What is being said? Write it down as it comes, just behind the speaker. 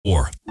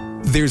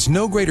There's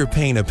no greater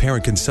pain a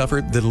parent can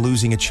suffer than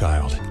losing a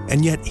child.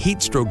 And yet,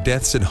 heat stroke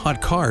deaths in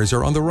hot cars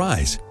are on the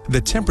rise.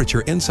 The temperature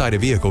inside a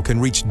vehicle can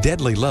reach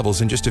deadly levels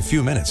in just a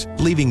few minutes.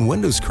 Leaving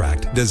windows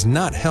cracked does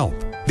not help.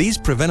 These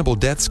preventable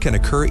deaths can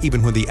occur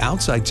even when the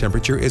outside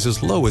temperature is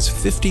as low as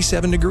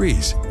 57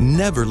 degrees.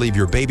 Never leave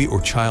your baby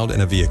or child in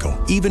a vehicle,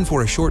 even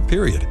for a short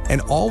period. And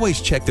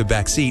always check the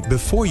back seat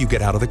before you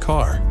get out of the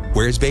car.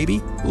 Where's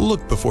baby?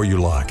 Look before you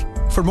lock.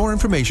 For more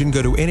information,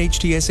 go to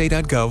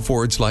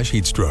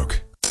nhtsa.gov/heatstroke.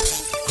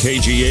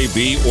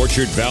 KGAB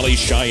Orchard Valley,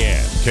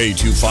 Cheyenne.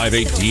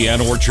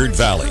 K258DN Orchard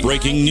Valley.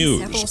 Breaking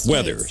news,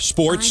 weather,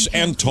 sports,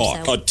 and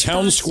talk. A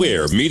town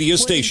square media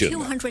station.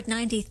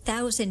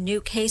 290,000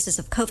 new cases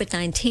of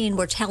COVID-19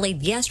 were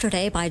tallied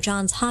yesterday by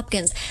Johns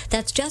Hopkins.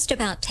 That's just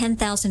about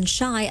 10,000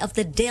 shy of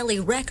the daily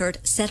record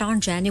set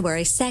on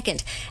January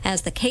 2nd.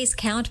 As the case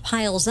count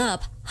piles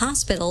up,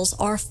 hospitals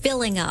are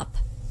filling up.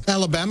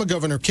 Alabama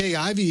Governor Kay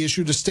Ivey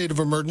issued a state of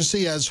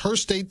emergency as her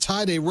state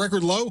tied a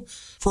record low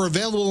for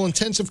available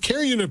intensive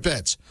care unit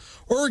beds.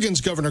 Oregon's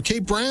Governor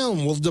Kate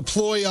Brown will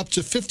deploy up to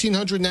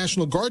 1,500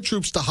 National Guard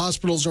troops to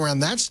hospitals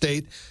around that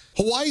state.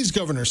 Hawaii's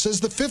governor says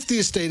the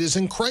 50th state is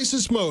in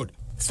crisis mode.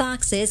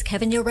 Fox's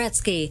Kevin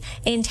Uretsky.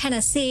 In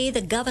Tennessee,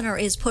 the governor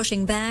is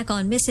pushing back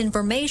on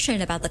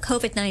misinformation about the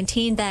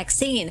COVID-19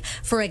 vaccine.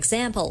 For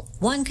example,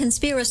 one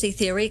conspiracy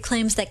theory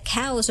claims that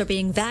cows are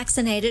being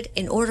vaccinated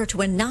in order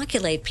to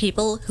inoculate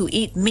people who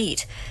eat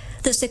meat.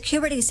 The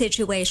security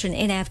situation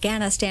in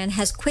Afghanistan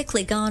has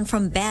quickly gone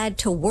from bad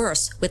to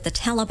worse, with the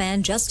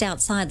Taliban just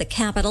outside the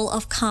capital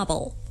of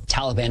Kabul.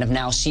 Taliban have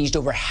now seized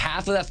over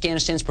half of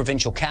Afghanistan's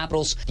provincial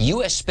capitals. The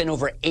U.S. spent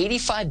over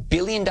 $85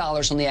 billion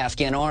on the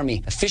Afghan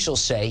army.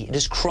 Officials say it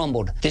has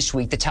crumbled. This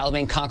week, the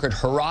Taliban conquered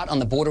Herat on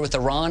the border with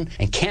Iran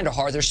and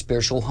Kandahar, their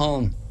spiritual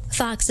home.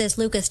 Fox's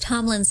Lucas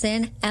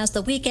Tomlinson. As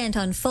the weekend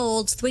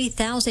unfolds,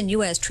 3,000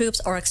 U.S.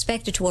 troops are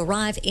expected to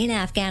arrive in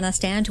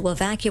Afghanistan to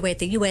evacuate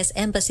the U.S.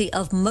 embassy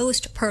of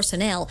most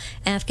personnel.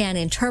 Afghan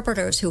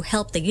interpreters who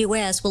help the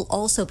U.S. will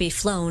also be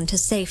flown to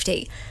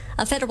safety.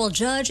 A federal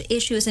judge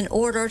issues an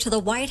order to the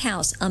White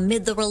House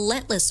amid the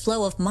relentless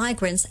flow of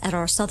migrants at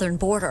our southern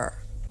border.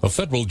 A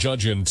federal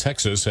judge in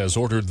Texas has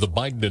ordered the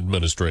Biden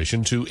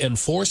administration to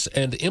enforce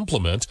and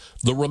implement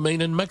the Remain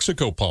in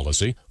Mexico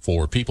policy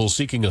for people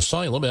seeking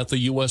asylum at the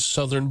U.S.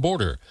 southern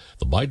border.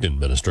 The Biden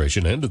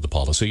administration ended the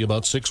policy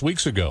about 6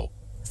 weeks ago.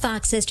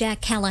 Fox's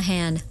Jack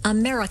Callahan.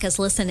 America's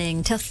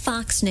listening to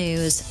Fox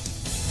News.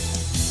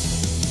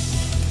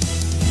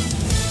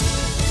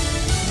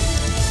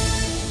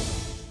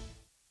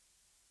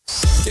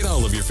 Get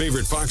all of your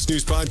favorite Fox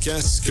News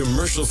podcasts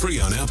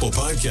commercial-free on Apple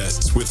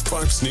Podcasts with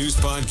Fox News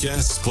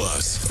Podcasts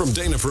Plus. From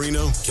Dana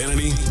Perino,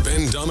 Kennedy,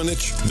 Ben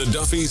Domenech, The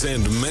Duffys,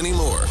 and many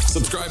more.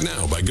 Subscribe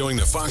now by going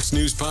to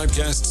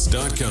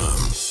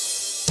foxnewspodcasts.com.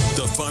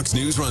 The Fox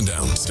News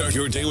Rundown. Start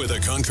your day with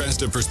a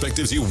contrast of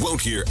perspectives you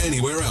won't hear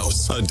anywhere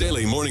else. A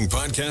daily morning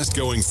podcast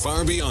going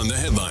far beyond the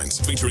headlines,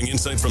 featuring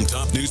insight from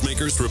top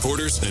newsmakers,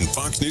 reporters, and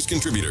Fox News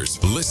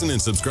contributors. Listen and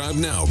subscribe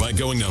now by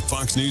going to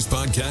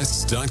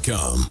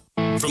foxnewspodcasts.com.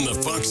 From the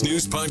Fox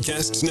News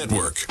Podcasts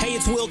Network. Hey,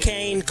 it's Will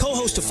Kane,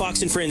 co-host of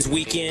Fox and Friends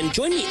Weekend.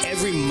 Join me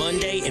every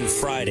Monday and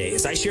Friday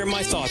as I share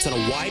my thoughts on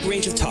a wide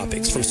range of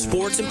topics, from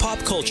sports and pop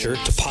culture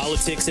to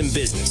politics and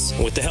business.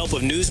 And with the help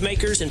of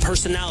newsmakers and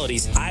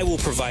personalities, I will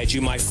provide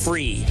you my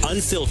free,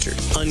 unfiltered,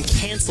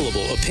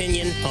 uncancelable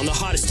opinion on the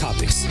hottest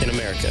topics in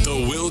America.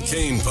 The Will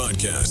Kane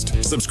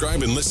Podcast.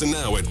 Subscribe and listen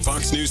now at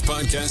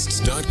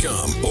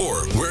foxnewspodcasts.com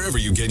or wherever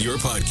you get your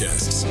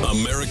podcasts.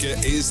 America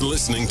is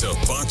listening to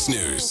Fox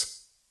News.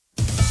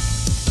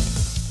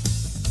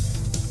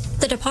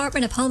 The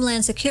Department of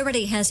Homeland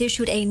Security has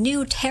issued a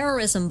new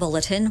terrorism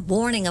bulletin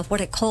warning of what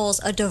it calls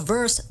a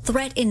diverse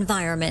threat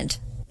environment.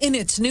 In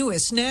its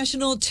newest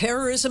National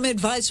Terrorism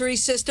Advisory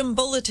System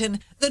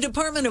bulletin, the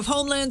Department of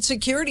Homeland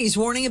Security is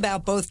warning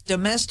about both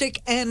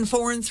domestic and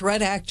foreign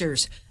threat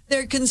actors.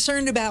 They're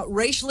concerned about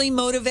racially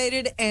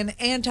motivated and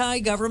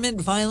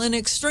anti-government violent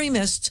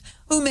extremists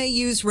who may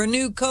use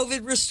renewed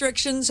COVID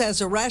restrictions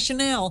as a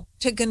rationale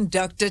to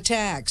conduct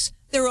attacks.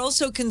 They're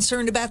also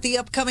concerned about the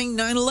upcoming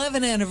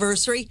 9/11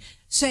 anniversary,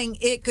 saying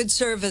it could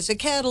serve as a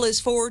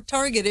catalyst for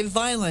targeted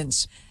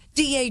violence.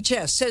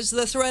 DHS says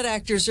the threat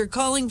actors are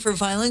calling for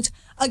violence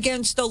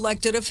against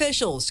elected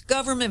officials,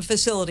 government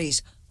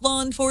facilities,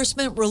 law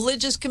enforcement,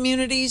 religious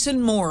communities,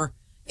 and more.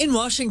 In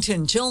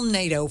Washington, Jill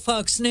Nato,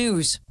 Fox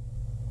News.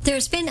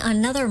 There's been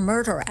another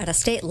murder at a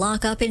state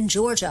lockup in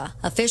Georgia.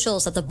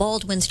 Officials at the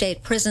Baldwin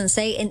State Prison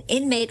say an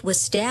inmate was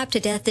stabbed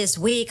to death this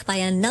week by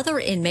another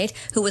inmate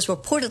who was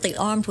reportedly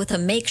armed with a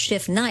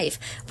makeshift knife.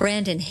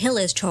 Brandon Hill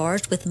is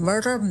charged with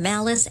murder,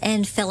 malice,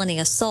 and felony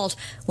assault.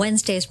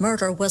 Wednesday's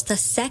murder was the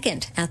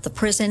second at the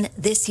prison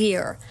this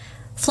year.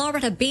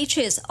 Florida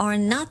beaches are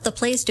not the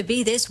place to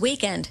be this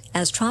weekend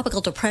as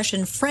Tropical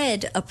Depression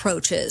Fred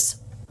approaches.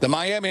 The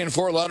Miami and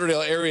Fort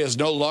Lauderdale area is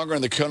no longer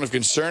in the cone of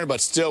concern,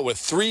 but still with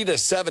 3 to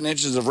 7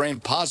 inches of rain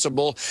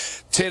possible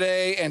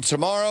today and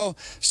tomorrow.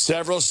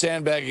 Several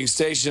sandbagging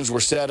stations were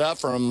set up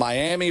from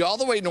Miami all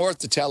the way north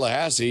to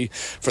Tallahassee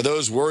for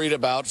those worried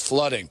about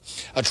flooding.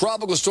 A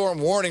tropical storm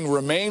warning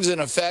remains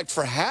in effect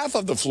for half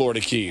of the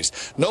Florida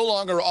Keys. No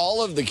longer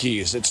all of the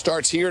Keys. It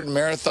starts here at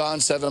Marathon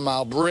 7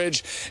 Mile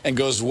Bridge and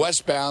goes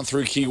westbound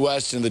through Key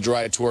West in the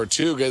dry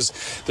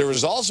Tortugas. There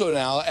is also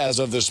now, as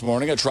of this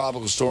morning, a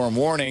tropical storm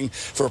warning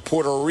for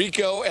Puerto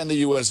Rico and the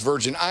U.S.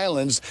 Virgin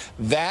Islands.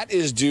 That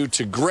is due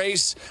to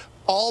Grace.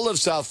 All of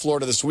South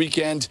Florida this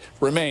weekend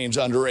remains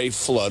under a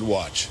flood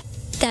watch.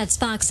 That's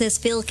Fox's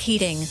Phil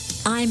Keating.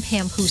 I'm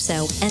Pam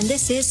Huso, and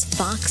this is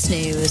Fox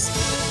News.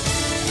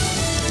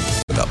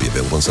 Will not be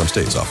available in some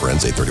states. Offer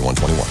ends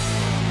 8/31/21.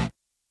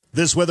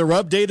 This weather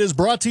update is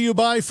brought to you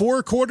by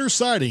Four Corners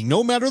Siding.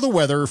 No matter the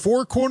weather,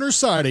 Four Corners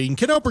Siding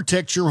can help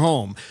protect your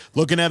home.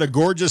 Looking at a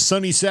gorgeous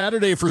sunny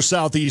Saturday for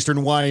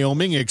southeastern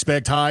Wyoming.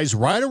 Expect highs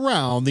right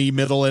around the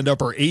middle and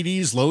upper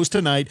 80s, lows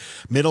tonight,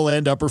 middle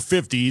and upper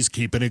 50s,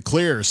 keeping it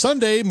clear.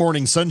 Sunday,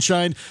 morning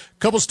sunshine.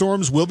 Couple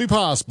storms will be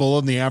possible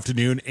in the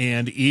afternoon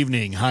and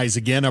evening. Highs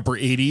again upper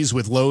 80s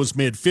with lows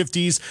mid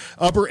 50s,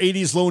 upper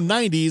 80s, low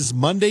 90s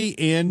Monday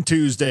and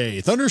Tuesday.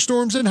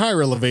 Thunderstorms in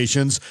higher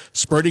elevations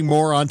spreading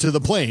more onto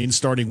the plains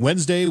starting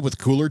Wednesday with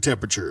cooler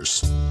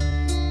temperatures.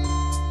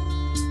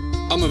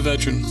 I'm a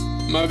veteran.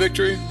 My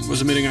victory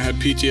was admitting I had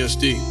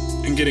PTSD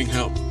and getting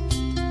help.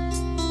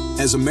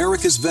 As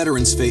America's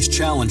veterans face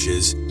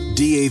challenges,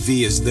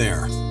 DAV is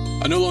there.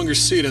 I no longer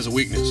see it as a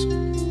weakness,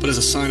 but as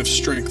a sign of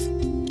strength.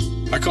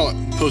 I call it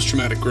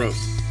post-traumatic growth.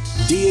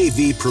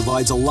 DAV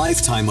provides a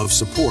lifetime of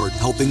support,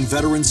 helping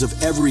veterans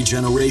of every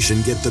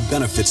generation get the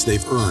benefits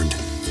they've earned.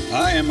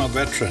 I am a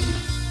veteran.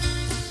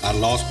 I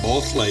lost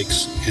both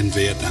legs in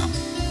Vietnam.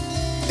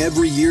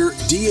 Every year,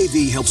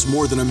 DAV helps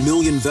more than 1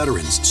 million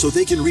veterans so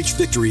they can reach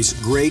victories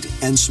great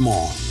and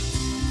small.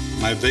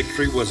 My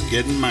victory was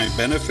getting my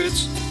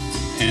benefits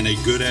and a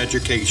good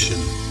education.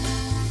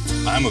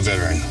 I'm a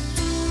veteran.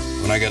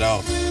 When I got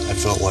out, I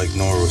felt like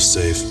nowhere was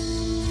safe.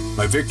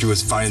 My victory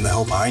was finding the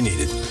help I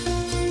needed.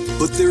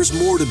 But there's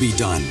more to be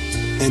done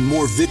and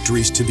more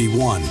victories to be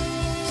won.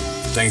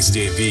 Thanks to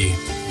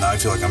DAV, now I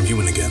feel like I'm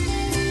human again.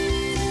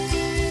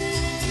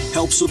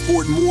 Help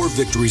support more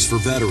victories for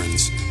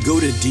veterans. Go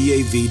to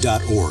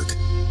DAV.org.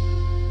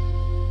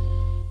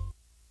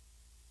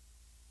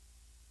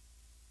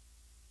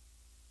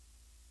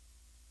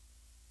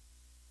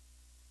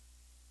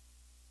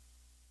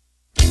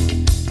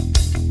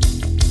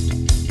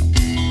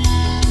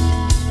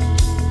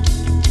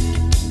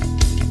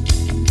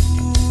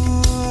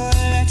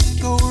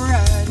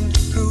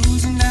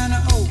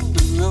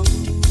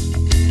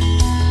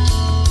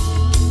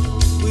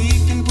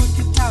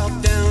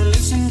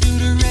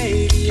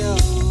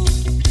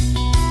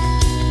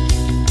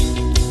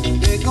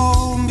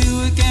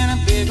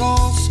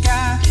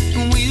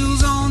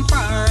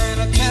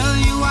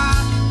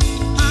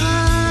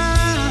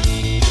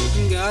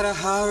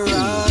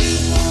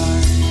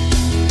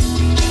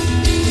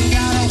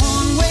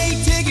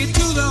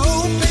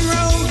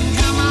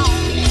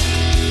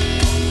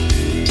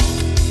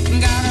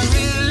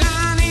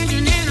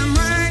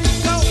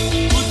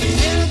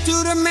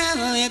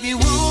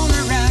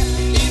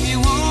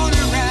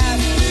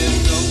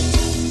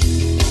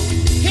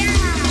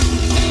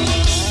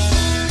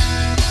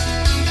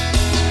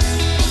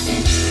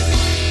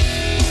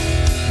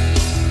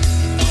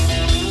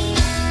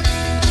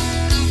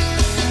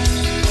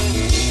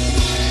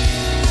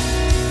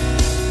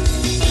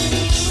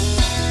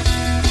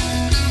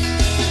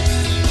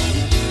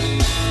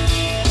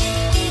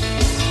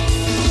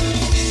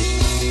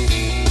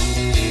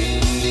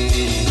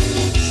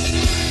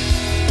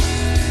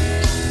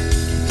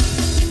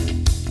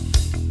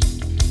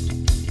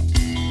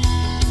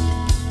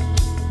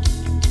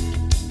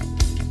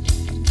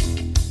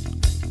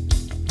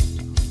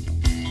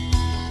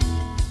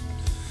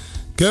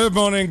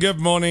 Good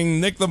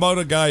morning. Nick the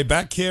Motor Guy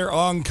back here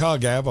on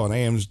CarGab on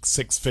AM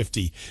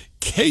 650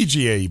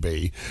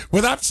 KGAB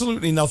with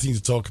absolutely nothing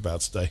to talk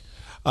about today.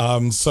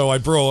 So I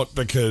brought,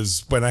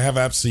 because when I have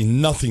absolutely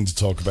nothing to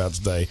talk about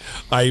today,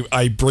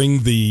 I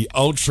bring the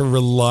ultra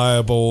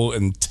reliable,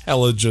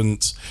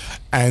 intelligent,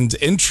 and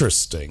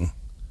interesting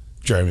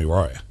Jeremy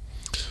Warrior.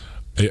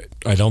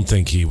 I don't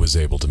think he was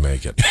able to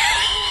make it.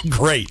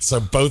 Great.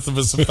 So both of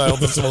us have failed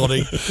this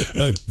morning.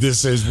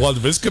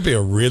 This could be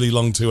a really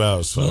long 2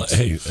 hours. Well,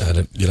 hey,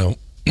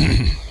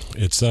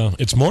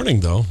 it's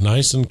morning though,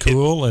 nice and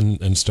cool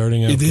and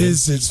starting out. It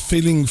is. It's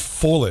feeling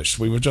fallish.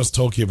 We were just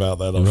talking about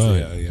that.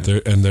 Right.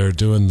 They're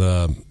doing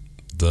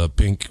the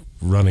pink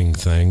running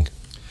thing.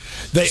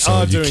 They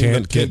are doing. You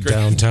can't get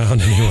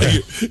downtown anyway.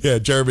 Yeah,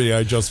 Jeremy,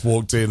 I just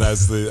walked in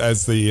as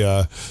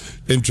the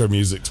intro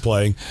music's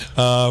playing.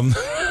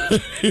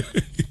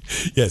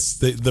 Yes,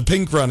 the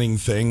pink running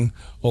thing,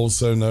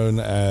 also known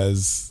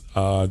as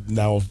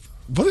now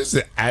what is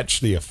it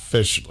actually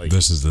officially?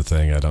 This is the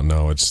thing. I don't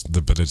know.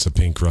 But it's a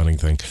pink running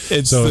thing.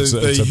 It's it's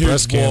a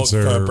breast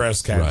cancer. For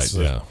breast cancer.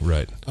 Right. Yeah.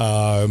 Right.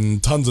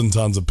 Tons and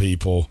tons of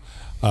people.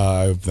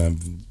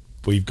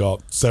 We've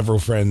got several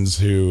friends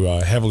who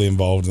are heavily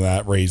involved in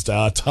that. Raised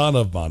a ton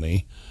of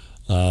money.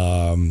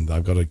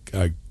 I've got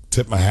to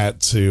tip my hat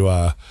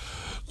to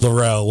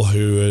Laurel,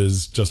 who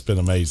has just been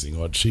amazing.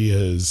 What she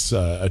has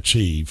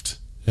achieved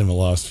in the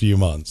last few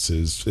months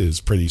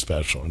is pretty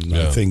special. And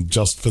I think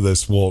just for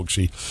this walk,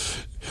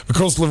 of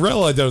course,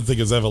 Laurel, I don't think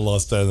has ever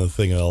lost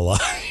anything in her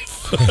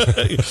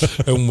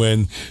life. And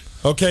when,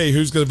 okay,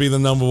 who's going to be the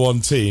number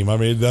one team? I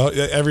mean,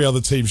 every other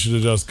team should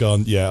have just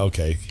gone, yeah,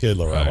 okay, here,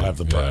 Laurel, have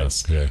the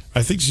prize. Yeah.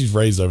 I think she's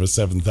raised over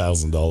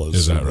 $7,000.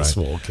 Is that right? This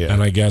walk, yeah.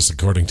 And I guess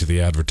according to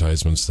the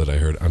advertisements that I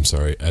heard,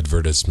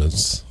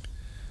 advertisements.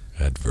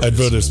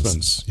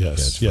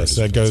 Yes,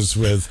 that goes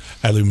with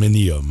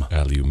aluminium.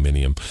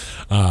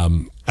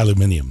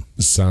 Aluminium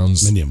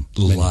sounds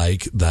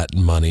like that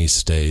money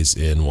stays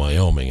in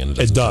Wyoming and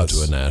it doesn't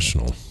go to a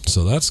national.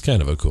 So that's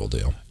kind of a cool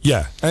deal.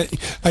 Yeah, and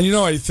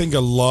I think a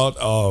lot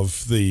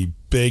of the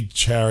big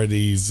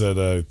charities that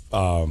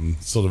are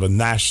sort of a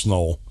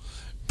national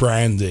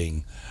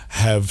branding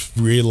have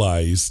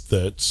realized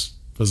that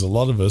there's a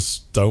lot of us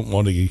don't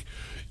want to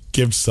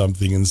give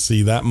something and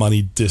see that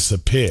money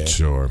disappear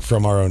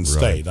from our own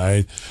state.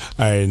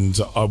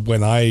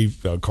 When I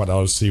quite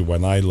honestly,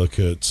 when I look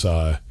at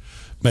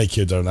make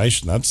your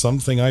donation, that's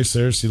something I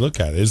seriously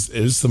look at.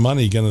 Is the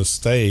money going to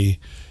stay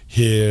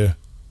here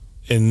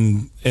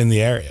in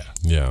the area?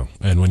 Yeah,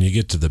 and when you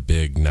get to the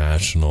big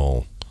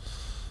national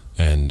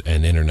and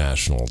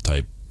international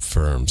type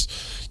firms,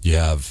 you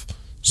have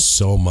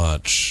so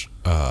much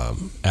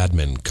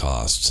admin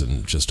costs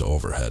and just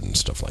overhead and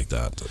stuff like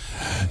that.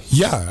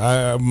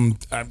 Yeah,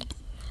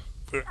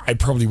 I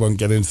probably won't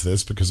get into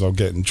this because I'll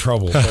get in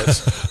trouble,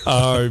 but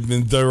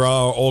there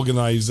are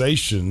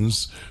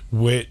organizations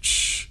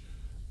which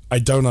I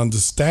don't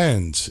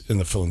understand in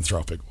the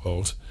philanthropic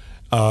world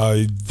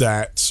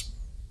that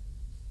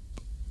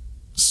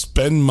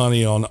spend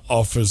money on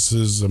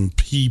officers and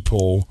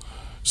people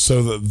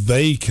so that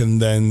they can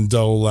then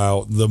dole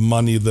out the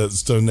money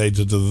that's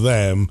donated to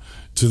them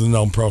to the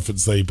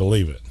non-profits they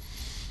believe in.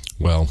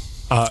 Well,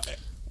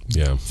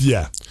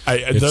 yeah.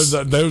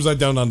 Those I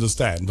don't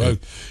understand. But,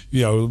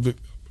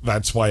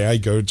 that's why I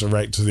go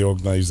direct to the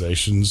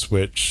organizations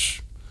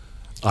which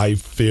I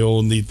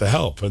feel need the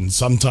help. And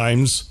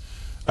sometimes,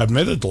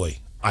 admittedly,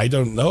 I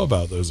don't know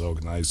about those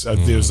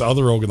organizations. There's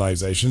other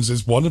organizations.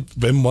 It's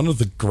been one of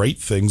the great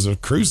things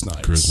of cruise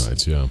nights. Cruise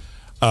nights, yeah.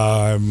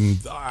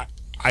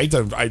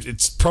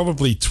 It's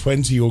probably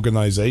 20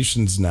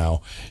 organizations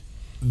now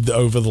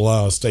over the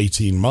last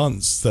 18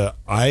 months that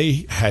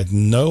I had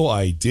no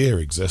idea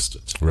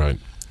existed. Right.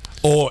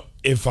 Or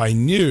if I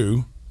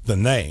knew the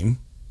name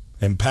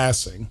in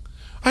passing,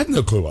 I had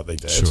no clue what they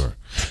did. Sure.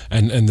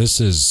 And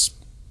this is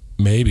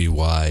maybe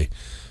why,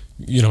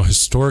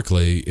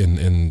 historically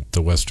in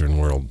the Western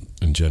world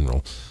in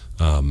general,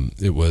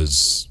 it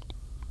was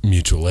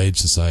mutual aid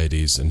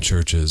societies and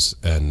churches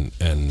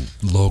and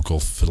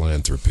local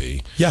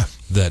philanthropy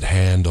that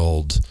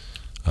handled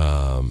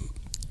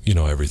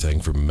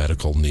everything from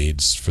medical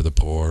needs for the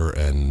poor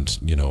and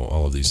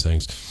all of these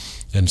things.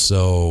 And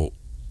so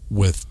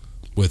with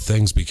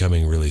things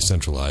becoming really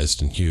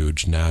centralized and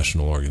huge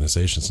national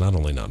organizations, not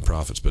only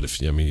nonprofits, but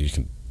you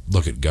can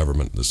look at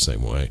government the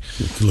same way.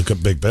 You can look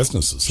at big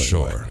business the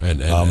same way. Sure.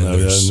 And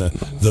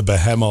the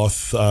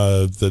behemoth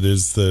that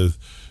is the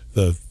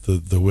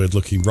weird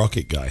looking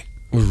rocket guy.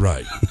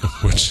 Right,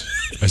 which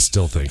I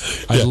still think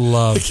I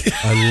love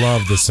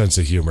the sense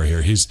of humor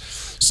here. He's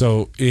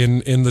so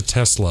in the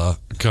Tesla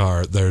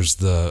car. There's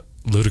the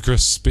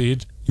ludicrous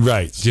speed.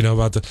 Right. Do you know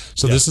about that?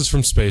 So this is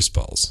from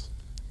Spaceballs.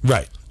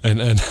 Right.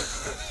 And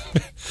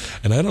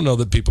and I don't know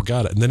that people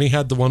got it. And then he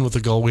had the one with the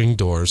gull wing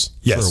doors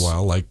for a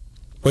while. Well,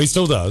 he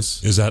still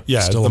does. Is that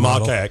still the a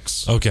Mark model?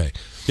 X? Okay.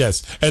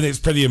 Yes, and it's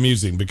pretty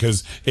amusing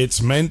because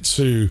it's meant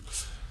to.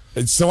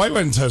 So I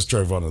went and test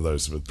drove one of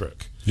those with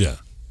Brooke. Yeah.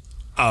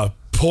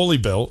 Poorly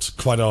built,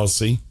 quite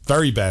honestly,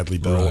 very badly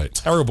built,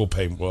 terrible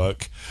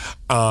paintwork,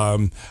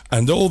 and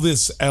all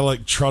this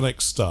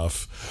electronic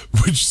stuff,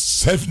 which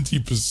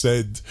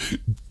 70%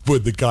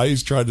 when the guy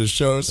is trying to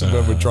show us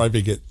when we're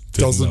driving it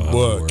doesn't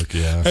work.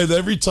 And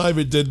every time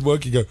it didn't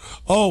work, you go,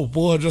 oh,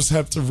 well, I just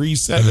have to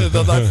reset it.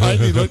 And I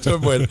finally looked at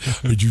him and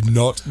went, I do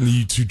not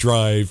need to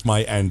drive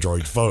my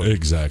Android phone.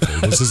 Exactly.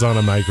 This is on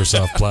a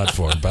Microsoft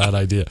platform. Bad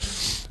idea.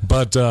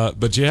 But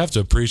you have to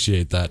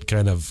appreciate that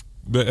kind of.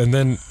 And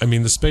then,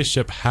 the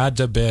spaceship had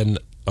to have been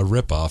a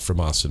ripoff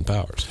from Austin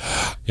Powers.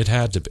 It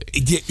had to be.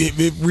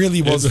 It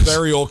really was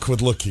very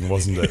awkward looking,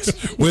 wasn't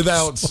it?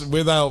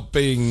 without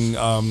being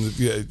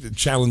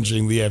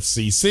challenging the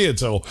FCC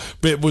at all,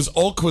 but it was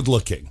awkward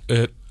looking.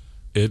 And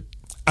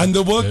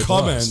there were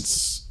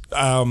comments,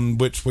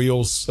 which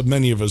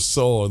many of us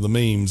saw in the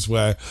memes,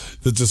 where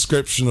the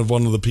description of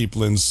one of the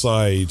people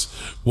inside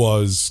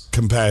was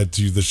compared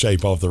to the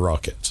shape of the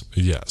rocket.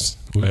 Yes.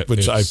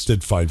 Which I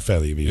did find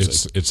fairly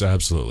amusing. It's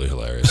absolutely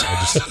hilarious.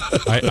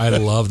 I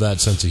love that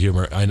sense of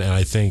humor. And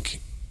I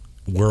think,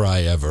 were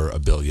I ever a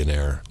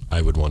billionaire,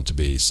 I would want to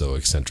be so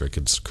eccentric.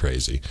 It's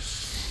crazy.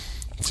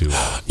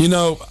 You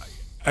know,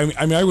 I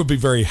mean, I would be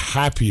very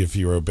happy if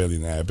you were a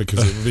billionaire because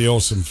it would be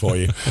awesome for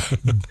you.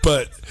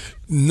 But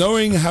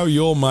knowing how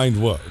your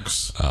mind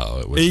works,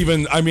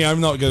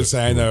 I'm not going to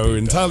say I know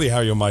entirely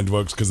how your mind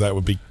works because that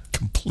would be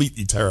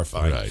completely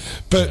terrifying. Right.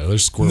 But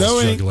there's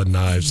squirrels juggling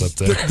knives up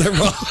there.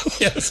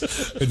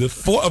 Yes. And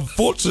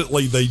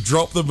unfortunately, they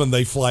drop them and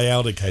they fly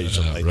out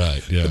occasionally.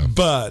 Right, yeah.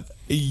 But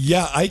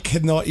yeah, I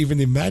cannot even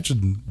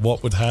imagine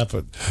what would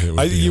happen.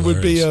 It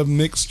would be a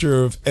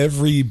mixture of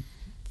every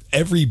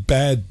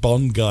bad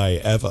Bond guy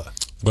ever.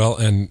 Well,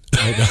 and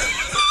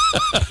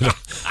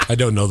I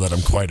don't know that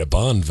I'm quite a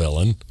Bond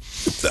villain.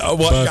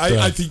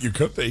 I think you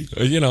could be.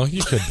 You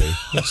could be.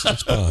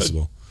 It's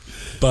possible.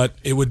 But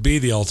it would be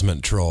the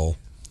ultimate troll,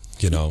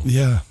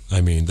 Yeah. I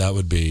mean, that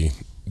would be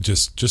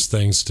just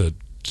things to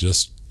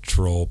just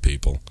troll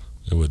people.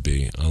 It would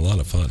be a lot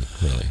of fun,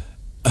 really.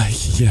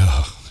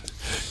 Yeah.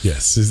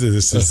 Yes, this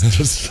is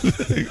just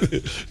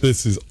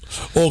this is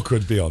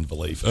awkward beyond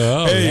belief.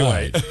 Oh,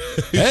 anyway,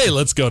 hey,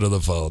 let's go to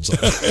the phones.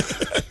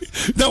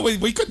 No,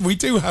 we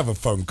do have a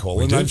phone call,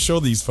 and I'm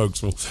sure these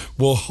folks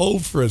will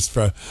hold for us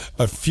for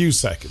a few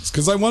seconds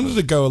because I wanted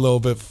to go a little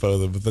bit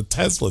further with the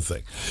Tesla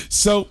thing.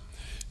 So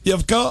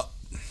you've got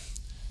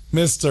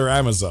Mr.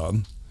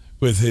 Amazon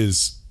with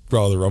his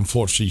rather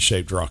unfortunately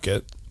shaped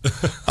rocket.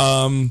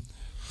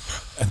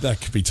 And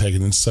that could be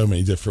taken in so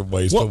many different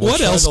ways.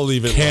 What else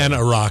can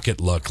a rocket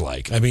look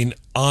like? I mean,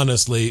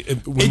 honestly,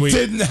 it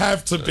didn't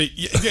have to be.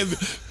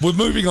 We're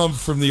moving on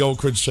from the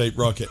awkward-shaped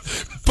rocket.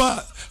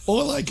 But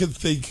all I can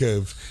think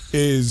of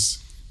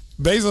is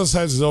Bezos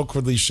has his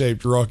awkwardly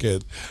shaped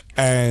rocket,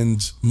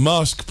 and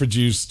Musk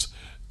produced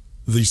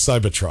the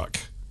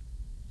Cybertruck.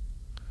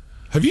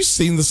 Have you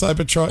seen the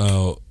Cybertruck?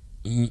 Oh,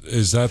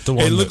 is that the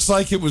one? It looks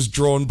like it was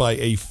drawn by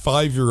a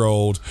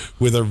 5-year-old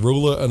with a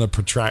ruler and a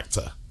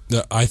protractor.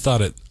 I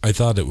thought it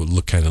would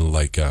look kind of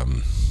like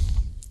the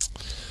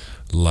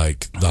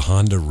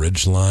Honda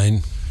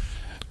Ridgeline.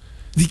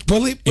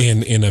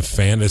 In a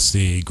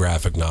fantasy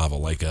graphic novel,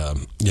 like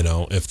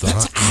if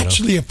that's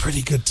actually a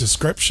pretty good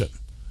description.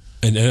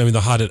 And I mean,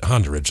 the Honda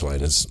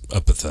Ridgeline is a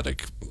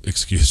pathetic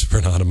excuse for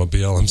an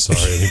automobile. I'm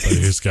sorry,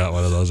 anybody who's got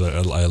one of those.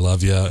 I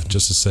love you.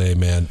 Just to say,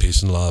 man,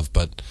 peace and love.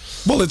 But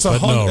it's a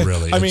Honda. No,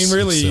 really. I mean,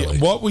 really,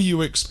 what were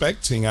you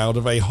expecting out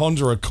of a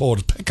Honda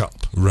Accord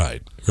pickup?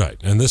 Right.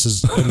 And this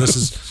is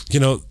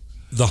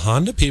the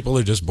Honda people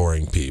are just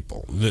boring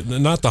people.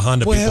 Not the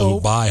Honda people who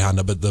buy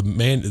Honda, but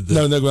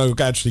No,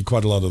 actually,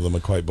 quite a lot of them are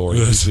quite boring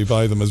because we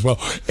buy them as well.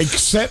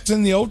 Except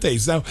in the old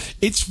days. Now,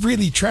 it's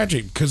really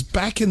tragic because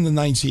back in the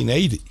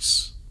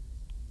 1980s,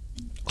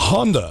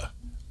 Honda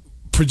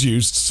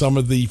produced some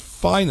of the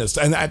finest,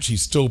 and actually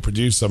still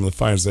produce some of the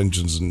finest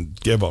engines and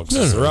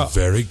gearboxes there are.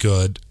 Very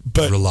good,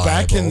 but reliable,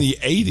 back in the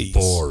 80s,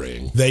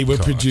 boring. They were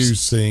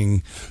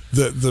producing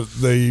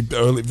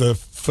the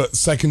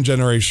second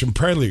generation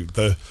Prelude,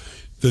 the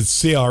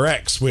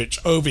CRX, which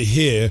over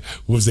here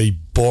was a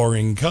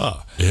boring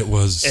car. It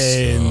was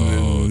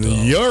in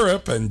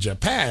Europe and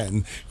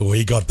Japan.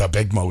 We got the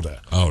big motor.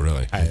 Oh,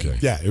 really? Okay.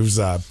 Yeah, it was.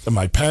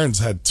 My parents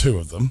had 2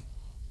 of them,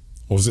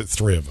 or was it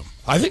 3 of them?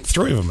 I think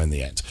 3 of them in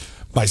the end.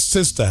 My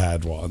sister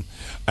had one,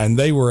 and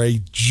they were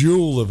a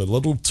jewel of a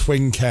little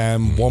twin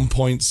cam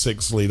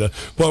 1.6 liter.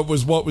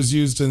 What was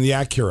used in the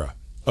Acura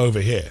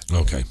over here.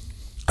 Okay.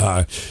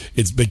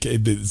 It's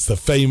the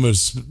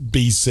famous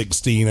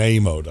B16A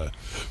motor,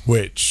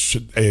 which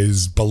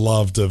is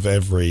beloved of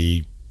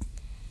every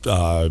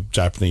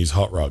Japanese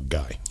hot rod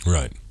guy.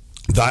 Right.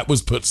 That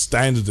was put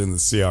standard in the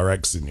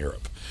CRX in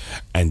Europe,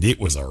 and it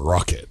was a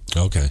rocket.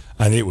 Okay.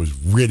 And it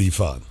was really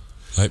fun.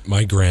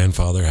 My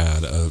grandfather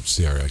had a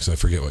CRX. I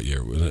forget what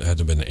year. It had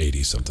to have been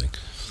 80-something.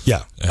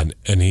 Yeah.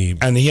 And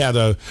he had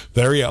a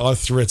very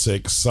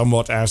arthritic,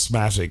 somewhat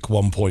asthmatic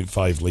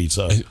 1.5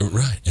 liter.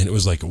 Right. And it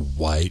was like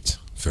white,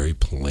 very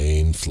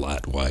plain,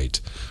 flat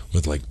white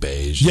with like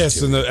beige.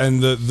 Yes, interior.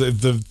 and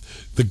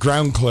the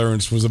ground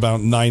clearance was about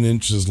 9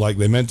 inches. Like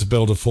they meant to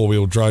build a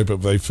 4-wheel drive,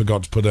 but they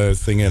forgot to put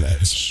anything in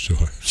it. Sure.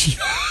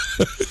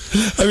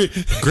 I mean,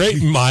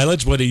 great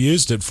mileage. What he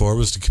used it for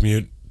was to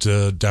commute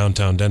to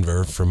downtown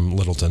Denver from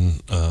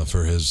Littleton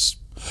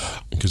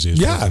because he was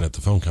working at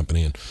the phone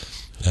company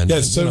and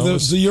yes. So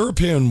the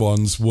European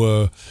ones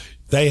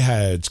they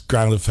had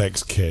ground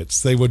effects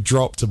kits. They were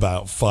dropped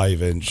about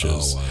 5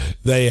 inches. Oh, wow.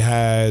 They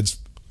had,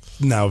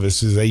 now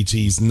this is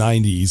 80s,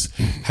 90s,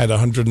 had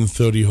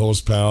 130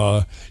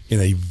 horsepower in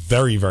a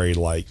very, very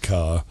light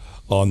car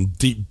on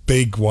deep,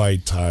 big,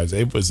 wide tires.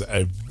 It was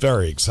a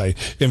very exciting.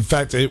 In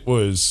fact, it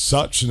was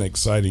such an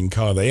exciting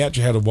car. They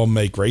actually had a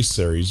one-make race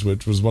series,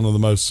 which was one of the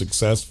most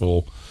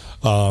successful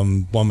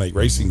one-make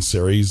racing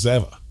series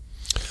ever.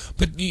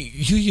 But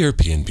you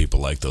European people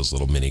like those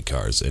little mini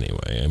cars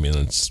anyway. I mean,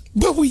 it's...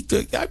 Well, we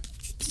do.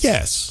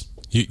 Yes.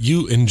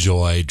 You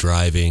enjoy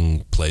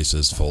driving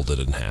places folded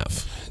in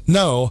half.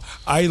 No,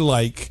 I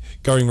like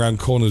going around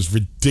corners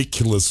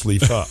ridiculously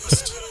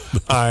fast.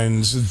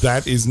 And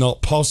that is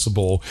not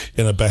possible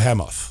in a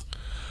Behemoth.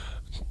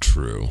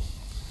 True.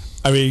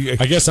 I mean,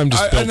 I guess I'm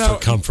just built for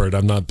comfort.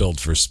 I'm not built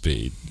for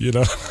speed, you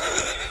know?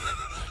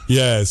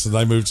 Yes, and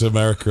I moved to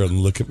America, and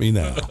look at me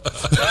now.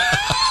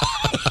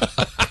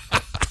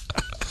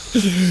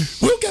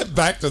 We'll get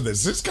back to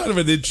this. It's kind of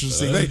an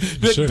interesting thing.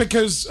 Sure.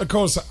 Because, of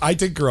course, I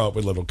did grow up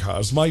with little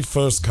cars. My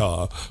first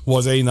car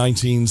was a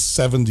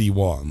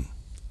 1971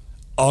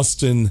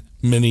 Austin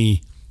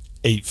Mini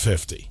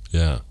 850.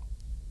 Yeah.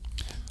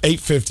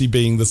 850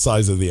 being the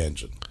size of the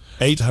engine.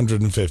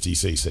 850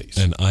 cc's.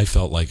 And I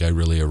felt like I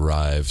really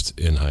arrived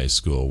in high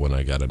school when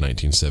I got a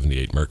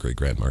 1978 Mercury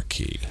Grand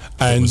Marquis.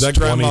 And it was that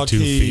Grand 22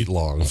 Marquis, feet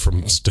long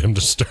from stem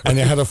to stern. And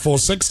it had a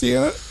 460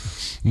 in it?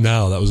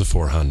 No, that was a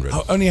 400.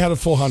 Oh, only had a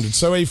 400.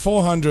 So a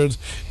 400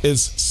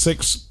 is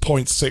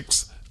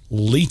 6.6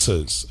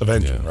 liters of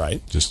engine,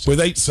 right?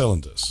 With 8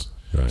 cylinders.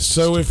 Right.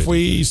 So if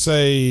we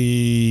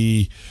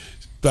say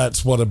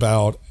that's what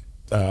about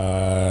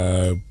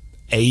 800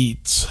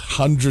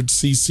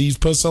 cc's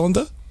per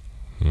cylinder?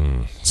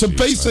 So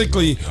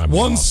basically,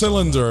 one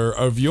cylinder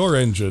of your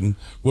engine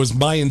was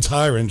my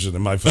entire engine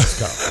in my first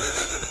car.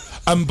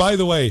 And by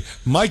the way,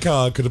 my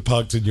car could have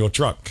parked in your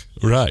trunk.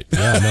 Right.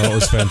 Yeah, no, it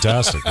was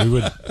fantastic.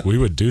 We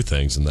would do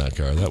things in that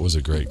car. That was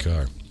a great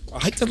car.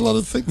 I did a lot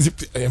of things.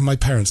 My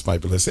parents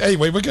might be listening.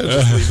 Anyway, we're going to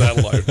just leave that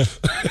alone.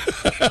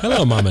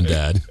 Hello, Mom and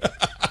Dad.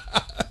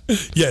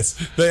 Yes,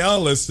 they are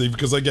listening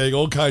because I'm getting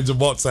all kinds of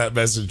WhatsApp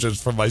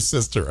messages from my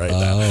sister right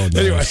now. Oh, nice.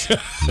 Anyway,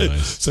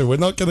 Nice. So we're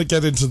not going to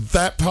get into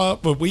that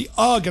part, but we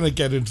are going to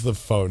get into the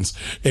phones.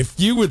 If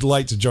you would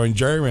like to join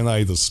Jeremy and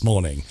I this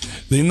morning,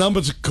 the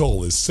number to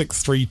call is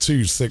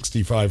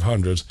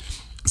 632-6500,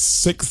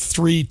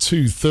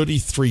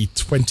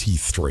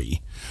 632-3323,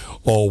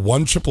 or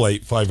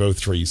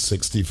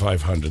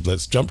 1-888-503-6500.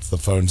 Let's jump to the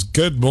phones.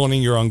 Good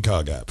morning, you're on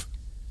CarGap.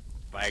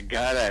 My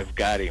God, I've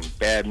got him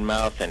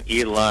badmouth and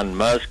Elon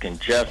Musk and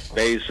Jeff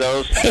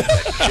Bezos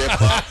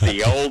chip off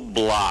the old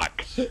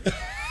block.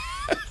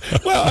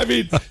 Well, I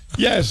mean,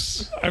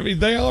 yes. I mean,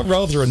 they are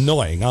rather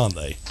annoying, aren't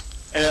they?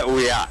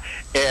 We are.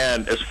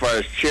 And as far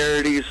as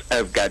charities,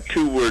 I've got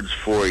 2 words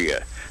for you.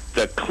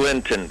 The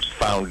Clinton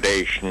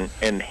Foundation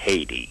in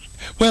Haiti.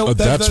 Well,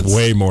 that's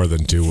way more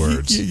than 2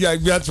 words. Yeah,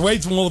 that's way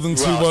more than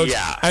 2 words.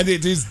 Yeah. And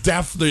it is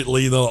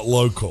definitely not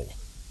local.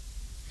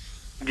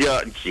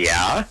 Yeah.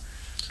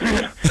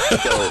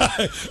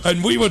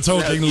 And we were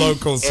talking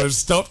local, so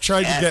stop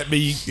trying to get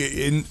me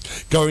in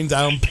going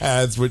down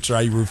paths which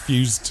I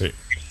refuse to.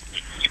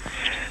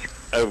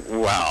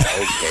 Wow,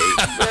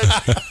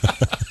 okay.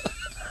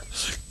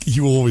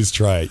 You always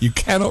try it. You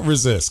cannot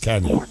resist,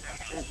 can you?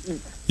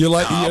 You're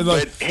like,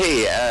 but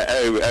hey,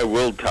 I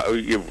will talk.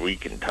 We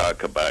can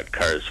talk about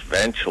cars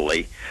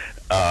eventually.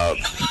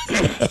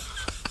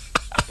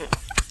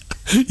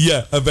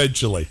 Yeah,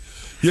 eventually.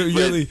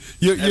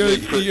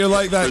 You're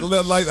like that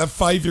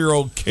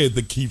 5-year-old kid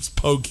that keeps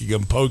poking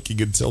and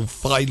poking until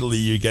finally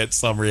you get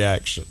some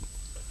reaction.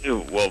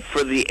 Well,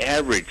 for the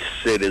average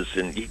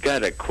citizen, you got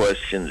to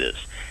question this: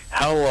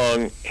 how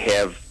long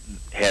has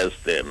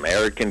the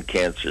American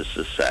Cancer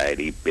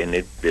Society been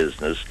in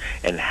business,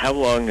 and how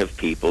long have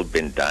people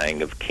been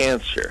dying of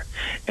cancer?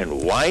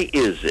 And why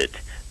is it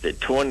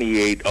that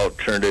 28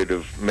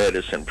 alternative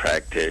medicine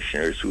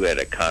practitioners who had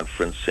a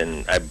conference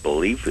in, I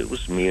believe it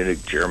was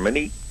Munich,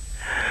 Germany,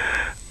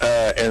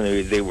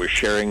 and they were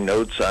sharing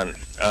notes on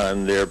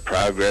their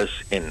progress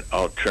in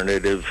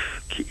alternative,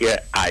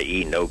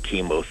 i.e. no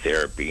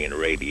chemotherapy and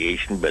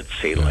radiation, but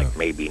say like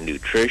maybe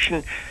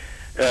nutrition.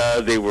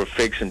 They were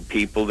fixing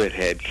people that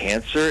had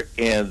cancer,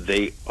 and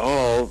they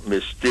all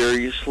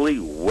mysteriously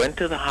went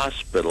to the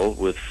hospital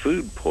with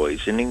food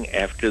poisoning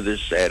after their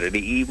Saturday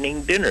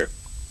evening dinner.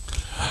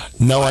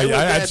 No, I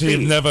actually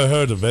have never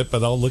heard of it,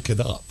 but I'll look it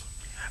up.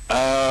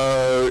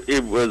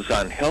 It was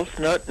on Health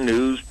Nut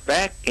News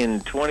back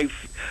in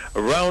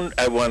around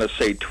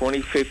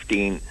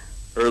 2015,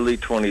 early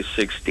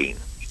 2016.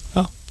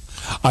 Oh,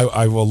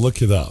 I will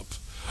look it up.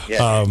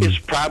 Yeah, it's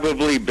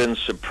probably been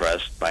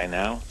suppressed by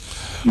now.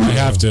 I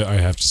have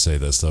to say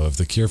this though: if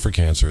the cure for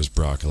cancer is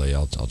broccoli,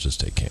 I'll just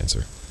take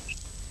cancer.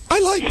 I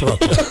like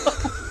broccoli.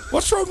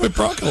 What's wrong with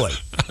broccoli?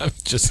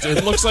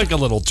 It looks like a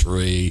little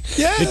tree.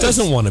 Yeah, it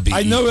doesn't want to be.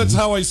 I know eaten. that's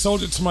how I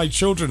sold it to my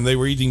children. They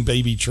were eating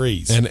baby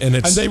trees, and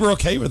they were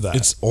okay with that.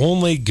 It's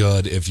only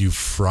good if you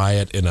fry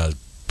it in a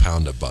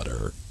pound of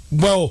butter.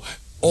 Well,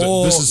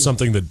 this is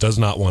something that does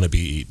not want to be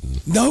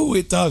eaten. No,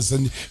 it does.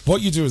 And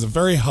what you do is a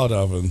very hot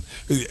oven.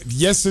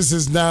 Yes, this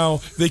is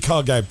now the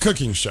CarGab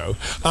cooking show.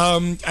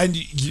 And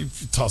you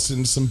toss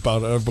in some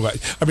butter.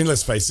 I mean,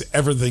 let's face it,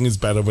 everything is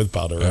better with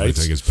butter, right?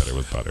 Everything is better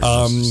with butter.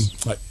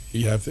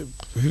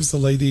 Who's the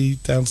lady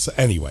downstairs?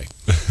 Anyway.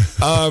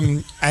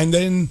 And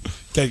then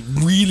get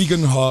really good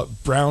and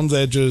hot, browned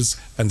edges,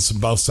 and some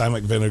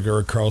balsamic vinegar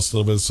across, a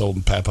little bit of salt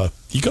and pepper.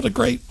 You got a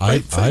great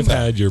thing. I've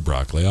had your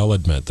broccoli. I'll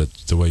admit that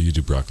the way you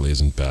do broccoli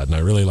isn't bad, and I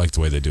really like the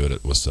way they do it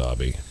at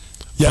Wasabi.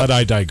 But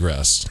I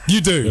digress.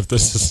 You do. If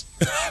this is...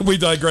 We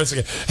digress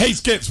again. Hey,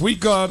 Skips, we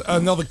got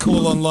another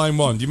call on line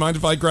 1. Do you mind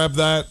if I grab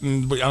that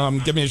and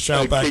give me a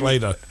shout back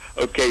later?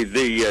 Okay,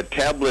 the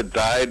tablet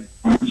died,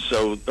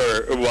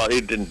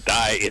 it didn't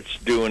die. It's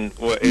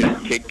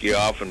it kicked you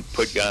off and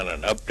put you on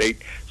an update.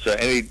 So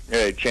any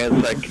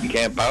chance I can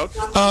camp out?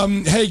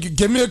 Hey,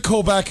 give me a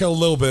call back in a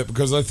little bit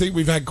because I think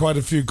we've had quite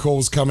a few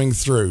calls coming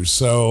through.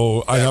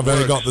 So I've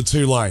only got the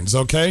 2 lines,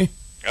 okay?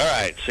 All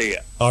right, see ya.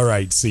 All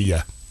right, see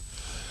ya.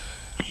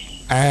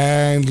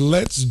 And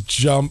let's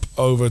jump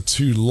over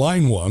to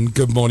line 1.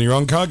 Good morning, you're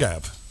on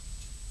CarGab.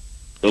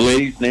 The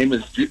lady's name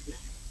is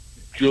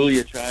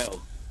Julia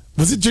Child.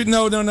 Was it?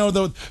 No.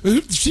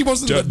 She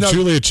wasn't. No.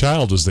 Julia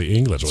Child was the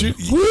English one.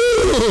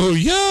 Woo!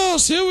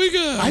 Yes, here we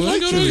go. I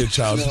like Julia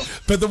Child,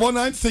 but the one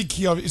I'm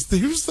thinking of is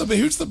who's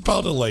the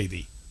butter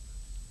lady?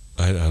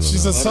 I don't know.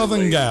 She's a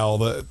Southern gal.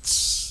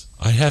 That's.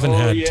 I haven't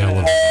had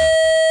television.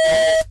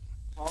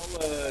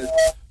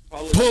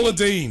 Paula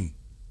Deen.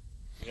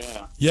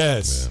 Yeah.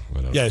 Yes.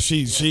 Yeah.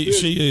 She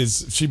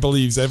is. She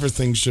believes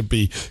everything should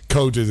be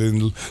coated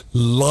in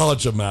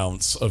large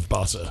amounts of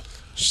butter.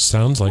 She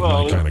sounds like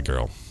my kind of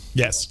girl.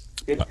 Yes.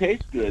 It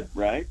tastes good,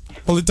 right?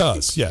 Well, it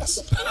does, yes.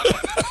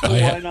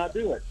 Why not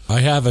do it? I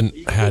haven't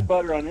you can had put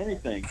butter on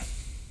anything.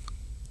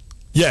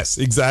 Yes,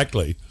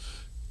 exactly.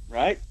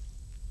 Right?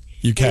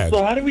 You can.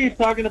 So how do we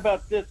talking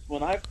about this?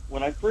 When I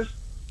first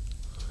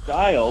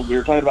dialed, we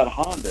were talking about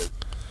Hondas.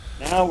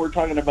 Now we're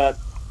talking about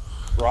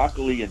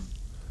broccoli and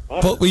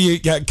butter.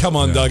 But come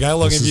on, Doug. How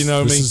long have you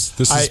known me?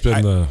 This has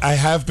been I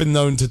have been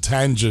known to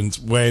tangent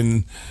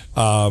when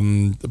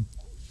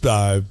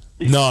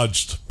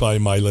nudged by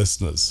my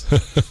listeners.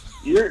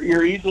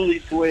 You're easily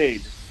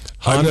swayed.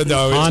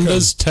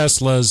 Hondas,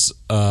 Teslas,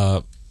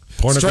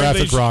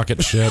 pornographic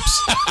rocket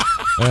ships,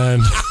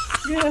 and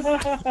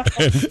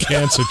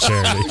cancer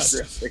charities.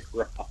 That's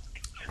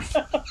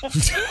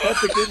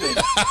a good one.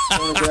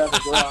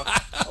 Pornographic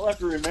rock. I'll have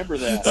to remember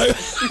that.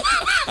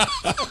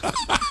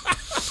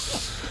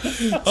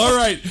 All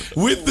right,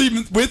 with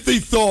the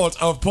thought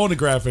of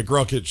pornographic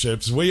rocket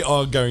ships, we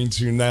are going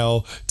to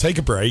now take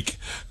a break,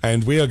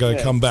 and we are going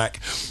to come back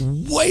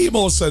way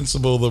more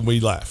sensible than we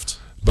left.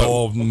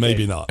 Or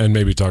maybe not. And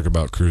maybe talk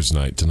about cruise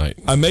night tonight.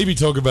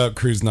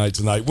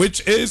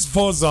 Which is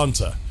for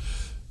Zonta.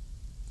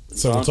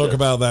 So we'll talk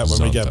about that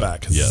when we get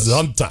back. Yes.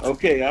 Zonta.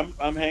 Okay,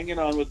 I'm hanging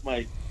on with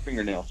my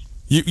fingernails.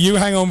 You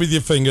hang on with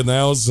your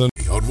fingernails and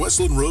on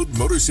Westland Road,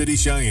 Motor City,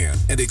 Cheyenne,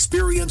 and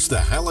experience the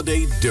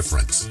Halliday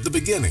difference, the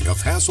beginning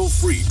of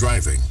hassle-free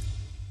driving.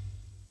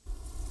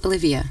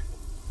 Olivia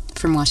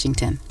from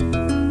Washington.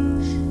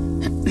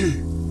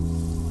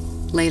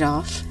 Laid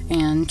off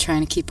and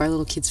trying to keep our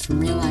little kids from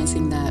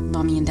realizing that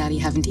mommy and daddy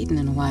haven't eaten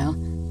in a while.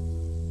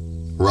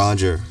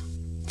 Roger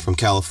from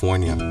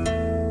California.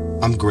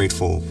 I'm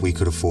grateful we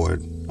could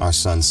afford our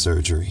son's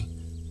surgery.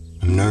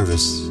 I'm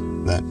nervous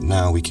that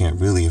now we can't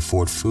really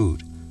afford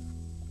food.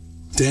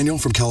 Daniel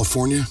from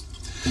California.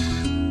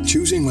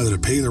 Choosing whether to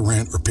pay the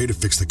rent or pay to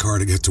fix the car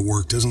to get to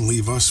work doesn't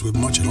leave us with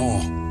much at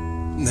all.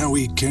 Now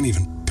we can't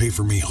even pay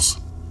for meals.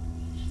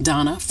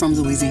 Donna from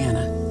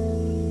Louisiana.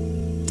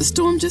 The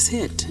storm just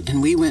hit,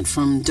 and we went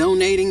from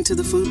donating to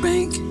the food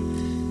bank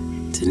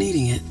to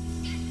needing it.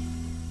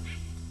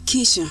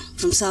 Keisha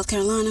from South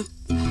Carolina.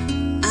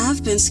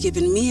 I've been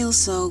skipping meals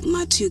so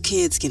my 2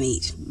 kids can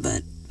eat,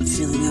 but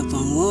filling up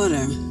on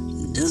water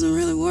doesn't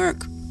really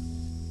work.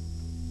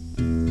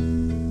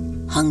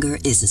 Hunger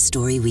is a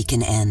story we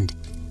can end.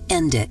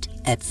 End it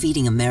at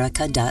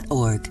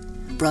feedingamerica.org.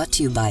 Brought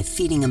to you by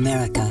Feeding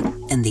America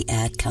and the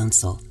Ad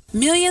Council.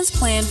 Millions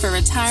plan for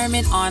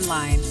retirement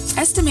online.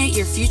 Estimate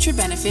your future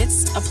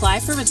benefits, apply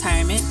for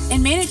retirement,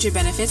 and manage your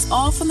benefits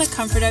all from the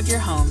comfort of your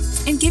home.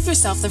 And give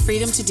yourself the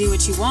freedom to do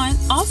what you want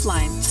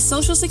offline.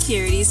 Social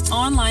Security's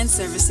online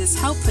services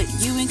help put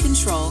you in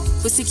control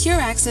with secure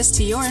access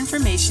to your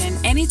information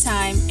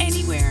anytime,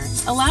 anywhere,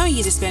 allowing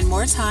you to spend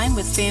more time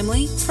with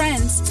family,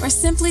 friends, or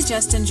simply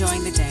just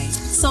enjoying the day.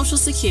 Social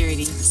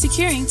Security,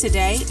 securing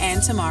today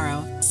and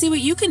tomorrow. See what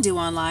you can do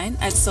online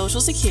at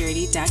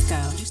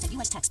socialsecurity.gov. Produced at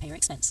U.S. taxpayer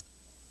expense.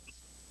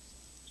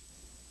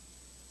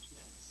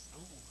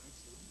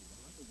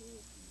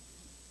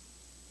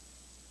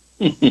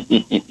 I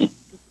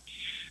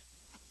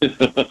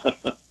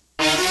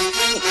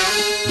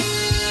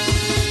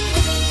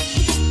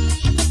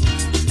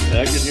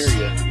can hear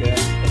you. Yeah.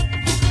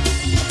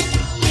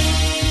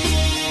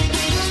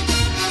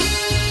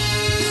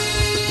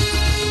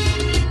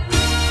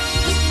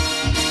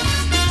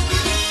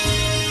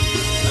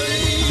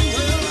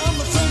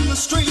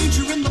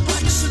 Stranger in the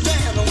black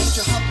sedan, won't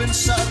you hop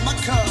inside my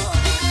car? I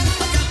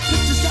got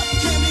pictures, got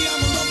candy,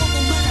 I'm a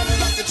lovable man, and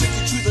I can take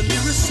you to the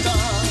nearest star.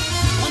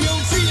 I'm your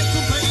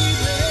vehicle,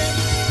 baby.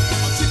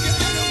 I'll take you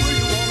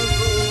anywhere you wanna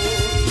go.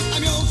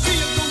 I'm your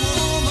vehicle,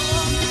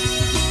 woman.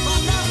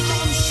 By now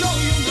I'm sure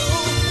you know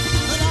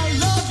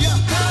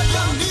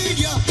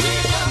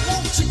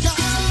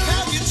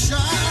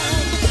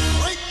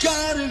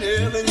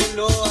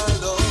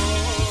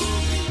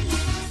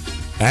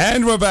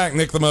And we're back.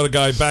 Nick the Motor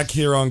Guy back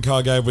here on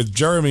Car Gab with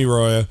Jeremy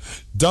Royer.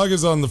 Doug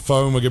is on the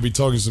phone. We're going to be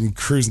talking some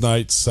cruise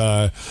nights,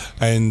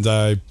 and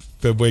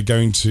we're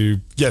going to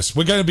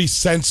be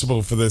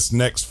sensible for this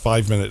next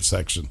 5-minute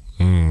section.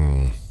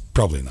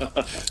 Probably not.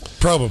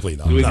 Probably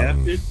not. Do we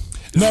have to?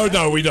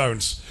 No, we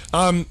don't.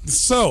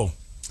 So,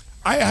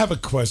 I have a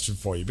question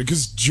for you,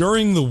 because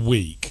during the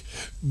week,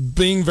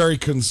 being very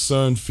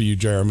concerned for you,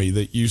 Jeremy,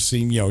 that you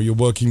seem, you're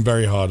working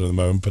very hard at the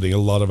moment, putting a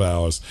lot of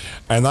hours,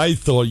 and I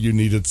thought you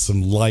needed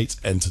some light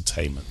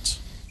entertainment.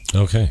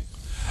 Okay.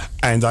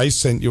 And I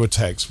sent you a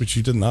text, which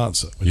you didn't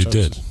answer. You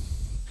did.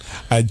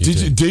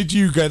 Did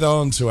you get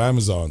on to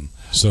Amazon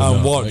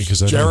and watch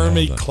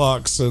Jeremy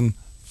Clarkson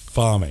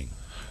Farming?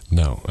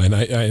 No,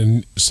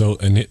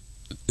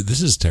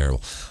 this is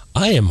terrible.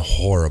 I am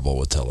horrible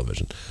with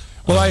television.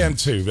 Well, I am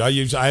too. I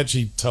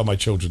actually tell my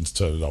children to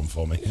turn it on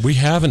for me. We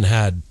haven't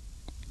had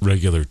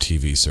regular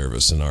TV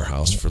service in our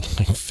house for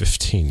like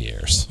 15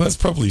 years. That's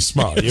probably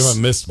smart. You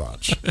haven't missed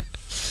much.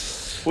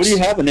 What do you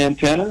have, an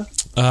antenna?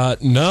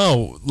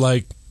 No,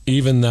 like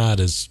even that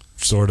is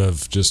sort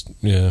of just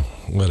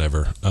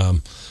whatever.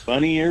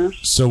 Bunny ears.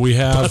 So we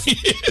have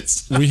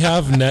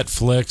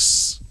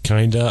Netflix,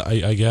 kinda.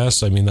 I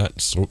guess. I mean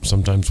that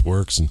sometimes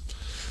works,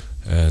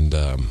 and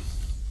I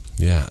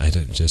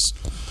don't just.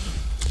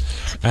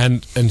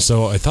 And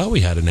so I thought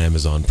we had an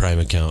Amazon Prime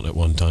account at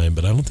one time,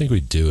 but I don't think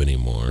we do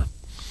anymore.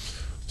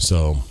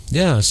 So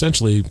yeah,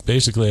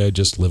 basically, I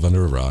just live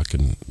under a rock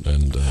and.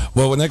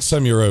 Well, next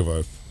time you're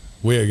over,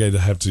 we are going to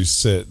have to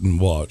sit and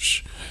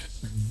watch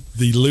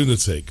the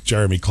lunatic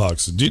Jeremy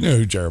Clarkson. Do you know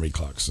who Jeremy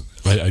Clarkson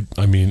is?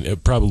 I mean,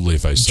 probably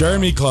if I saw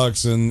Jeremy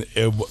Clarkson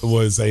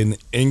was an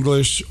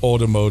English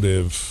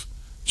automotive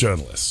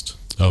journalist.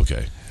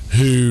 Okay.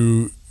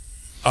 Who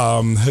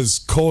has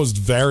caused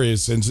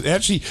various incidents.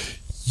 Actually,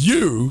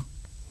 you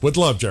would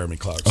love Jeremy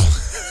Clarkson.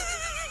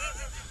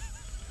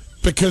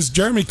 Because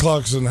Jeremy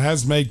Clarkson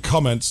has made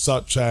comments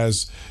such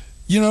as,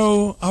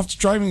 after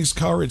driving his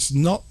car, it's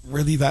not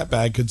really that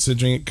bad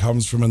considering it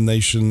comes from a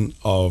nation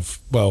of,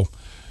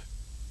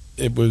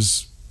 it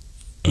was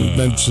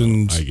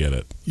mentioned. I get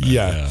it.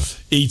 Yeah.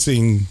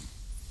 Eating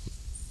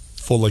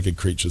four-legged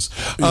creatures.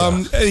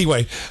 Yeah.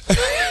 Anyway,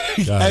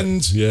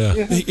 and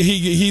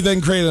he then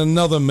created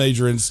another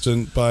major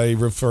incident by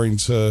referring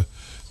to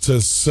a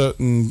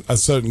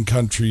certain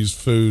country's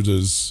food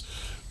as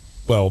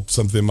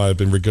something might have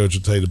been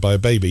regurgitated by a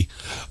baby.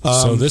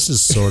 So this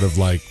is sort of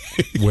like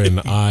when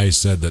I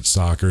said that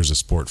soccer is a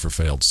sport for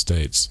failed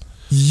states.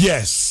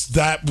 Yes,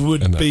 that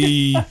would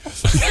be.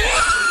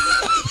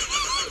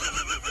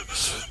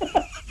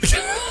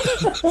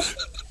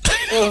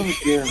 Oh,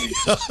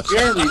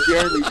 Jeremy.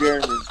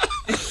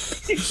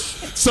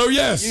 So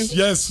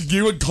yes,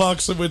 you and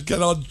Clarkson would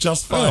get on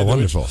just fine. Oh,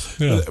 wonderful.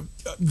 Yeah.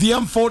 The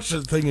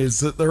unfortunate thing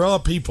is that there are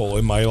people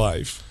in my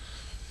life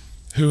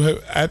who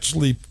have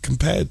actually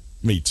compared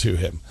me to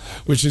him,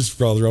 which is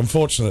rather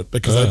unfortunate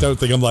because I don't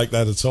think I'm like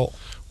that at all.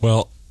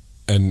 Well,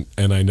 and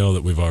I know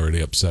that we've already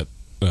upset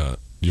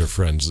your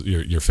friends,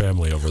 your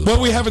family over the.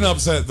 Well, we haven't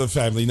upset the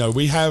family. No,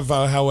 we have,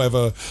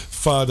 however,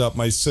 fired up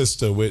my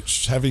sister,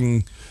 which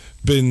having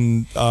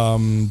been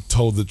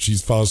told that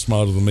she's far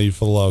smarter than me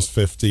for the last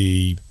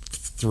 53.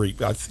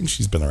 I think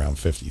she's been around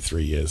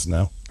 53 years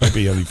now.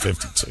 Maybe only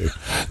 52.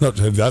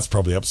 That's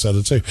probably upset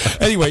her too.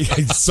 Anyway,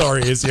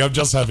 sorry, Izzy, I'm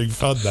just having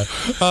fun now.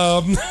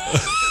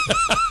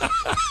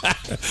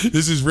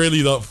 This is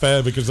really not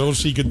fair because all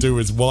she could do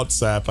is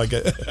WhatsApp. I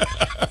get.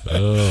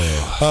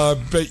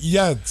 But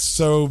yeah,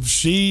 so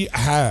she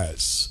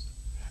has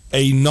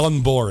a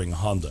non-boring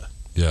Honda.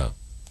 Yeah.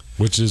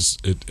 Which is,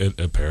 it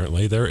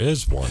apparently there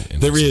is one.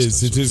 There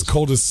is. It is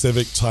called a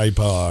Civic Type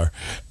R.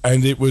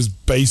 And it was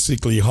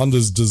basically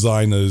Honda's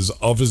designers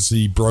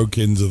obviously broke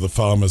into the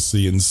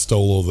pharmacy and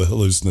stole all the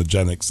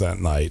hallucinogenics that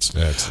night.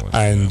 Excellent.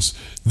 And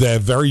their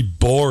very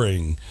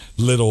boring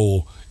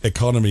little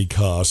economy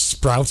car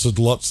sprouted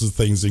lots of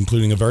things,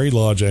 including a very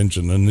large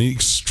engine and an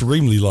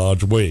extremely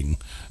large wing,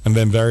 and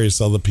then various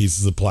other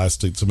pieces of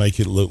plastic to make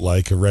it look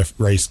like a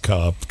race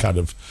car, kind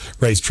of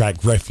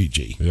racetrack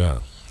refugee. Yeah,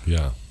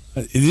 yeah.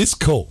 It is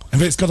cool. I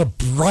mean, it's got a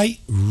bright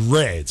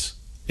red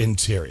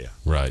interior.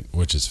 Right,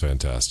 which is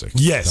fantastic.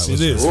 Yes, it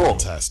is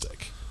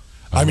fantastic.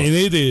 I mean,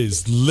 it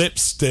is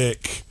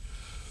lipstick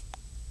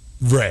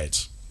red.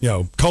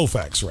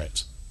 Colfax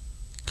red.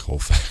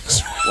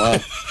 Colfax. Wow.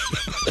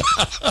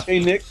 Hey,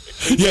 Nick.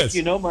 Yes.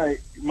 You know, my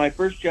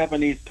first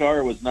Japanese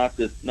car was not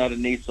a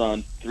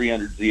Nissan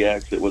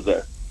 300ZX. It was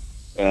a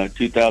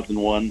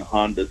 2001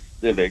 Honda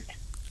Civic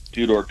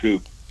 2-door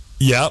coupe.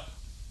 Yep.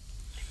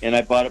 And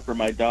I bought it for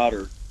my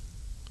daughter.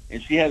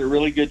 And she had a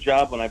really good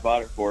job when I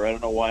bought it for her. I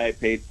don't know why I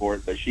paid for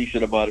it, but she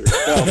should have bought it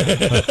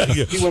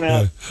herself. She went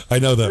out. I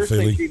know that first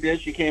feeling. Thing she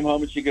did, she came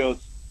home and she goes,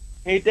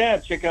 "Hey,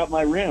 Dad, check out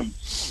my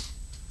rims."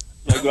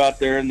 So I go out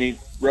there and these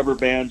rubber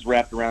bands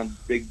wrapped around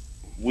big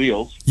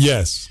wheels.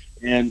 Yes.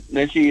 And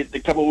then a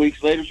couple of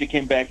weeks later, she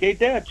came back, "Hey,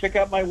 Dad, check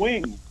out my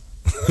wing."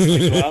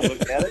 I go out,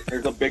 look at it.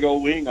 There's a big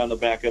old wing on the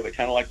back of it,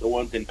 kind of like the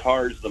ones in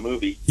Cars, the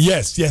movie.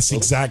 Yes,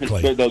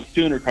 exactly. Those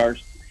tuner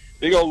cars.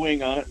 Big old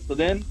wing on it. So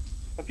then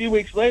a few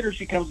weeks later,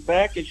 she comes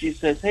back and she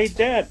says, "Hey,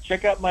 Dad,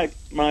 check out my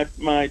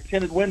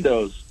tinted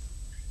windows."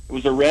 It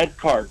was a red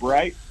car,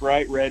 bright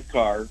red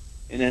car,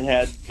 and it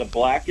had the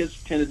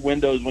blackest tinted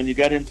windows. When you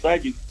got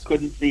inside, you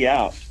couldn't see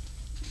out.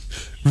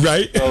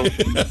 Right. So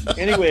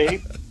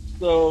anyway,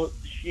 so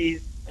she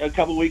a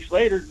couple weeks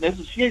later,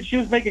 she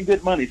was making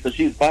good money, so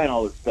she was buying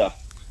all this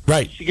stuff.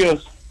 Right. She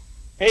goes,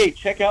 "Hey,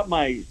 check out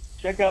my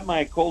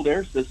cold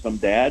air system,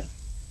 Dad."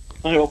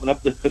 I open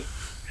up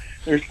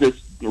there's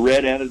this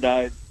red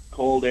anodized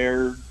cold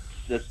air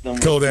system.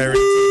 Cold air.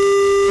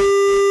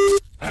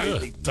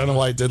 Don't know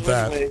why I did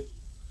that.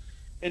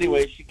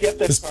 Anyway, she kept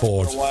that Just car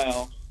bored. for a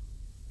while,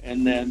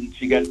 and then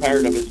she got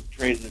tired of it and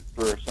traded it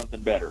for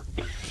something better.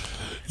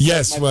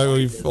 Yes, well,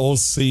 we've all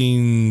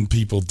seen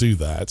people do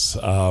that.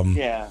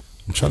 Yeah.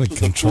 I'm trying to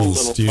control the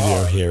studio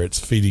car. here. It's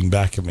feeding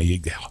back at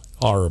me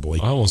horribly.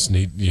 I almost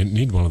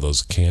need one of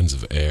those cans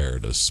of air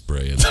to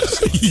spray in.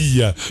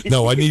 Yeah.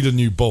 No, I need a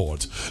new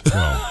board.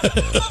 Well,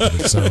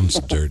 it sounds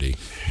dirty,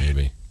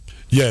 maybe.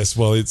 Yes,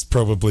 well, it's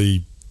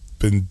probably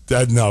been...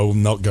 no,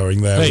 I'm not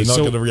going there. Hey, We're not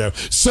so- going to go.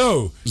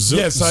 So,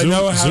 yes, I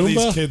know how Zumba?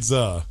 these kids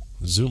are.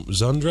 Zumba?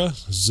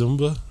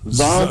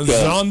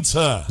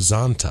 Zonta.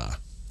 Zonta.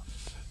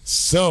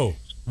 So,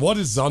 what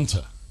is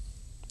Zonta?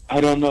 I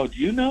don't know. Do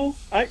you know?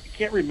 I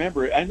can't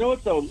remember it. I know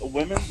it's a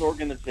women's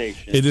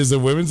organization. It is a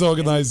women's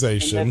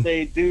organization. And that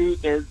they do.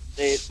 They're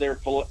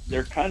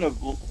kind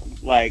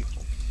of like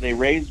they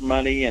raise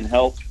money and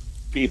help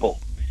people.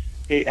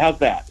 Hey, how's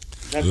that?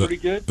 Is that pretty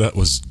good? That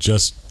was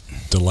just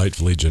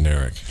delightfully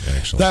generic,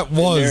 actually. That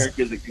was Generic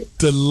is a good-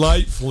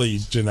 delightfully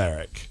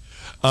generic.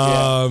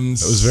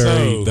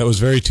 That was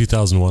very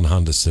 2001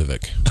 Honda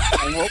Civic.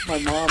 I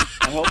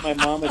hope my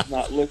mom is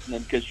not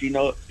listening because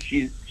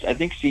I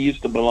think she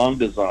used to belong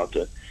to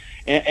Zonta,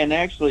 and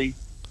actually,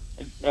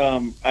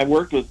 I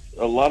worked with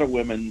a lot of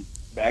women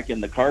back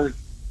in the car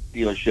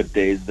dealership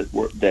days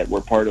that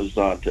were part of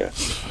Zonta,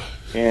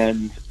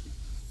 and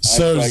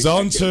so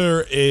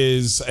Zonta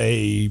is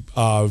a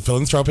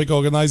philanthropic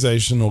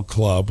organization or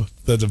club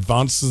that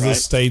advances the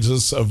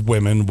status of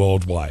women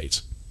worldwide.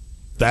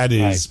 That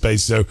is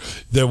basically,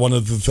 they're one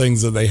of the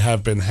things that they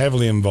have been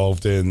heavily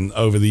involved in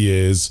over the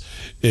years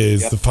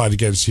is the fight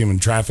against human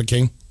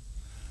trafficking.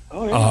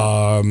 Oh,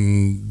 yeah.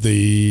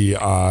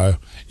 The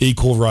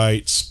equal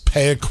rights,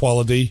 pay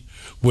equality,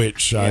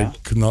 which I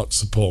could not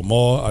support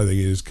more. I think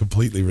it is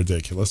completely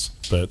ridiculous,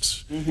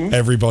 but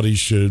everybody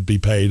should be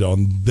paid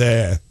on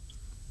their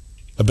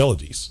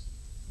abilities.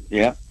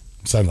 Yeah.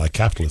 Sound like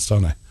capitalist,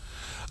 don't I?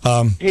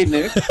 Hey,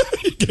 Nick.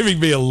 You're giving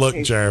me a look,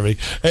 Jeremy.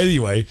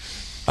 Anyway,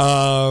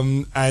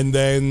 and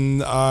then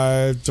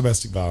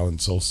domestic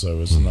violence also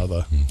is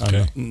another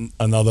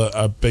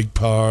a big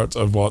part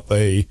of what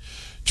they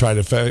try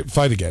to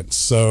fight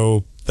against.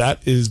 So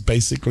that is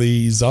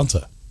basically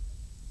Zonta.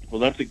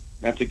 Well, that's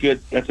a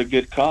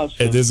good cause.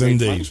 It is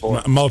indeed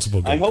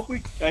multiple. I hope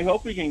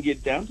we can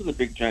get down to the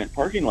big giant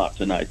parking lot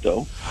tonight,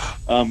 though.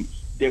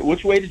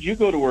 Which way did you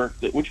go to work?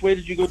 Which way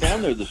did you go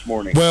down there this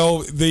morning? Well,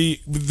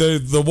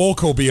 the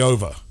walk will be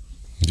over.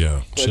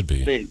 Yeah, should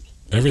be.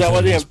 Is that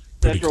why they have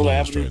Central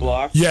Avenue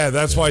blocked? Yeah,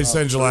 that's why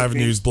Central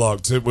Avenue is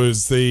blocked. It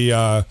was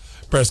the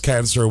breast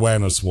cancer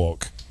awareness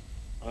walk.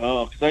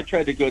 Oh, because I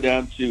tried to go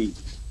down to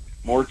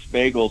Mort's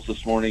Bagels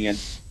this morning, and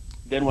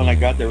then when I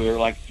got there were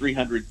like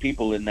 300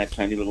 people in that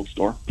tiny little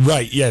store.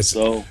 Right, yes.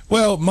 So,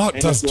 well, Mort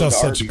does going to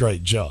such a Arby's.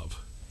 great job.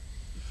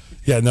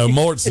 Yeah, no,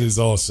 Mort's is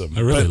awesome.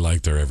 I really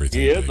like their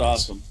everything. He is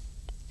awesome.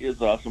 He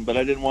is awesome, but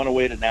I didn't want to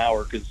wait an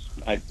hour because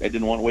I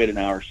didn't want to wait an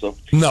hour. So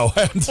no,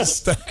 I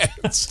understand.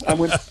 I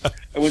went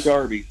to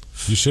Arby's.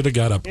 You should have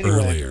got up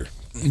earlier.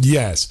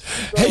 Yes.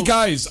 Hey,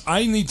 guys,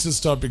 I need to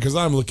stop because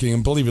I'm looking,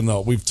 and believe it or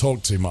not, we've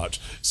talked too much.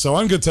 So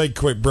I'm going to take a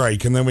quick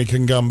break, and then we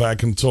can come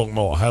back and talk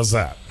more. How's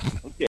that?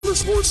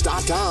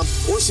 Motorsports.com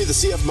or see the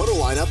CF Moto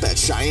lineup at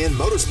Cheyenne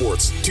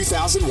Motorsports,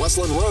 2000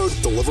 Westland Road,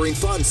 delivering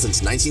fun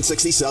since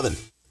 1967.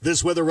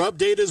 This weather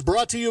update is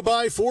brought to you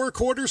by Four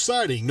Corners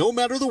Siding. No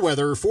matter the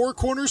weather, Four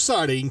Corners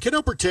Siding can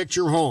help protect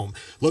your home.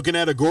 Looking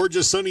at a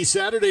gorgeous sunny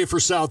Saturday for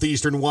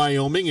southeastern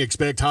Wyoming.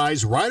 Expect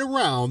highs right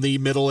around the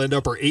middle and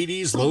upper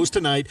 80s. Lows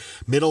tonight,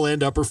 middle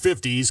and upper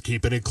 50s.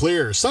 Keeping it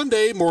clear.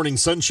 Sunday, morning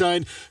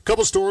sunshine.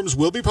 Couple storms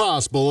will be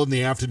possible in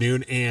the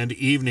afternoon and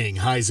evening.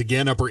 Highs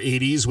again, upper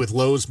 80s with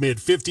lows mid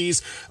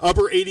 50s.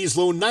 Upper 80s,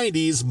 low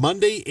 90s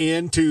Monday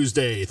and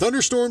Tuesday.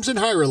 Thunderstorms in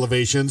higher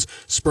elevations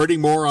spreading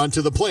more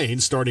onto the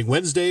plains starting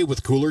Wednesday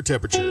with cooler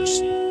temperatures.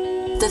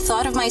 The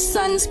thought of my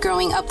sons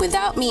growing up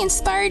without me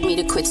inspired me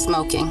to quit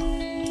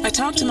smoking. I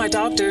talked to my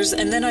doctors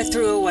and then I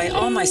threw away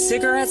all my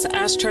cigarettes,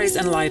 ashtrays,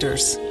 and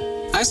lighters.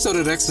 I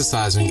started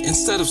exercising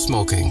instead of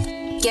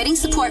smoking. Getting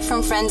support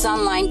from friends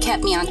online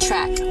kept me on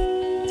track.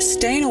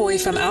 Staying away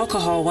from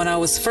alcohol when I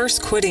was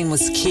first quitting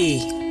was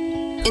key.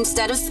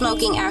 Instead of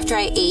smoking after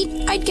I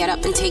ate, I'd get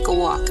up and take a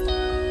walk.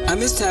 I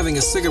missed having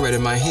a cigarette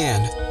in my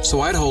hand,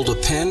 so I'd hold a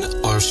pen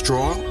or a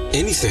straw,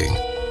 anything.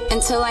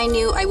 Until I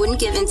knew I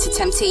wouldn't give in to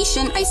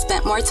temptation, I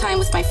spent more time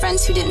with my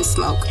friends who didn't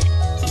smoke.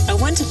 I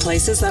went to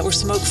places that were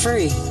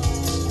smoke-free.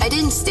 I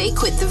didn't stay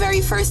quit the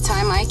very first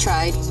time I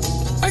tried.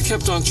 I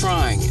kept on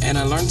trying, and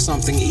I learned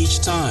something each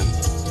time.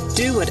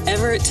 Do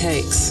whatever it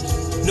takes.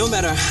 No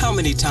matter how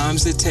many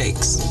times it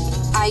takes.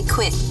 I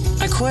quit.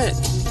 I quit.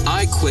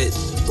 I quit.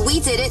 We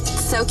did it,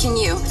 so can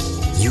you.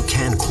 You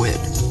can quit.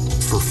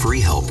 For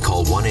free help,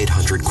 call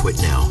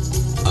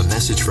 1-800-QUIT-NOW. A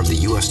message from the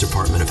U.S.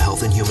 Department of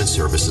Health and Human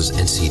Services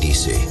and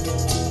CDC.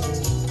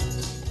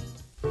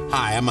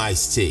 Hi, I'm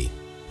Ice-T.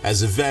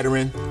 As a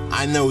veteran,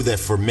 I know that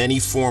for many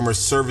former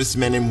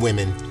servicemen and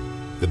women,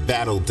 the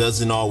battle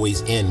doesn't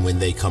always end when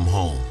they come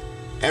home.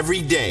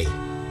 Every day,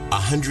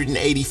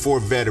 184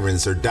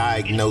 veterans are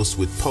diagnosed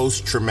with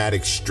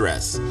post-traumatic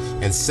stress,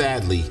 and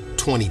sadly,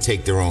 20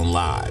 take their own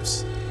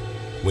lives.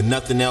 When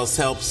nothing else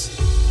helps,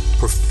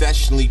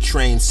 professionally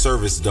trained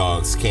service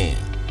dogs can.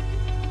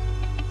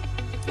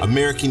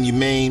 American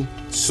Humane,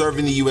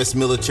 serving the U.S.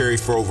 military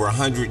for over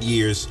 100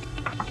 years,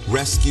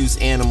 rescues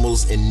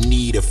animals in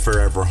need of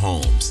forever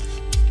homes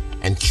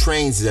and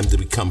trains them to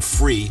become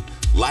free,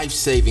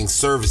 life-saving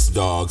service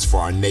dogs for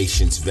our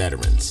nation's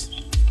veterans.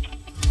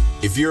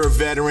 If you're a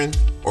veteran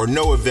or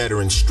know a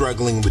veteran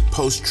struggling with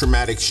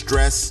post-traumatic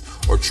stress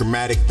or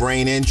traumatic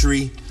brain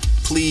injury,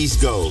 please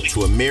go to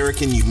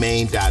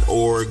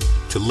AmericanHumane.org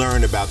to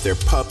learn about their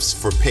Pups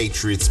for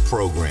Patriots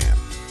program.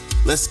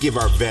 Let's give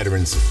our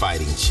veterans a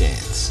fighting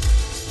chance.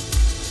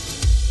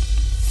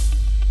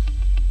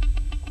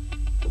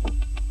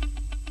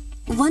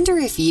 Wonder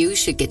if you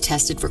should get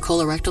tested for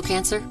colorectal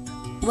cancer?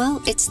 Well,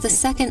 it's the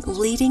second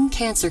leading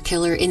cancer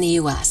killer in the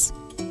U.S.,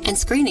 and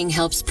screening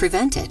helps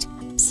prevent it.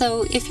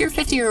 So if you're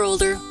 50 or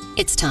older,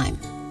 it's time.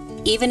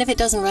 Even if it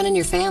doesn't run in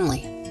your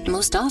family.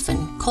 Most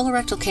often,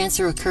 colorectal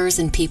cancer occurs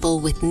in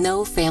people with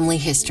no family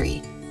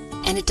history.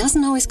 And it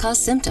doesn't always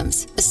cause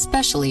symptoms,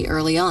 especially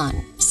early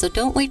on. So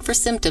don't wait for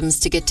symptoms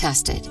to get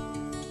tested.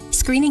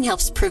 Screening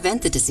helps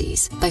prevent the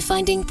disease by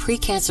finding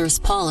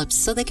precancerous polyps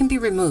so they can be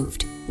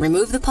removed.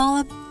 Remove the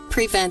polyp,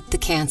 prevent the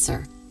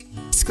cancer.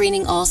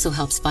 Screening also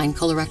helps find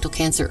colorectal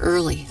cancer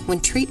early when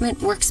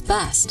treatment works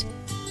best.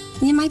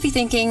 You might be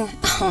thinking,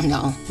 oh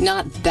no,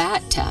 not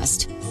that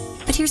test.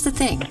 But here's the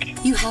thing,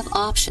 you have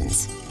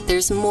options.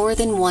 There's more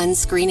than one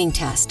screening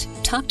test.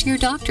 Talk to your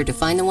doctor to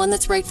find the one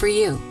that's right for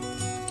you.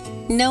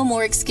 No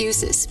more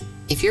excuses.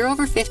 If you're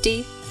over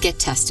 50, get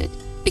tested,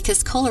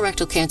 because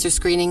colorectal cancer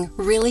screening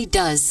really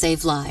does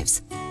save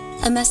lives.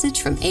 A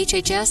message from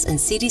HHS and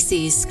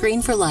CDC's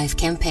Screen for Life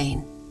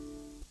campaign.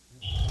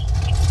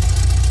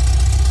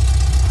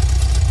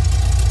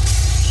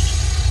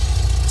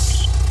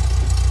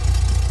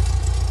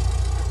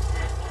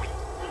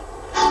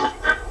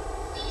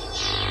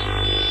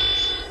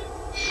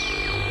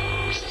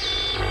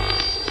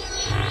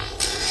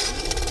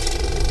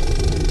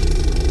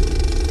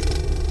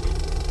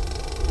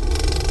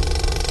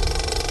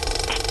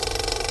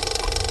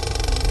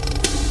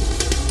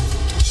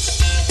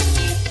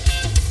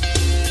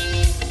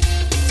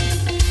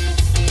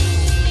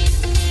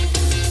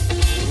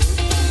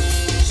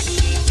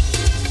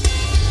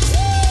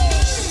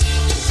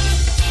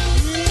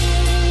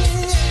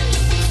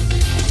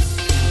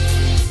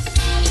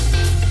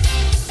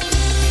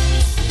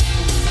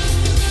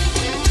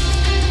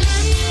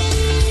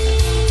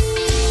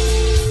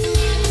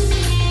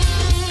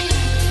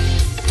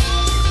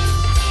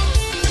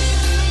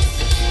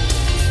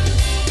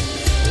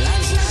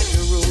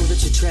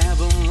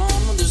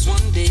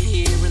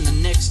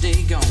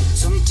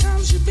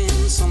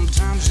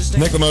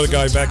 Nick the Motor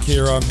Guy back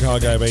here on Car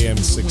Guy AM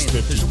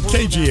 650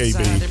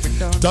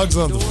 KGAB. Doug's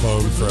on the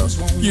phone for a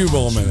few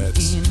more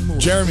minutes.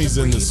 Jeremy's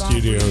in the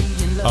studio,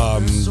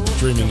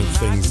 dreaming of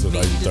things that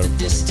I don't want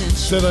to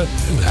consider,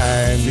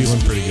 and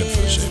feeling pretty good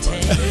for the shape.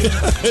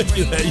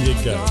 There you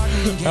go.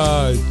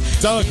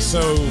 Doug,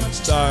 so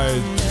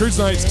cruise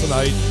nights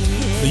tonight,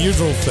 the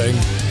usual thing.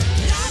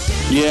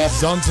 Yeah,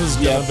 Zonta's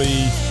gonna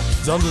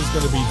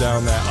be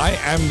down there. I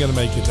am gonna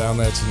make it down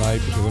there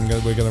tonight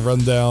because we're gonna run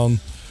down.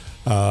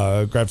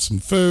 Grab some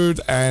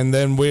food, and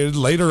then we're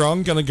later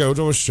on going to go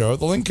to a show at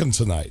the Lincoln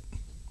tonight.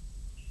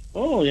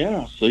 Oh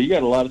yeah, so you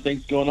got a lot of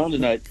things going on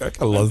tonight. I got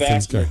a lot of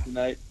things going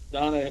tonight.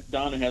 Donna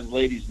has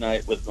ladies'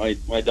 night with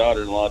my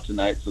daughter-in-law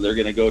tonight, so they're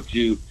going to go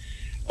to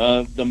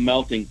the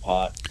Melting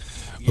Pot.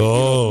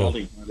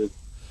 Melting Pot is.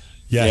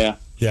 Yeah,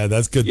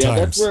 that's good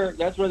times.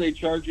 That's where they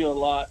charge you a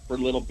lot for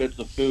little bits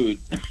of food.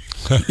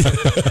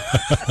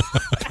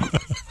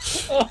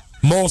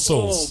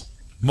 Morsels.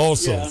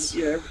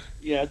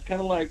 Yeah, it's kind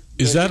of like.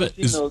 Is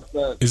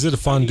it a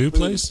fondue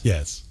place?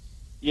 Yes.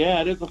 Yeah,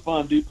 it is a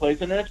fondue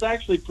place, and it's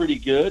actually pretty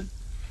good.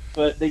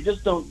 But they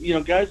just don't.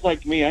 Guys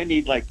like me, I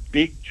need like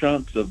big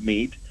chunks of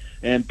meat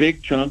and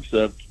big chunks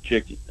of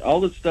chicken.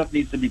 All this stuff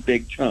needs to be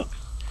big chunks,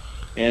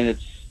 and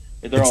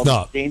they're all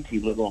not dainty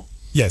little.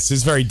 Yes,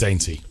 it's very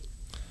dainty.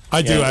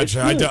 I do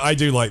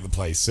like the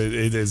place.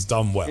 It is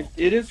done well.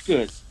 It is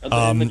good.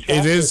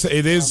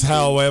 It is.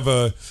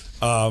 However,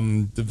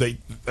 the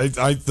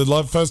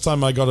first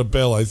time I got a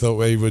bill, I thought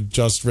we would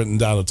just written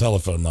down a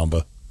telephone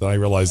number. Then I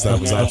realized that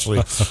was actually.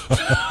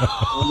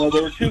 Well, no,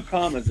 there were 2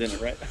 commas in it,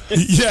 right?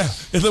 Yeah,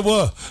 there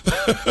were.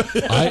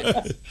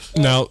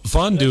 Now,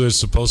 fondue is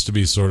supposed to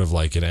be sort of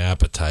like an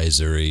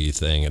appetizer-y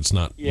thing. It's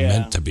not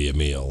meant to be a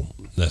meal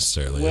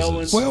necessarily.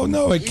 Well,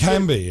 no, it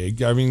can be.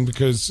 I mean,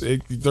 because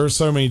there are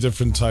so many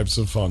different types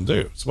of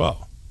fondue as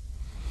well.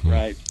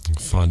 Right.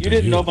 Fondue. You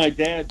didn't know my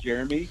dad,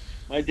 Jeremy.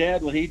 My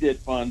dad, when he did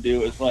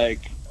fondue, it was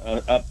like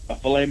a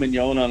filet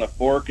mignon on a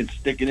fork and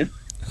sticking it.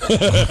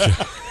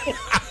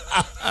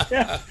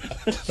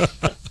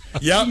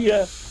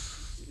 Yep.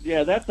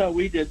 Yeah, that's how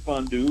we did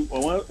fondue.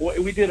 Well,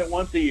 we did it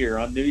once a year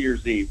on New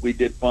Year's Eve. We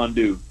did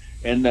fondue,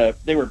 and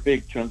they were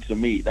big chunks of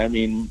meat. I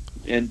mean,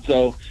 and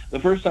so the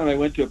first time I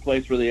went to a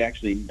place where they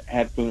actually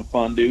had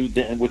fondue,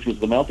 which was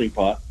the melting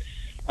pot,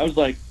 I was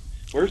like,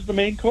 "Where's the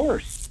main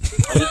course?"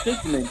 This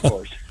is the main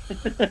course.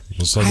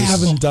 I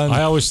haven't done.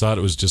 I always thought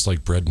it was just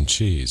like bread and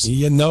cheese.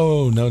 Yeah,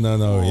 no.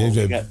 Oh,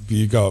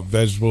 you got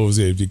vegetables.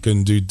 You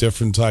can do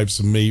different types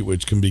of meat,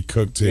 which can be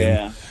cooked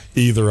in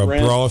either a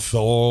broth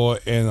or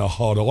in a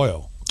hot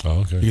oil.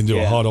 Oh, okay. You can do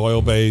a hot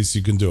oil base.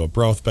 You can do a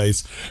broth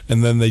base,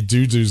 and then they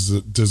do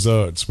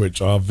desserts,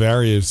 which are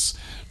various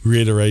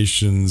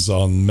reiterations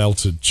on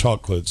melted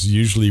chocolates,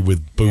 usually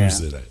with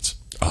booze in it.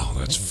 Oh,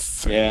 that's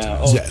fantastic. Yeah.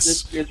 Oh, yes,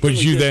 it's but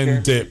really you good, then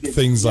Karen. dip You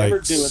things never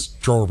like do it.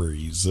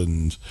 strawberries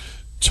and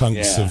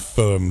chunks Yeah. of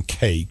firm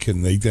cake,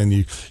 and then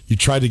you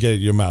try to get it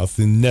in your mouth.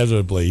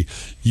 Inevitably,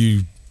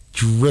 you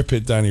drip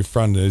it down your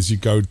front, and as you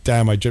go,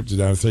 damn, I dripped it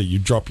down. So you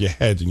drop your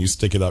head and you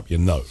stick it up your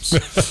nose.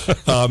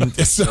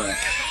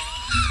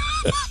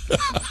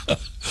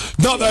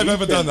 Not that I've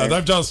ever done that.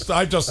 I've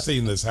just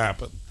seen this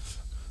happen.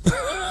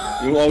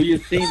 Well,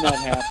 you've seen that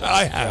happen.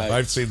 I have. Right?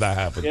 I've seen that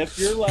happen. If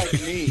you're like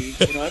me,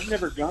 I've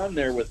never gone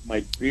there with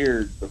my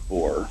beard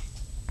before.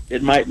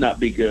 It might not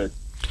be good.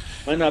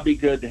 Might not be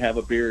good to have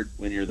a beard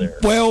when you're there.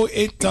 Well,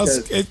 it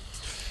does.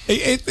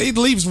 It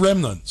leaves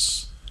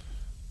remnants.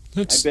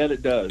 I bet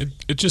it does.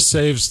 It just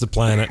saves the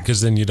planet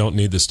because then you don't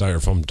need the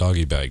styrofoam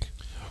doggy bag.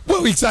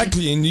 Well,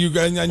 exactly, and you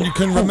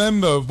can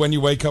remember when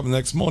you wake up the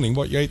next morning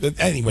what you ate.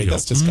 Anyway,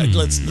 that's just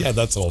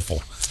that's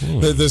awful.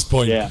 At this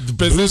point,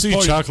 boozy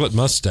chocolate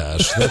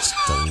mustache. That's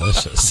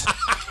delicious.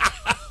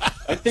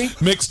 I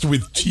think mixed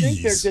with I think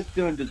cheese. they're just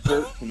doing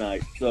dessert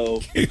tonight.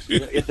 So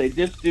if they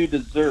just do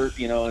dessert,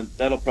 and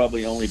that'll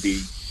probably only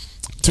be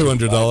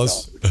 $200.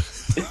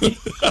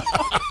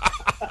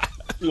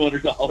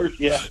 $200,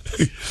 yeah.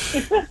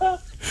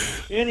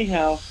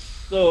 Anyhow,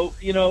 so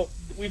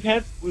we've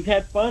had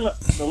fun.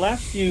 The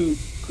last few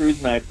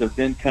cruise nights have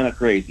been kind of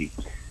crazy.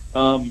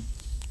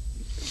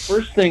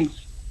 First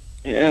things,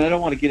 and I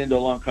don't want to get into a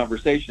long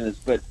conversation,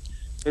 but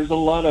there's a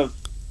lot of.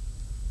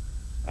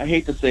 I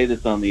hate to say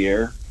this on the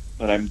air,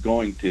 but I'm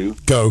going to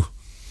go.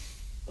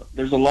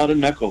 There's a lot of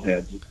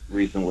knuckleheads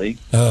recently.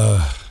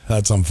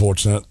 That's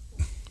unfortunate.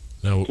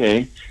 No.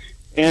 Okay,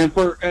 and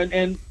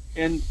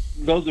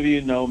those of you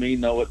who know me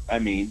know what I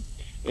mean,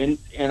 and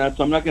so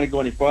I'm not going to go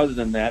any farther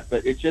than that.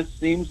 But it just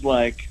seems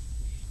like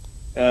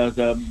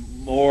the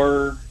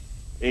more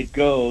it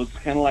goes,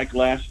 kind of like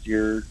last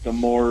year, the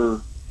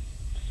more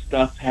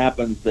stuff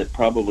happens that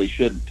probably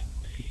shouldn't.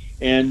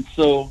 And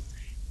so,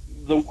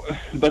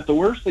 but the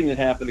worst thing that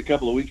happened a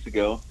couple of weeks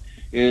ago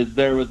is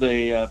there must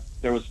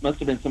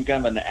have been some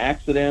kind of an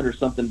accident or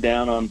something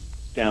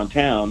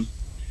downtown,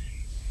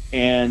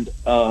 and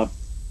a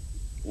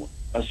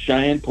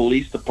Cheyenne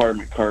Police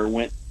Department car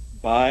went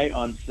by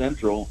on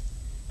Central,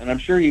 and I'm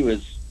sure he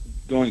was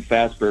going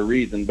fast for a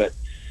reason, but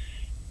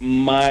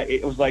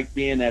it was like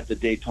being at the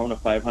Daytona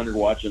 500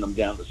 watching them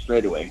down the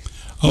straightaway.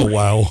 Oh,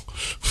 wow.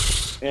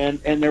 And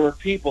there were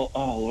people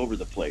all over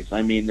the place.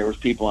 I mean, there was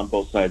people on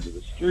both sides of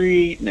the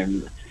street, and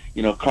then,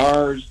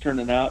 cars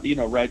turning out,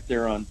 right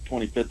there on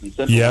 25th and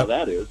Central, how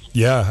that is.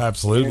 Yeah,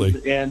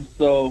 absolutely. And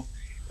so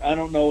I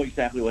don't know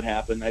exactly what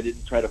happened. I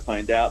didn't try to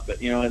find out,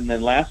 but, and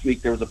then last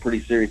week there was a pretty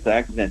serious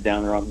accident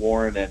down there on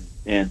Warren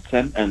and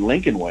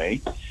Lincoln Way.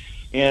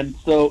 And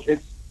so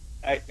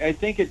I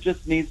think it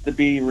just needs to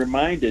be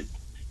reminded,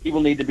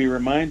 people need to be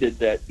reminded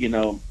that,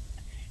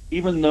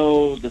 even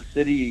though the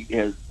city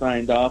has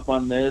signed off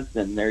on this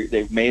and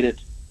they've made it,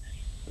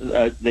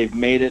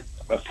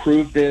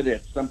 approved it,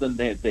 it's something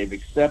that they've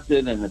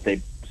accepted and that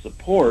they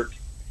support,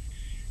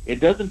 it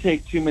doesn't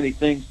take too many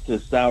things to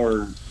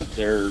sour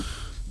their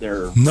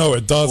No,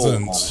 it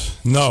doesn't.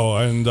 No,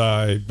 and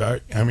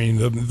I mean,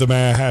 the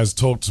mayor has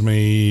talked to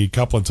me a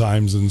couple of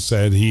times and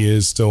said he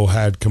has still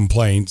had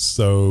complaints,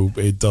 so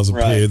it does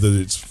appear that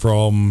it's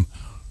from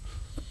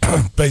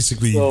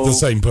basically the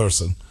same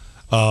person.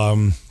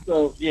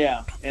 So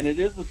yeah, and it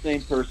is the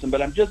same person,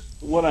 but I'm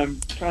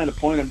trying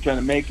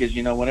to make is,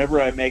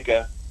 whenever I make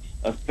a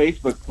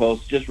Facebook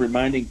post, just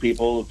reminding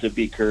people to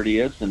be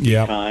courteous and be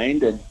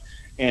kind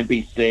and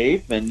be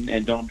safe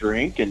and don't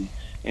drink and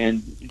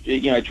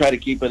I try to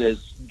keep it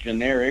as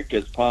generic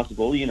as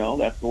possible.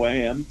 That's the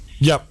way I am.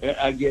 Yep.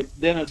 I get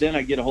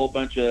a whole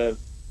bunch of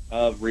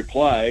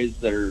replies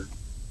that are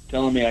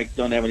telling me I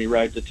don't have any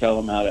right to tell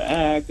them how to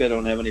act. I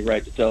don't have any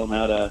right to tell them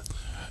how to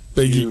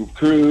to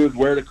cruise,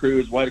 where to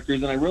cruise, why to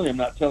cruise, and I really am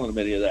not telling them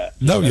any of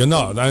that. No, you're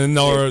not, and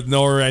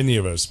nor any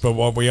of us. But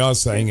what we are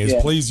saying is,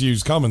 please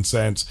use common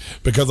sense,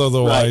 because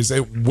otherwise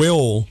it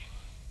will,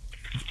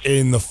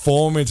 in the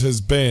form it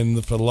has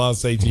been for the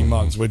last 18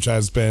 months, which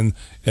has been,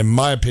 in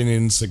my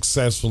opinion,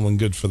 successful and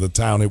good for the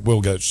town, it will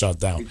get shut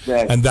down,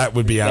 and that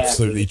would be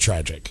absolutely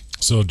tragic.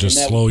 So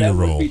just slow your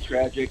roll. That would be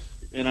tragic,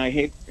 and I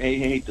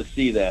hate to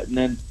see that. And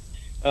then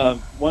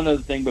one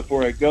other thing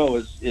before I go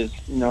is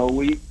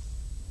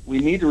we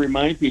need to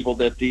remind people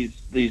that these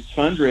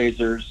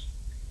fundraisers,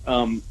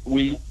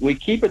 we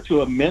keep it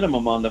to a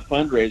minimum on the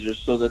fundraisers,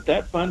 so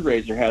that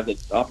fundraiser has the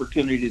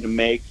opportunity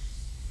to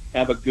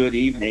have a good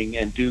evening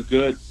and do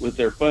good with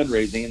their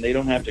fundraising, and they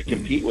don't have to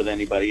compete with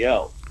anybody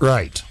else.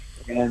 Right.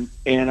 And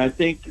I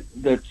think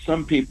that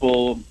some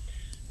people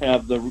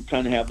have the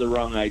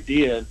wrong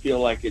idea and feel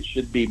like it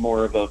should be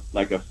more of a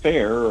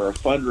fair or a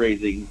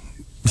fundraising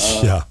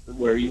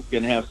where you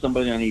can have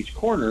somebody on each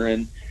corner.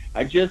 And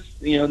I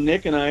just,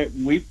 Nick and I,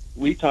 we've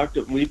talked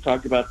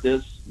about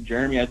this.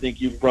 Jeremy, I think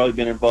you've probably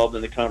been involved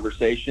in the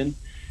conversation.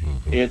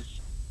 Mm-hmm. It's,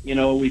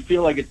 we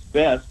feel like it's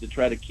best to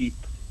try to keep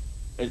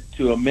it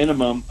to a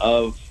minimum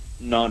of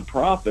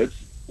nonprofits,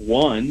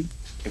 one,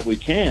 if we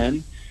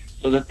can,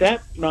 so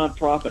that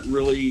nonprofit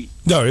really...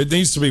 No, it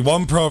needs to be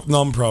one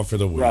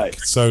nonprofit a week, right,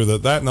 so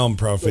that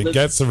nonprofit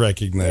gets the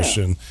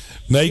recognition,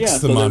 makes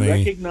the money. They're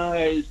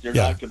recognized, they're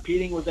not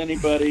competing with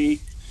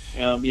anybody,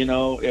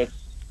 it's...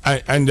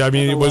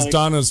 It was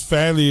done as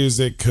fairly as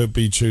it could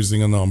be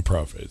choosing a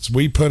nonprofit.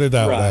 We put it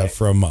out there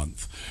for a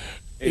month.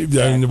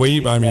 Exactly.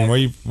 And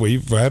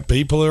we've had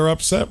people who are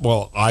upset.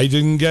 Well, I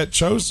didn't get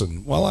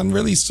chosen. Well, I'm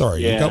really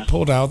sorry. You got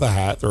pulled out of the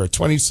hat. There are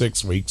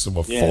 26 weeks and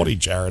 40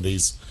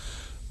 charities.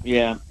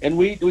 Yeah, and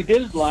we did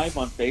it live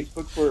on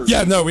Facebook for...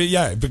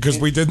 because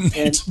we didn't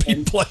need to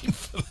be blamed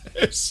for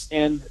this.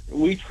 And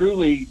we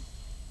truly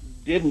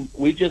didn't.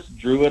 We just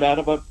drew it out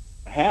of a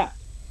hat.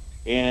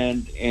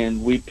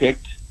 And we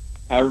picked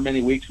however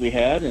many weeks we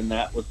had, and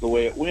that was the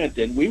way it went.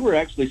 And we were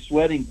actually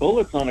sweating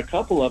bullets on a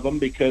couple of them,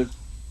 because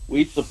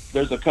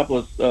there's a couple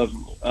of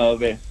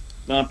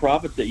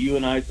nonprofits that you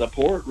and I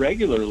support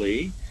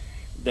regularly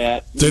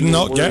that did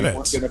not get it.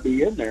 Weren't going to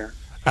be in there.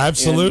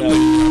 Absolutely.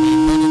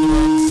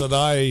 And, that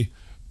I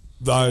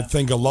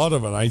think a lot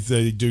of it,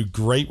 they do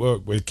great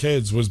work with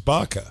kids, was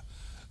Barker.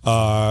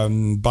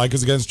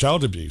 Bikers Against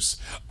Child Abuse.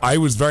 I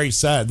was very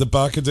sad that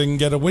Barker didn't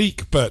get a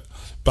week, but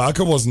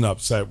Barker wasn't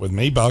upset with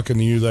me. Barker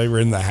knew they were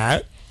in the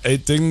hat.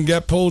 It didn't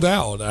get pulled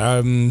out.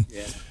 And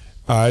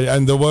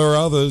there were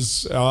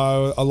others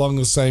along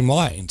the same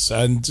lines.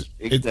 And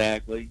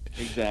exactly.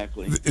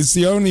 It's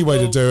the only way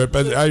to do it.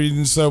 But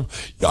so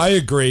I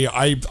agree.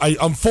 I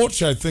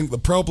unfortunately, I think the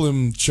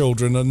problem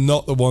children are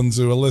not the ones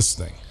who are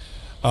listening.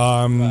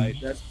 Right,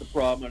 that's the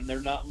problem. And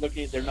they're not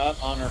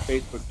on our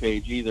Facebook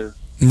page either.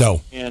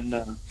 No. And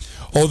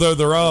although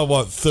there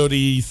are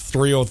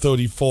 33 or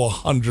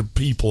 3,400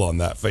 people on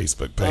that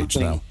Facebook page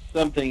now.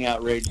 Something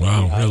outrageous.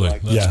 Wow, really?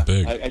 That's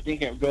big. I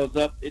think it goes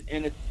up,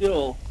 and it's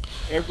still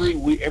every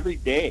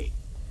day.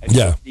 I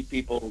see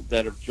people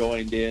that have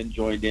joined in.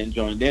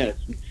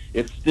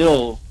 It's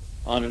still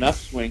on an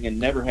upswing and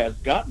never has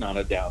gotten on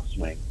a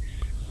downswing.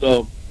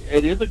 So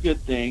it is a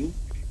good thing,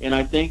 and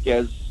I think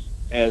as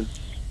I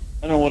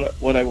don't know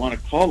what I want to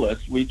call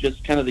us, we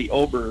just kind of the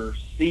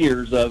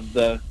overseers of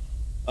the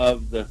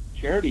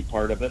charity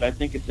part of it. I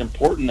think it's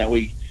important that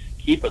we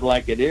keep it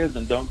like it is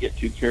and don't get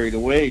too carried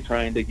away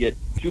trying to get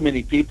too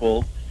many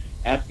people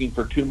asking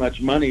for too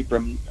much money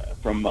from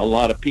a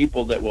lot of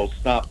people that will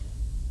stop.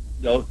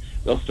 They'll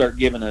start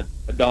giving a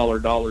dollar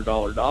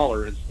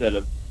instead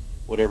of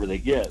whatever they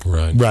get.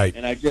 Right.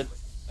 And I just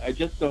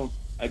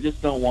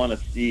don't want to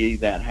see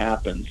that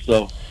happen.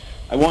 So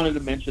I wanted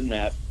to mention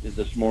that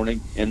this morning.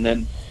 And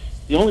then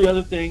the only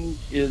other thing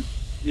is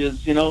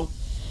it's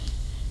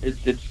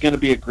going to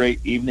be a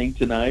great evening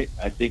tonight.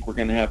 I think we're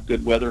going to have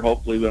good weather.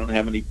 Hopefully we don't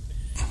have any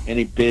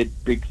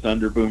big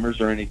thunder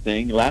boomers or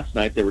anything. Last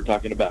night they were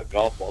talking about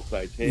golf ball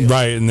size hail.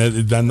 Right, and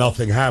then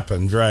nothing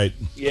happened, right?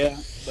 Yeah,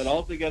 but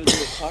all they got to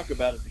do is talk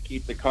about it to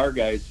keep the car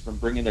guys from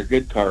bringing their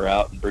good car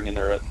out and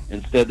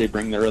instead they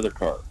bring their other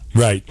car.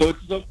 Right. So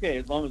it's okay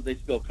as long as they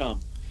still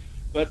come.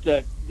 But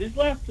these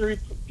last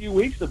few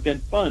weeks have been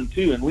fun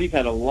too, and we've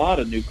had a lot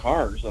of new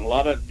cars and a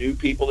lot of new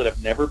people that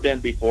have never been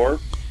before.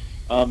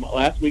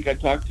 Last week I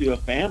talked to a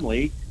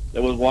family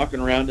that was walking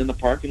around in the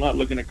parking lot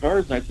looking at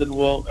cars, and I said,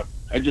 well,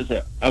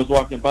 I was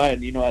walking by,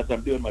 and as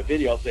I'm doing my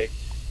video,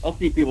 I'll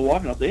see people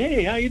walking, I'll say,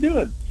 hey, how you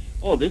doing?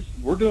 Oh,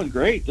 we're doing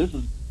great. This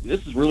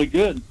is really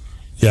good.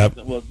 Yep.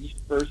 Said, well, this is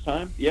the first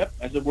time? Yep.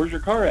 I said, where's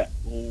your car at?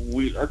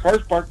 Our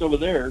car's parked over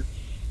there.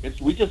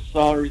 We just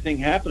saw everything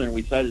happen, and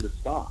we decided to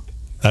stop.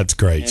 That's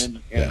great.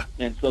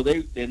 And so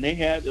they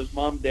had, it was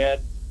mom,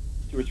 dad,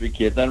 2 or 3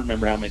 kids. I don't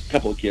remember how many, a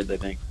couple of kids, I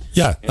think.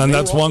 Yeah, and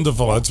that's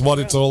wonderful. That's what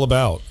it's all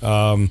about.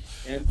 And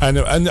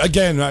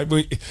again,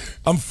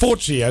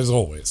 unfortunately, as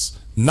always,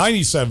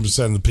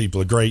 97% of the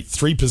people are great.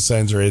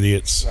 3% are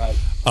idiots. Right.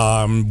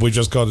 We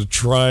just got to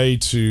try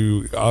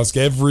to ask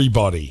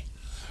everybody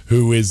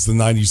who is the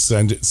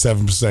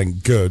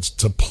 97% good,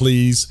 to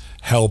please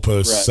help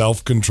us Right.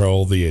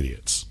 self-control the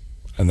idiots.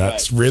 And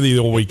that's really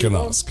all we can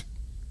ask.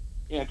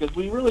 Yeah, because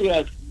we really,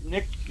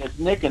 Nick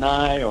and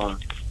I, or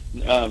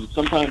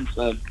sometimes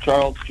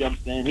Charles jumps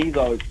in. He's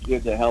always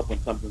good to help when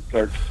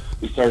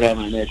we start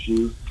having an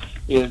issue.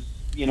 Is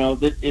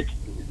that it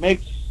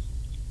makes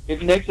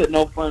it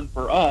no fun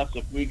for us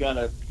if we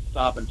gotta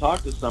stop and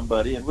talk to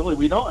somebody, and really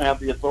we don't have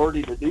the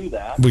authority to do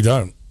that. We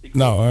don't.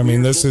 No, I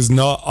mean, this is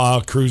not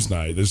our cruise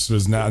night. This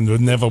was not, and we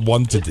never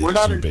wanted it We're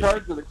not to in be.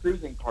 charge of the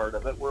cruising part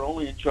of it. We're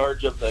only in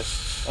charge of the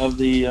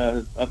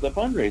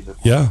fundraiser part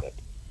Yeah. of it.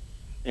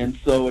 And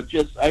so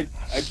I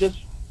just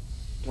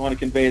want to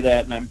convey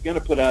that, and I'm going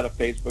to put out a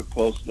Facebook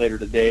post later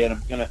today, and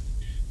I'm going to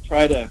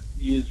try to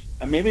use,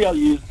 maybe I'll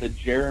use the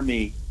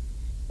Jeremy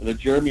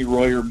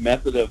Royer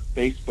method of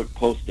Facebook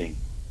posting.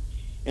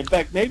 In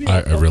fact, maybe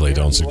I really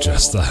don't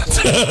suggest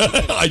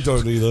that. I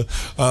don't either.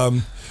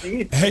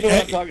 You know what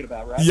I'm talking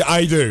about, right? Yeah,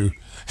 I do.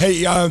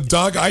 Hey,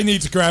 Doug, I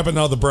need to grab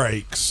another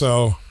break,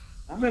 so.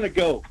 I'm going to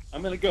go.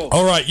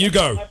 All right, you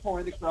go. My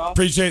point across.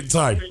 Appreciate the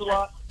time. Thanks a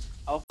lot.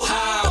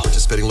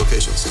 Participating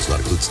locations does not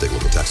include state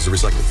local taxes or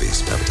recycling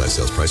fees. Advertised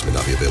sales price may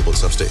not be available in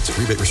some states.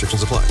 Rebate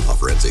restrictions apply.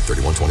 Offer ends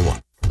 8/31/21.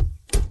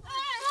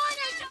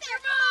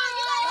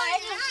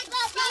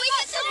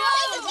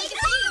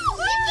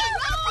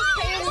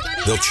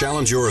 They'll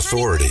challenge your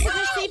authority.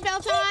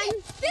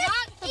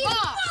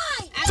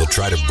 They'll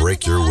try to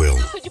break your will.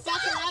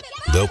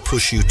 They'll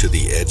push you to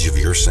the edge of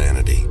your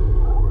sanity.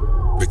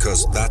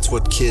 Because that's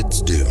what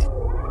kids do.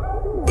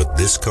 But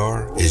this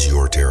car is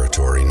your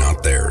territory,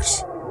 not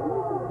theirs.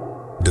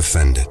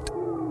 Defend it.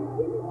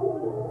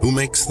 Who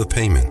makes the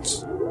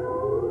payments?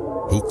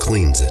 Who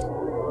cleans it?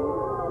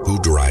 Who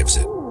drives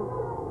it?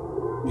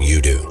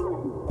 You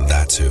do.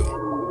 That's who.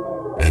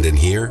 And in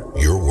here,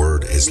 your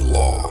word is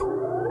law.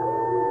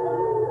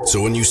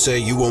 So when you say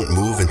you won't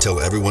move until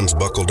everyone's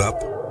buckled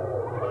up,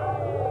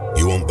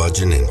 you won't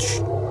budge an inch.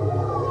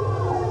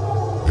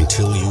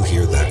 Until you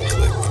hear that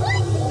click.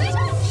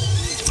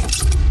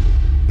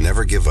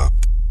 Never give up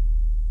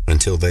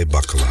until they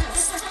buckle up.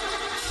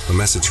 A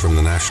message from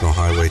the National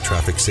Highway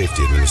Traffic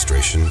Safety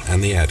Administration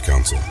and the Ad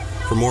Council.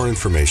 For more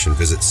information,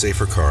 visit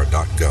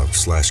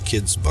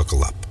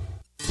safercar.gov/kidsbuckleup.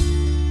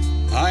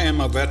 I am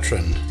a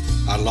veteran.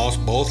 I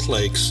lost both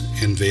legs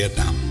in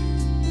Vietnam.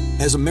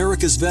 As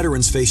America's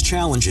veterans face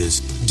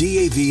challenges,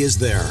 DAV is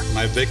there.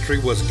 My victory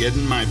was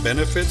getting my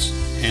benefits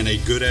and a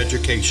good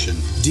education.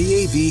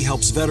 DAV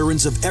helps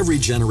veterans of every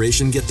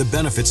generation get the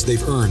benefits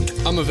they've earned.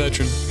 I'm a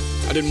veteran.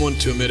 I didn't want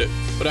to admit it,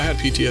 but I had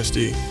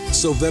PTSD.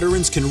 So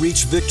veterans can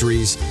reach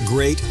victories,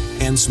 great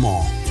and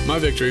small. My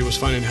victory was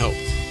finding help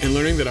and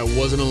learning that I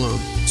wasn't alone.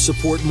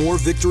 Support more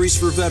victories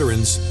for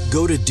veterans.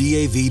 Go to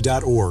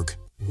DAV.org.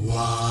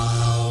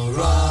 While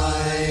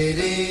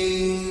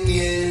riding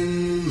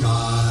in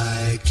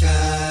my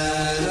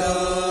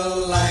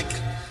Cadillac,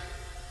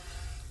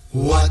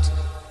 what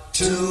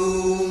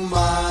to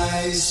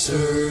my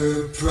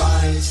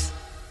surprise,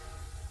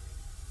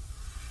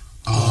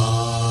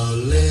 a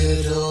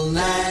little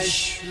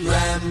Nash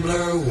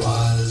Rambler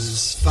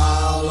was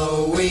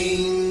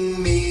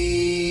following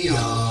me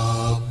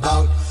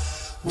about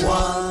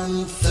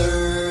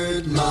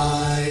 1/3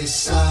 my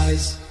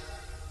size.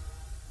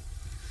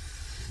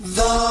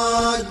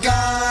 The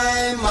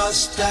guy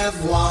must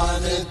have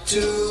wanted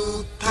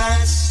to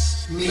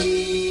pass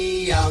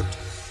me out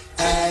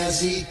as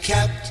he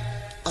kept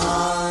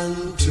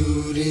on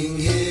tooting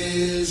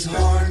his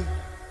horn.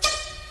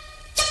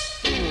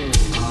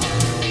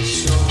 I'll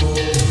show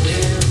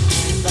him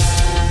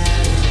that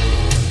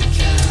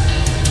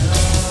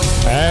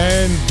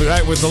And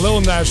that was the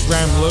Little Nash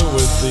Rambler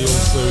with the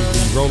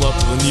roll up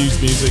to the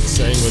news music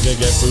saying we're going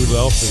to get booted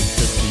off in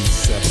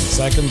 57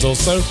 seconds or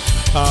so.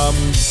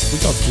 We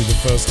got through the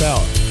first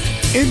hour.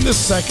 In the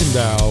second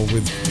hour,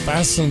 with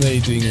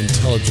fascinating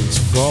intelligence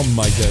from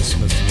my guest,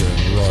 Mr.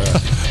 Jeremy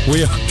Royer,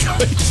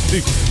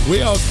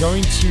 we are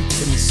going to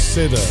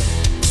consider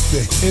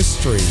the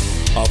history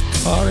of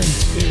car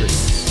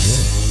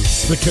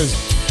interiors. Because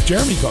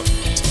Jeremy got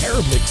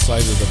terribly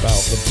excited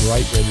about the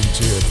bright red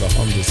interior of the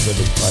Honda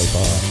Civic Type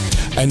R.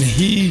 And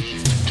he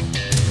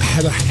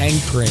had a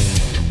hankering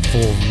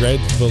for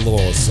red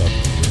velour. So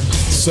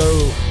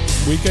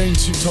we're going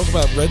to talk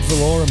about red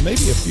velour and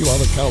maybe a few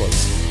other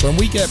colors when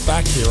we get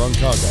back here on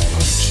Car Gab.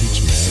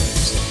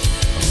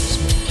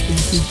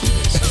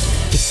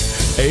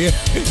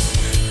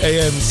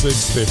 AM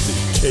 650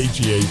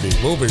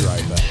 KGAB. We'll be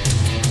right back.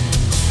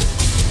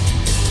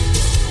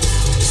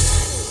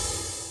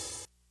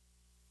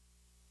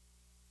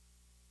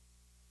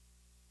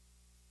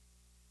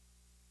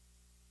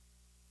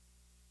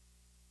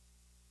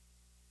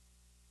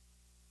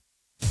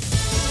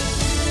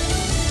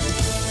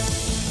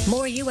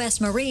 More U.S.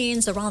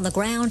 Marines are on the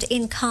ground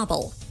in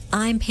Kabul.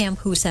 I'm Pam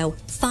Huso,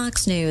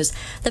 Fox News.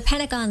 The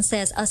Pentagon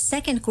says a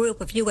second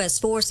group of U.S.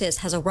 forces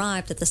has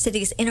arrived at the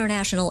city's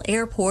international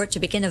airport to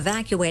begin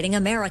evacuating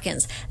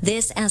Americans.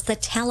 This as the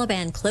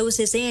Taliban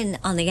closes in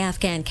on the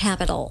Afghan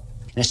capital.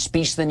 In a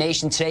speech to the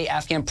nation today,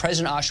 Afghan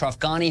President Ashraf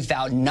Ghani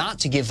vowed not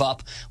to give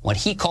up what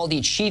he called the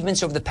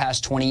achievements over the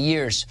past 20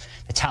 years.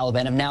 The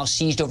Taliban have now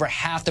seized over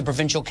half the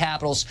provincial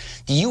capitals.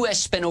 The U.S.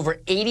 spent over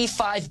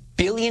 $85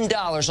 billion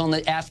on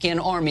the Afghan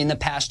army in the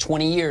past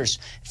 20 years.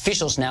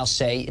 Officials now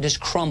say it has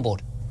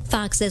crumbled.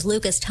 Fox's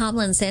Lucas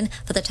Tomlinson.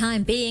 For the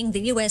time being,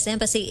 the U.S.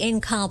 Embassy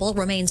in Kabul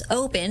remains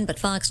open, but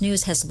Fox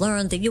News has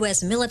learned the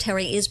U.S.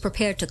 military is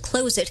prepared to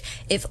close it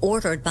if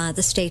ordered by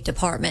the State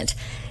Department.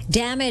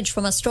 Damage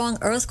from a strong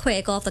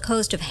earthquake off the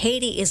coast of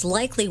Haiti is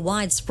likely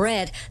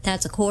widespread.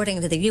 That's according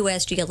to the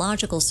U.S.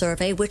 Geological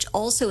Survey, which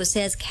also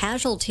says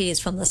casualties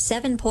from the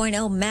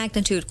 7.0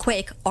 magnitude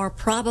quake are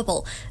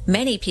probable.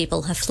 Many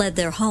people have fled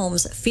their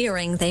homes,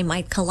 fearing they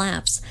might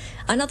collapse.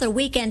 Another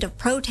weekend of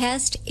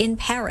protest in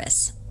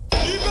Paris.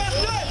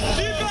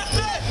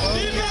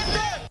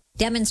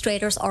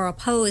 Demonstrators are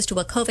opposed to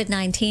a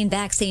COVID-19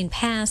 vaccine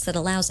pass that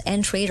allows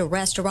entry to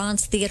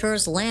restaurants,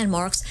 theaters,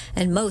 landmarks,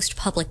 and most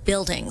public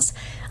buildings.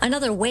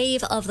 Another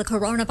wave of the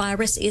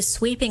coronavirus is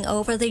sweeping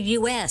over the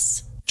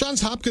U.S.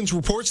 Johns Hopkins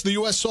reports the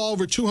U.S. saw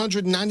over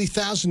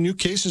 290,000 new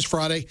cases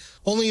Friday,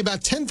 only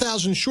about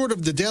 10,000 short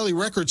of the daily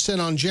record set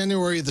on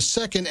January the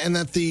 2nd, and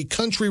that the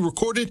country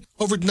recorded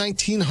over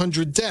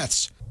 1,900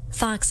 deaths.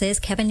 Fox's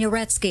Kevin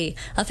Uretsky.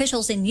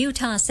 Officials in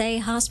Utah say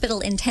hospital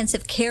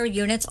intensive care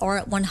units are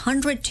at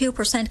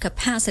 102%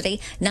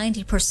 capacity.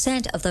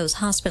 90% of those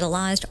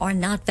hospitalized are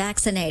not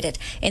vaccinated.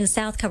 In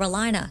South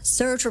Carolina,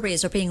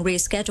 surgeries are being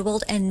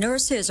rescheduled and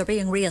nurses are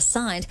being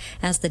reassigned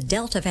as the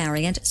Delta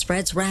variant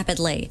spreads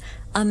rapidly.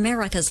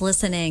 America's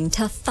listening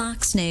to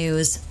Fox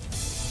News.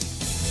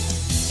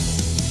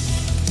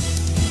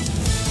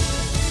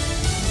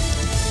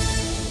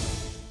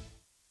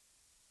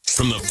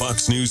 From the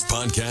Fox News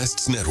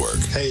Podcasts Network.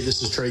 Hey,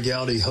 this is Trey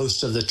Gowdy,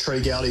 host of the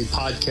Trey Gowdy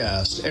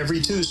Podcast.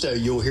 Every Tuesday,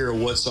 you'll hear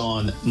what's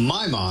on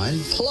my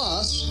mind.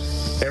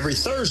 Plus, every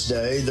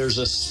Thursday, there's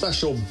a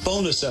special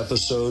bonus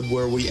episode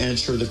where we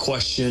answer the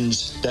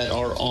questions that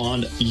are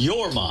on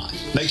your mind.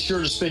 Make sure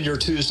to spend your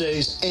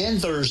Tuesdays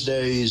and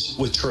Thursdays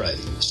with Trey.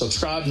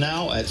 Subscribe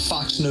now at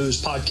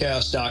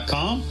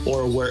foxnewspodcast.com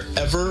or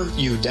wherever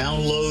you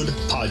download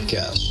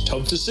podcasts.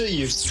 Hope to see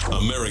you.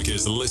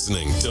 America's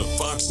listening to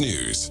Fox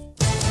News.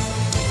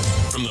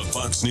 From the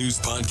Fox News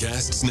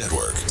Podcasts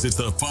Network, it's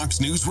the Fox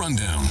News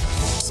Rundown.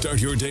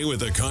 Start your day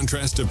with a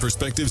contrast of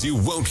perspectives you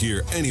won't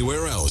hear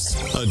anywhere else.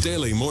 A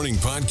daily morning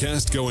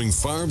podcast going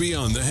far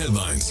beyond the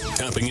headlines,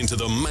 tapping into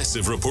the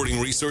massive reporting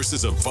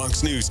resources of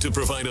Fox News to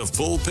provide a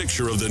full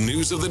picture of the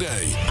news of the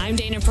day. I'm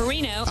Dana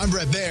Perino. I'm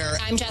Brett Baer.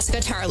 I'm Jessica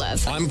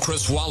Tarlov. I'm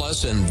Chris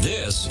Wallace, and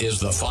this is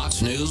the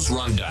Fox News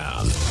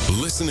Rundown.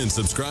 Listen and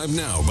subscribe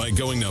now by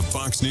going to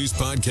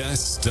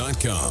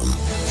foxnewspodcasts.com.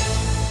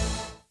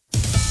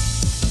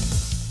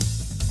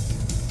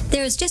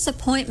 There's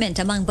disappointment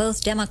among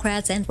both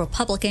Democrats and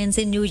Republicans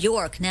in New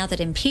York now that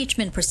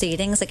impeachment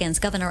proceedings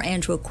against Governor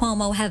Andrew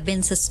Cuomo have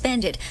been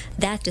suspended.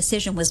 That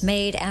decision was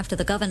made after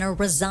the governor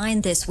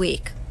resigned this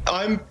week.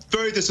 I'm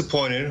very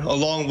disappointed,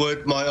 along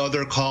with my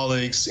other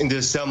colleagues in the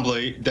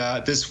Assembly,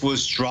 that this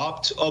was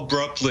dropped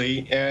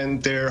abruptly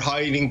and they're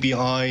hiding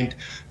behind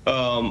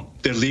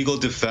their legal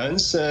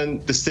defense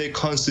and the state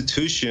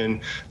constitution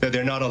that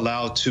they're not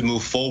allowed to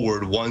move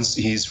forward once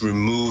he's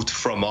removed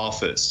from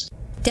office.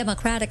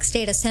 Democratic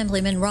State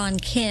Assemblyman Ron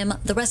Kim,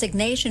 the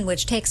resignation,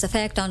 which takes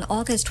effect on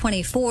August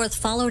 24th,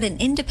 followed an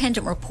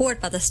independent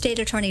report by the State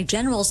Attorney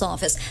General's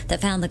office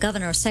that found the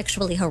governor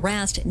sexually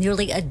harassed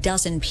nearly a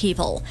dozen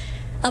people.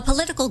 A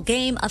political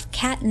game of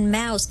cat and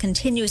mouse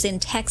continues in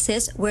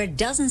Texas, where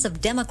dozens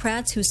of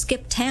Democrats who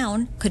skipped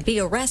town could be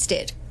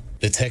arrested.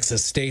 The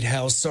Texas State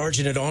House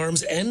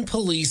Sergeant-at-Arms and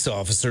police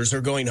officers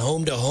are going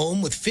home to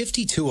home with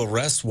 52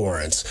 arrest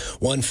warrants,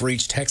 one for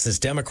each Texas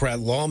Democrat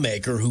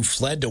lawmaker who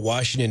fled to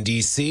Washington,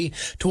 D.C.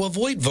 to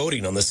avoid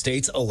voting on the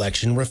state's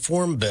election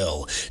reform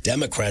bill.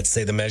 Democrats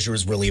say the measure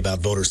is really about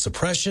voter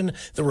suppression.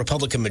 The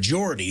Republican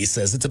majority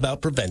says it's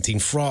about preventing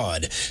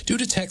fraud. Due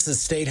to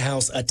Texas State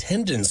House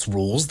attendance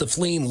rules, the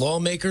fleeing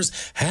lawmakers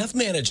have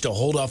managed to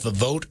hold off a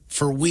vote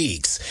for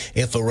weeks.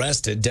 If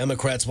arrested,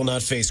 Democrats will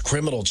not face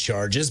criminal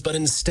charges, but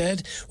instead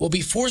will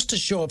be forced to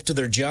show up to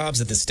their jobs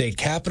at the state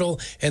capitol,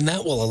 and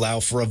that will allow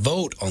for a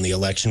vote on the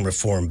election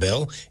reform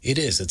bill. It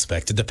is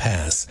expected to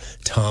pass.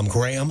 Tom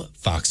Graham,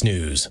 Fox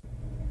News.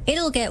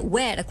 It'll get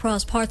wet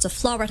across parts of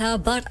Florida,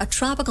 but a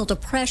tropical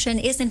depression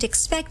isn't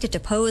expected to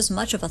pose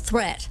much of a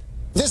threat.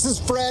 This is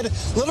Fred. A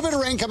little bit of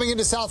rain coming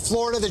into South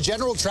Florida. The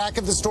general track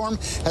of the storm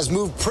has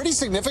moved pretty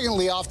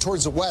significantly off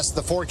towards the west.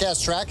 The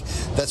forecast track,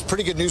 that's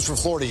pretty good news for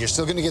Florida. You're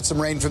still going to get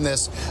some rain from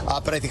this,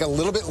 but I think a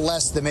little bit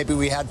less than maybe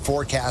we had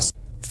forecast.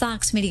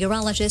 Fox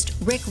meteorologist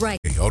Rick Wright.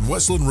 On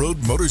Westland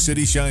Road, Motor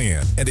City,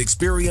 Cheyenne, and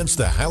experience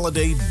the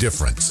holiday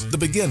difference, the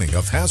beginning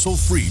of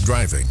hassle-free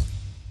driving.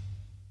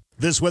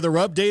 This weather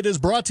update is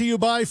brought to you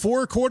by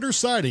Four Corners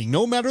Siding.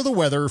 No matter the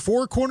weather,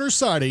 Four Corners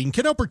Siding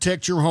can help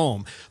protect your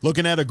home.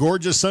 Looking at a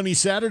gorgeous sunny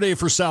Saturday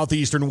for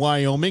southeastern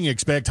Wyoming.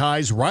 Expect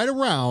highs right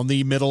around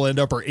the middle and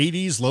upper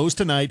 80s. Lows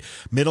tonight,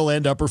 middle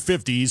and upper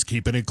 50s,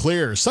 keeping it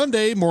clear.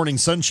 Sunday, morning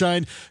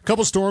sunshine. A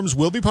couple storms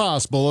will be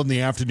possible in the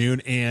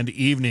afternoon and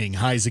evening.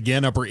 Highs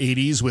again, upper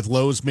 80s with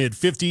lows mid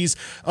 50s.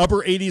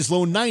 Upper 80s,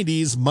 low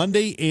 90s,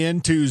 Monday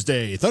and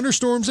Tuesday.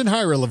 Thunderstorms in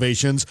higher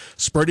elevations,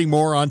 spreading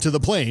more onto the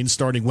plains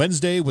starting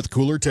Wednesday with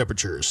cooler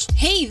temperatures.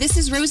 Hey, this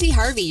is Rosie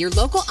Harvey, your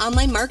local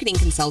online marketing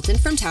consultant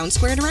from Town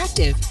Square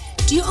Interactive.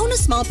 Do you own a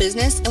small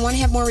business and want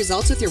to have more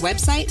results with your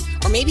website?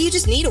 Or maybe you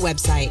just need a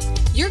website.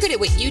 You're good at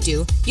what you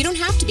do. You don't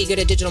have to be good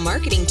at digital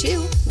marketing,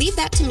 too. Leave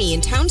that to me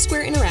in Town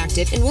Square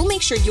Interactive, and we'll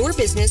make sure your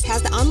business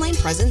has the online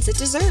presence it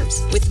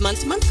deserves. With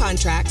month-to-month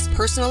contracts,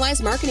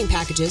 personalized marketing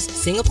packages,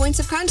 single points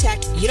of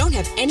contact, you don't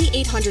have any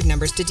 800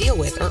 numbers to deal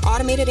with or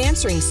automated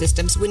answering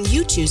systems when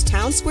you choose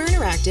Town Square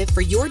Interactive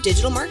for your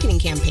digital marketing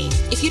campaign.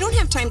 If you don't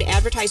have time to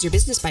advertise your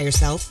business by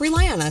yourself,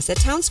 rely on us at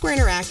Town Square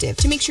Interactive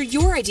to make sure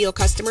your ideal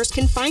customers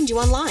can find you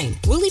online.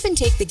 We'll even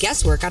take the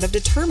guesswork out of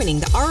determining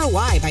the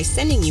ROI by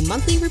sending you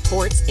monthly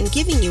reports and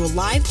giving you a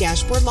live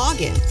dashboard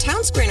login.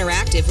 Town Square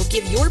Interactive will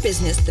give your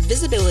business the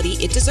visibility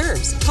it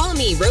deserves. Call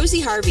me, Rosie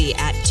Harvey,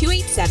 at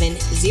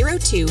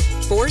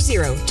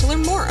 287-0240 to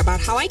learn more about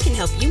how I can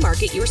help you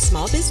market your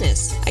small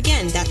business.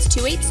 Again, that's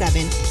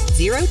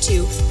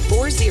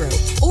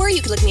 287-0240. Or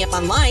you can look me up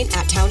online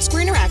at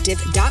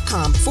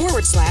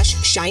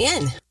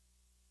townsquareinteractive.com/Cheyenne.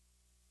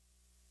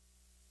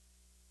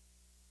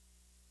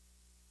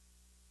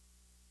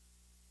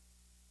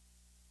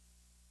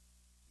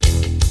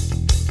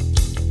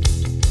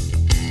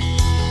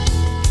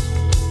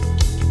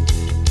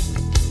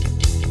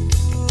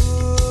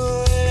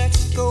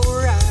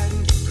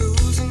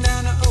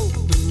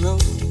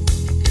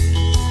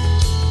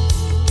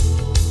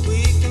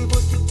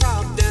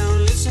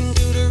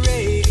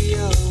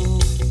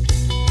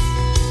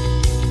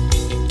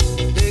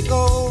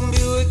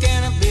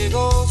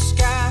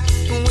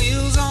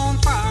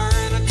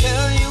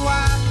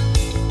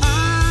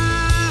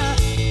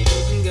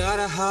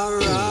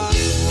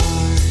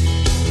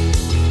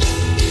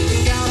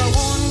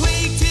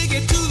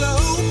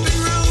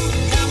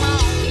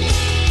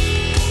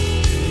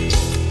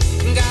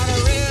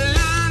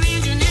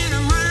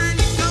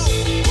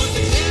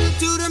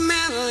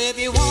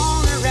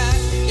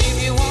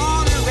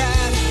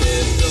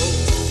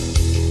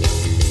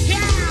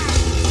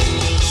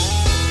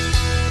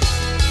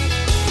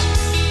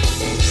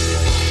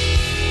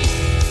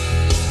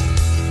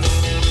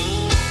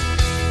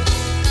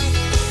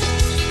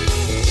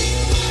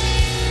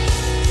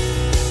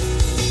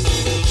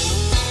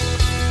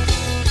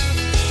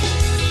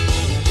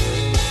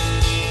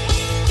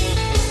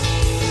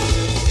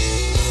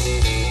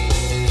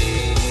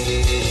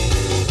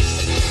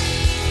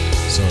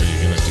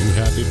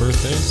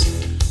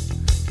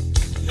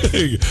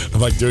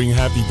 Am I doing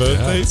happy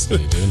birthdays? Yeah,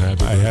 doing happy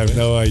birthday? I have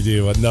no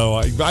idea. No,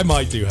 I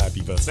might do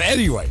happy birthday.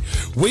 Anyway,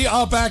 we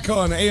are back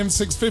on AM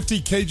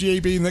 650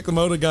 KGAB. Nick the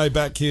Motor Guy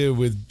back here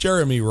with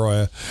Jeremy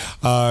Royer.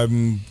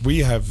 We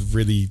have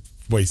really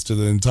wasted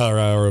an entire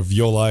hour of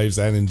your lives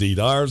and indeed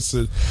ours.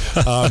 And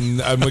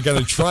we're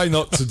going to try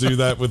not to do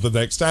that with the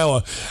next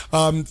hour.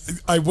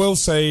 I will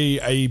say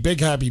a big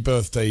happy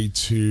birthday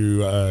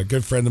to a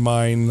good friend of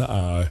mine.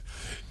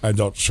 I'm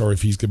not sure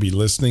if he's going to be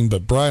listening,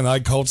 but Brian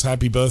Eichholtz,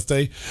 happy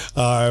birthday.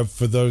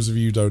 For those of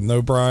you who don't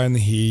know Brian,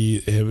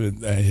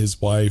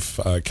 his wife,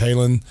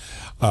 Kaylin,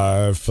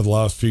 for the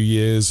last few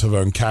years have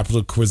owned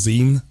Capital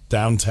Cuisine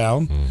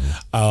downtown.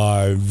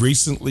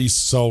 Recently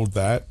sold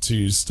that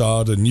to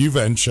start a new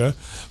venture,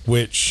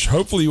 which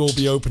hopefully will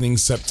be opening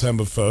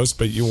September 1st,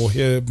 but you will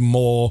hear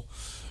more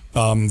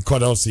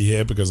quite honestly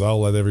here because I'll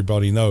let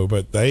everybody know,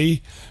 but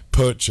they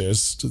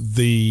purchased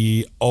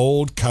the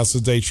old Casa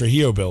de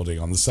Trujillo building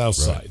on the south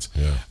side,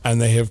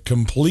 and they have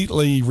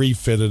completely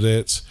refitted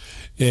it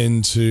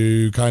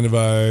into kind of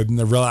a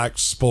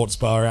relaxed sports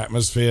bar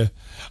atmosphere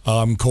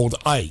called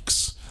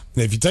Ike's.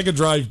 Now, if you take a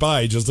drive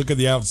by, just look at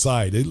the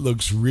outside. It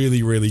looks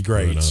really, really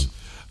great.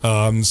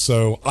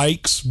 So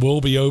Ike's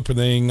will be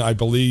opening, I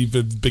believe,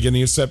 at the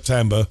beginning of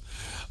September,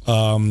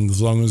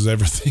 as long as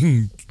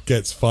everything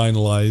gets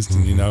finalized,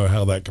 and you know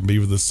how that can be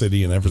with the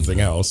city and everything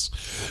else.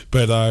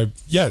 But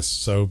yes,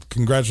 so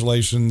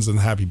congratulations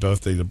and happy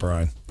birthday to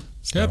Brian.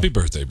 So, happy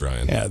birthday,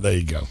 Brian. Yeah, there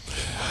you go.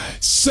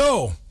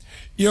 So,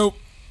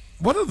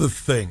 one of the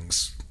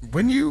things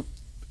when you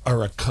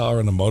are a car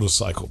and a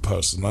motorcycle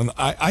person, and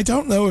I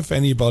don't know if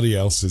anybody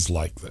else is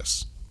like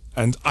this,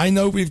 and I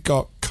know we've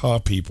got car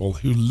people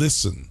who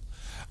listen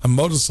and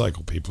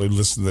motorcycle people who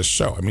listen to this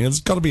show. I mean, there's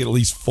got to be at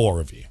least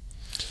 4 of you.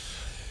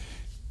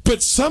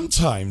 But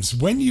sometimes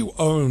when you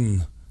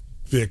own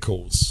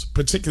vehicles,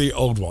 particularly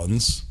old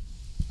ones,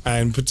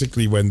 and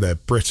particularly when they're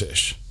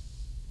British,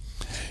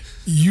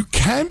 you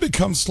can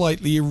become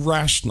slightly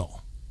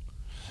irrational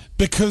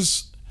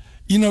because,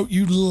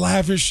 you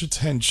lavish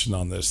attention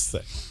on this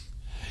thing.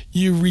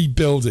 You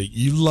rebuild it.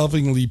 You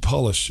lovingly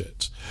polish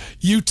it.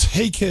 You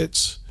take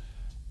it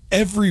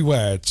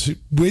everywhere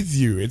with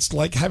you. It's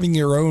like having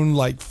your own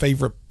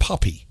favorite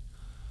puppy.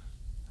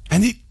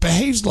 And it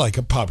behaves like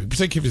a puppy,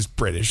 particularly if it's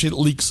British. It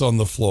leaks on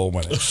the floor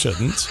when it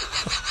shouldn't.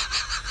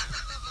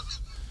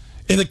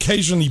 It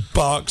occasionally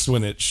barks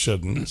when it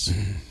shouldn't.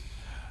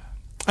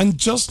 And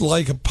just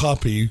like a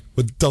puppy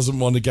that doesn't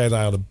want to get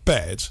out of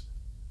bed,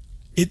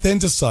 it then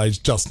decides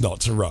just not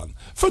to run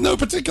for no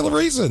particular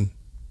reason.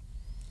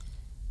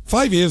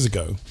 5 years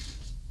ago,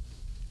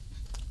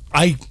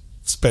 I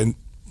spent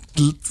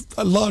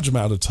a large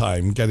amount of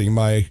time getting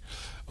my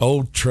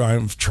old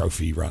Triumph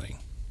Trophy running.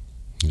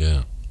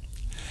 Yeah.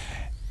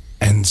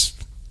 And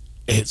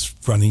it's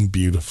running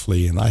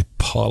beautifully, and I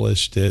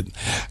polished it,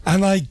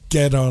 and I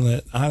get on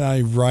it, and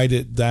I ride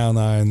it down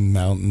Iron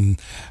Mountain,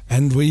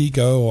 and we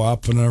go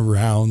up and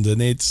around,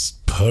 and it's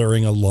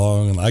purring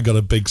along, and I got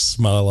a big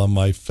smile on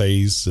my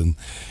face, and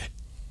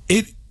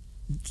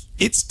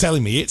it's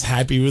telling me it's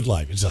happy with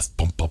life. It's just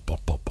bump, bump,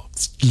 bump, bump, bump.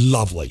 It's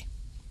lovely.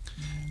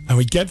 And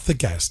we get to the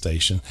gas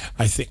station.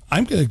 I think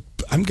I'm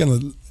gonna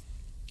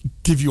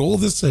give you all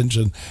this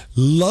engine,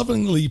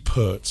 lovingly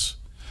put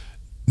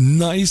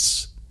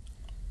nice,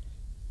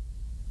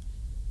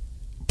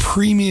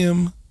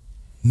 premium,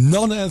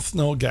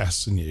 non-ethanol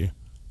gas in you.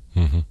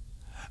 Mm-hmm.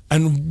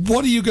 And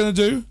what are you going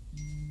to do?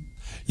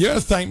 You're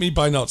going to thank me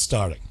by not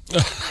starting.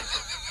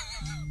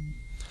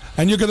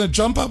 And you're going to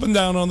jump up and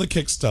down on the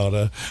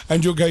Kickstarter,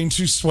 and you're going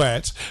to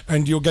sweat,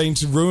 and you're going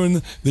to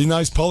ruin the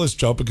nice polish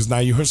job because now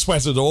you have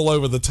sweated all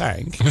over the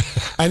tank.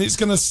 And it's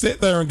going to sit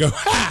there and go,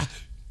 ha!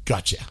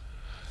 Gotcha.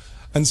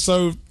 And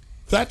so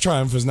that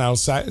Triumph is now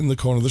sat in the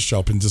corner of the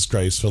shop in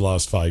disgrace for the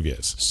last 5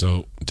 years.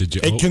 So did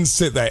you? It can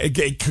sit there.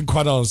 It can,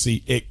 quite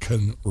honestly, it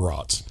can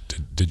rot.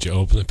 Did you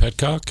open the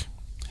petcock?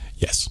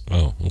 Yes.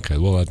 Oh, okay.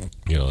 Well,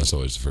 that's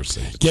always the first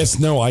thing. Yes.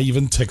 No. I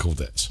even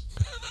tickled it.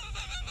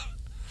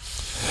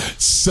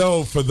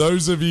 So, for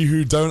those of you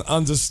who don't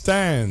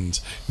understand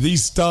the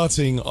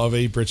starting of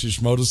a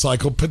British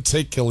motorcycle,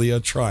 particularly a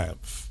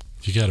Triumph,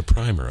 you got a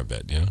primer, I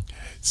bet. Yeah.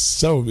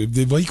 So,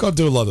 well, you got to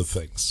do a lot of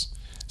things.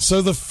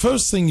 So the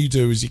first thing you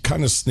do is you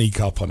kind of sneak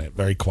up on it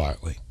very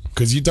quietly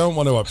because you don't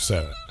want to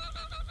upset it.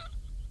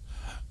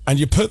 And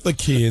you put the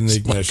key in the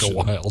ignition.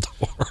 Like a wild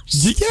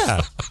horse.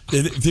 Yeah,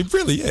 it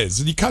really is.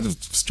 And you kind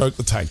of stroke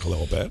the tank a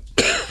little bit.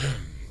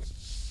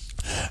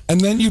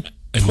 And then you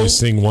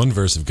sing one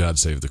verse of God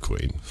Save the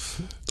Queen.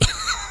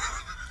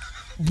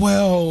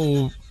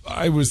 Well,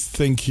 I was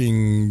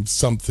thinking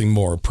something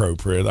more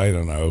appropriate. I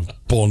don't know,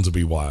 Born to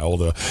be Wild.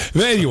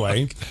 But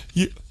anyway,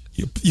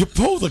 you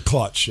pull the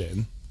clutch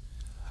in.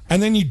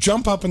 And then you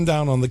jump up and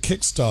down on the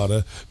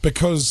Kickstarter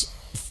because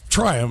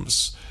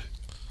Triumphs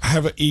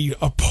have an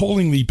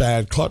appallingly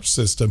bad clutch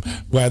system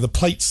where the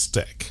plates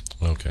stick.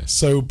 Okay.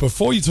 So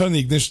before you turn the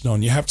ignition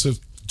on, you have to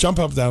jump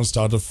up and down,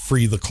 start to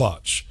free the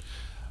clutch.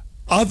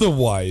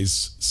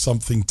 Otherwise,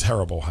 something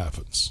terrible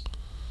happens.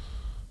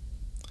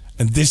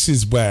 And this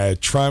is where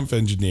Triumph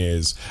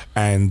engineers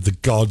and the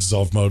gods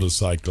of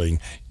motorcycling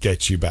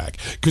get you back.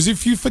 Because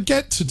if you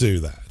forget to do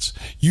that,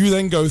 you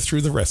then go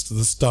through the rest of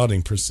the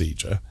starting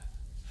procedure,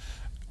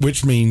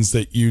 which means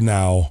that you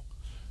now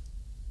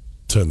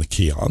turn the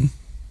key on,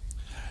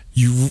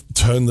 you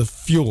turn the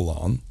fuel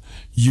on,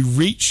 you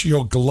reach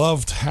your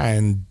gloved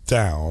hand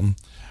down,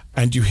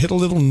 and you hit a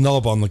little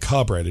knob on the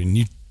carburetor, and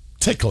you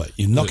tickle it.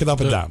 You knock it up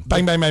and down.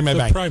 Bang, bang, bang, bang,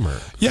 bang. Primer.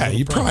 Yeah,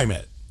 you prime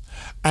it.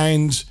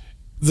 And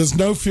there's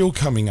no fuel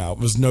coming out.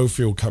 There's no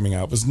fuel coming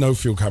out. There's no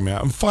fuel coming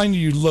out. And finally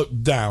you look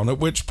down, at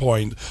which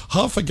point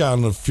half a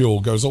gallon of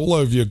fuel goes all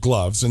over your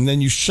gloves, and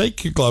then you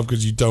shake your glove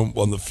because you don't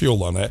want the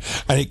fuel on it,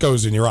 and it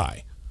goes in your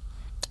eye.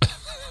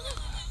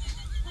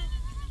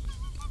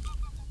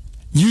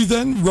 You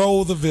then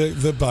roll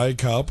the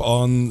bike up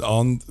on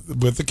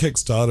with the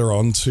Kickstarter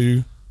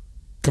onto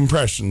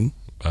compression.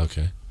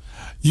 Okay.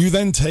 You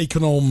then take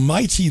an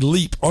almighty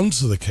leap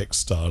onto the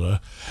Kickstarter,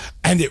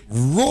 and it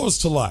roars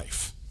to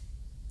life.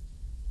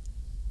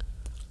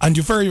 And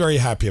you're very, very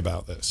happy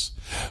about this.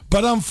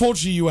 But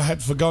unfortunately, you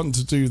had forgotten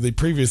to do the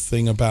previous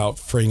thing about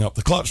freeing up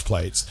the clutch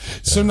plates. Yeah.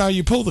 So now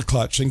you pull the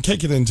clutch and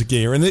kick it into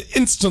gear, and it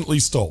instantly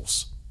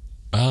stalls.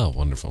 Oh,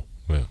 wonderful.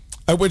 Yeah.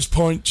 At which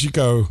point you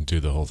go, do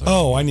the whole thing.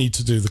 Oh, I need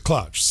to do the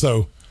clutch.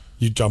 So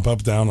you jump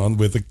up, down on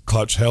with the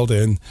clutch held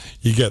in.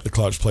 You get the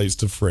clutch plates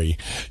to free.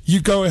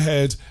 You go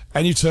ahead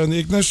and you turn the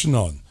ignition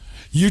on.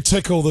 You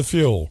tickle the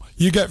fuel.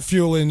 You get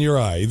fuel in your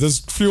eye. There's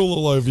fuel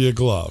all over your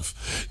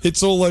glove.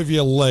 It's all over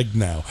your leg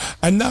now.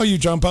 And now you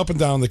jump up and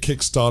down the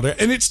Kickstarter,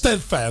 and it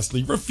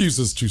steadfastly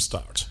refuses to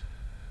start.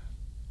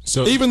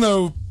 So even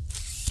though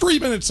 3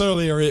 minutes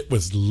earlier it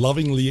was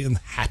lovingly and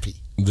happy.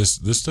 This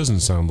doesn't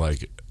sound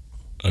like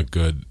a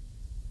good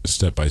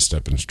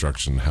step-by-step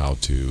instruction how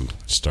to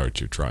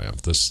start your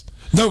Triumph.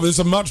 No, there's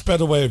a much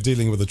better way of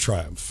dealing with a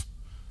Triumph.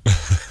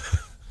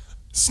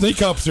 Sneak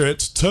up to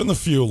it, turn the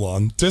fuel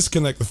on,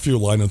 disconnect the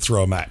fuel line, and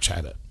throw a match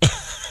at it.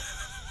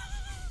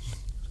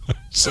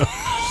 So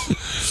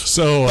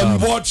So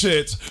and watch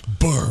it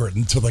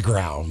burn to the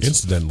ground.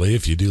 Incidentally,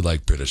 if you do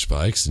like British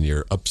bikes and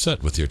you're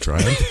upset with your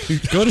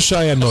Triumph, go to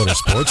Cheyenne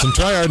Motorsports and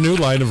try our new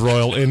line of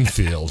Royal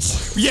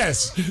Enfields.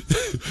 Yes,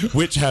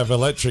 which have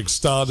electric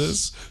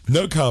starters,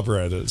 no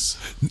carburetors,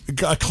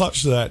 a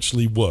clutch that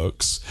actually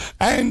works,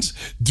 and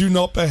do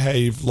not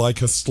behave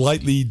like a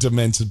slightly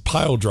demented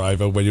pile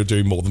driver when you're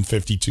doing more than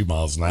 52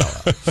 miles an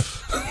hour.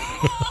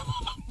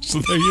 So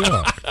there you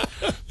are.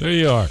 There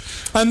you are.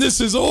 And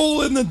this is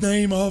all in the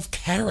name of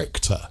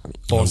character.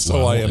 Or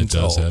so I am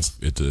told.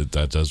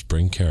 That does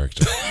bring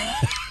character.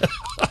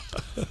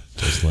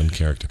 Does lend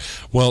character.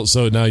 Well,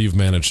 so now you've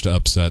managed to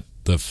upset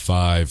the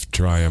 5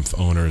 Triumph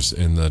owners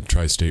in the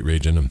tri-state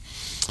region.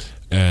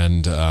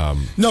 And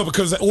no,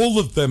 because all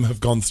of them have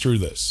gone through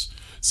this.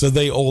 So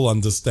they all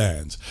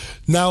understand.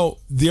 Now,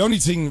 the only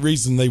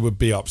reason they would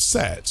be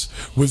upset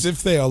was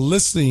if they are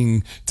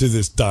listening to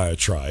this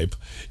diatribe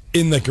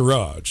in the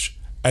garage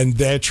and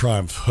their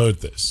Triumph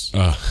heard this.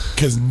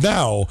 Because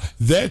now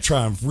their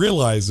Triumph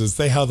realizes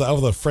they have the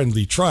other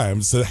friendly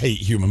Triumphs that hate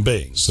human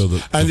beings. So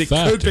and it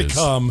could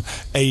become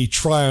a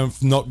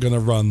Triumph not going to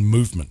run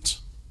movement.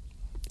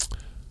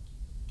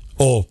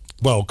 Or,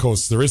 well, of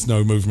course, there is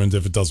no movement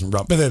if it doesn't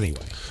run. But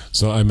anyway.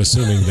 So I'm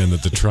assuming then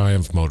that the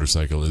Triumph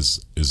motorcycle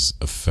is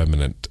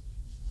effeminate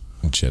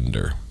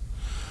gender.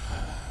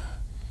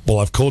 Well,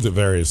 I've called it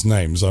various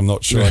names. I'm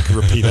not sure I can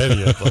repeat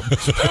any of them.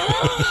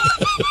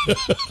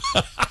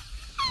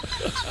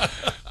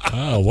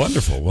 Oh,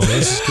 wonderful. Well,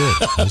 this is good.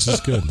 This is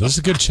good. This is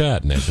a good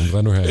chat, Nick. I'm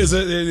glad we're having it.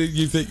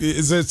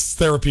 Is it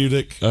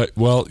therapeutic?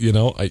 Well,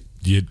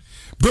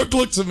 Brooke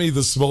looked at me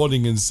this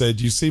morning and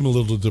said, "You seem a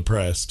little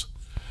depressed."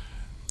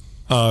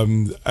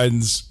 And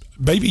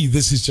maybe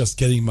this is just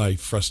getting my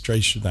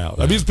frustration out.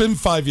 I mean, it's been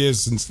 5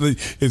 years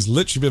it's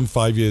literally been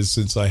 5 years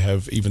since I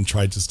have even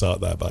tried to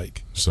start that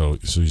bike. So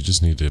you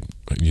just need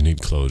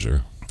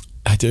closure.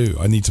 I do.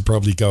 I need to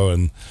probably go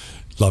and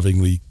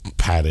lovingly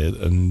pat it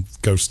and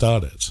go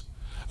start it.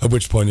 At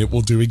which point it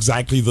will do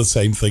exactly the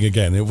same thing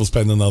again. It will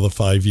spend another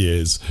 5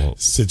 years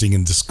sitting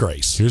in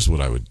disgrace. Here's what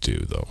I would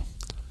do, though.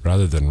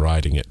 Rather than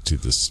riding it to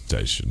the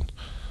station,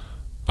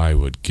 I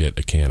would get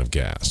a can of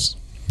gas.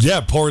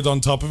 Yeah, pour it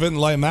on top of it and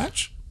light a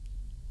match?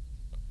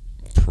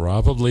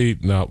 Probably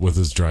not with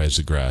as dry as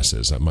the grass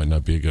is. That might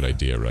not be a good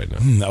idea right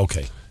now.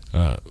 Okay.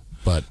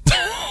 But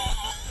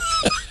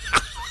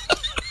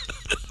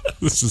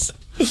this is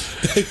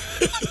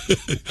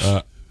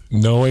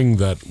knowing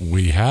that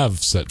we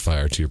have set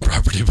fire to your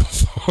property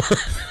before.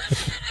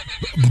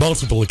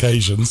 Multiple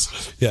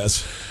occasions,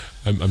 yes.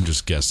 I'm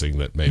just guessing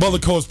that maybe. Well,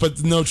 of course,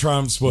 but no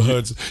Triumphs were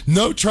hurt.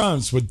 No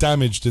Triumphs were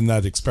damaged in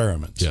that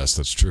experiment. Yes,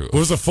 that's true. It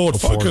was a Ford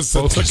Focus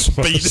that took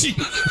a beating.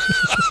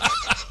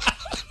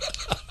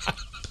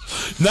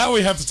 Now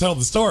we have to tell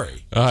the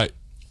story.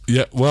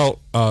 Yeah, well,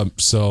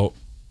 so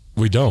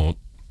we don't.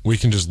 We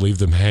can just leave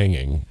them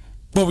hanging.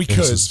 Well, we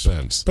could,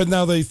 suspense. But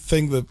now they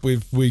think that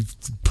we've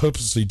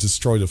purposely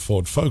destroyed a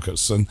Ford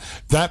Focus, and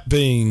that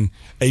being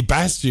a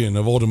bastion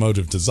of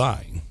automotive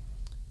design,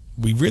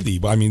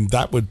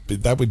 that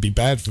would be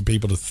bad for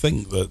people to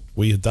think that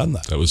we had done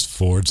that. That was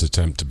Ford's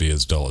attempt to be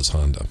as dull as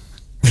Honda.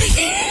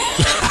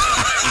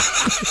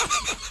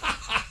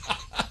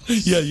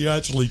 Yeah, you're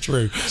actually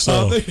true.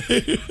 So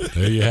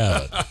there you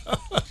have it.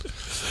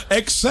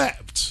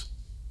 Except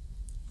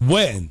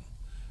when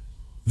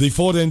the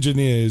Ford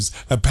engineers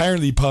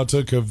apparently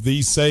partook of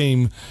the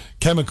same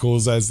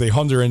chemicals as the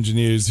Honda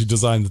engineers who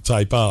designed the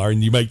Type R,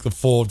 and you make the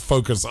Ford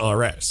Focus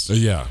RS.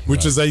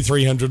 Which is a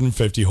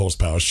 350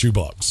 horsepower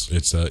shoebox.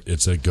 It's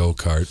a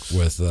go-kart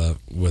with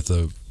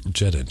a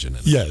jet engine in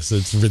it. Yes,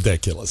 it's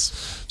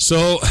ridiculous.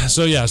 So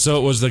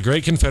it was the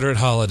Great Confederate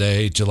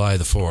Holiday, July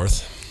the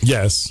 4th.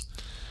 Yes.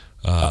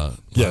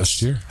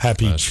 Last year?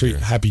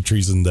 Happy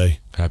Treason Day.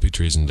 Happy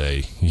Treason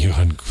Day, you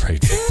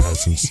ungrateful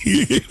peasants.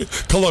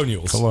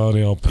 Colonial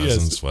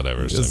peasants, yes.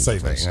 Whatever. Same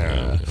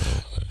thing.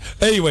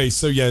 Anyway,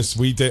 so yes,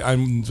 we did.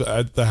 I'm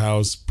at the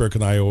house. Brooke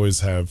and I always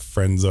have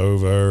friends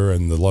over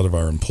and a lot of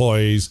our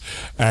employees.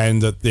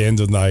 And at the end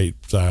of the night,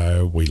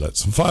 we lit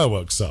some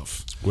fireworks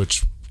off.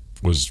 Which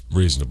was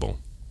reasonable.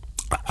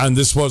 And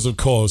this was, of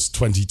course,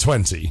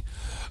 2020.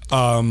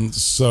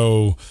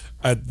 So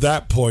at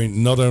that point,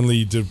 not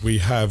only did we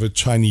have a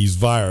Chinese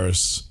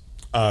virus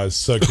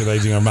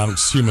circulating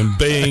amongst human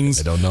beings,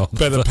 I don't know,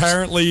 but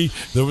apparently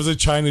there was a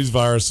Chinese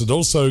virus that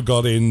also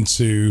got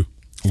into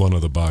one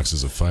of the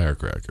boxes of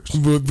firecrackers.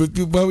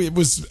 Well, it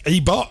was a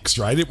box,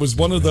 right? It was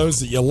one of those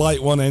that you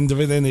light one end of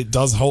it and it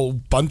does whole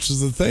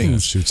bunches of things. Yeah,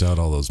 it shoots out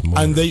all those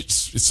motors. And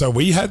so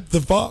we had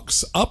the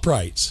box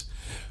upright.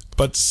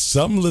 But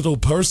some little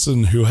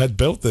person who had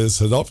built this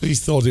had obviously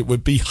thought it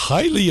would be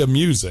highly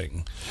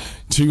amusing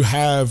to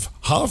have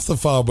half the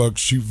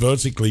fireworks shoot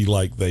vertically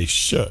like they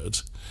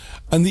should,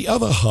 and the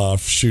other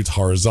half shoot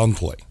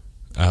horizontally.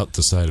 Out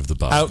the side of the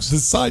box. Out the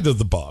side of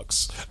the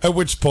box. At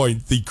which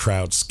point the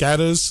crowd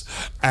scatters,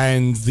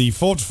 and the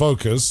Ford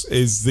Focus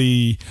is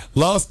the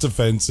last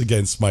defense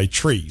against my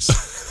trees.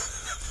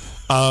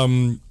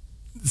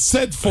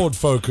 said Ford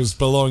Focus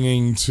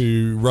belonging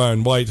to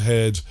Ryan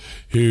Whitehead,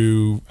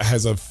 who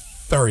has a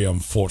very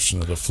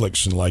unfortunate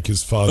affliction like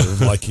his father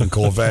of liking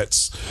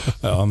Corvettes,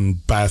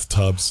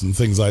 bathtubs and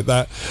things like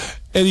that.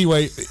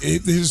 Anyway,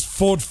 his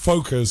Ford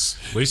Focus...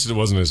 At least it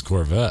wasn't his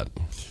Corvette.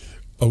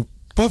 Oh,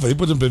 well, it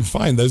would have been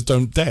fine. Those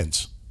don't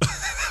dent.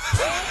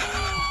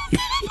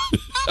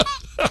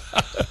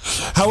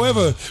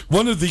 However,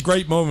 one of the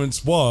great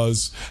moments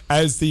was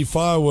as the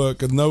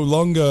firework no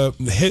longer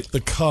hit the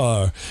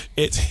car,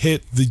 it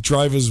hit the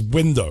driver's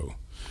window.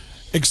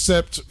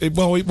 Except, it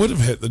would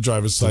have hit the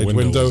driver's side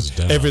window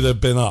if it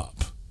had been up.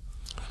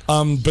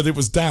 But it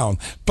was down.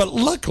 But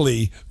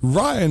luckily,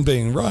 Ryan,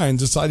 being Ryan,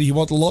 decided he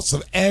wanted lots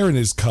of air in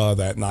his car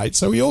that night.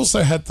 So he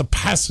also had the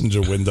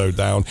passenger window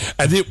down,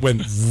 and it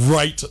went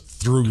right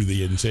through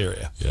the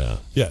interior. Yeah.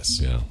 Yes.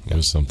 Yeah, it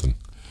was something.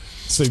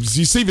 So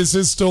you see, this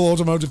is still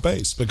automotive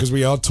based because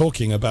we are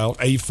talking about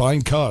a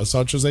fine car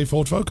such as a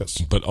Ford Focus.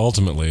 But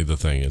ultimately, the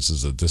thing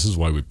is that this is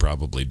why we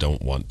probably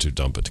don't want to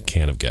dump a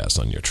can of gas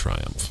on your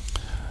Triumph.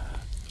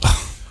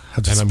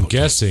 And I'm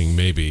guessing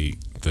maybe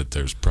that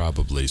there's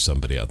probably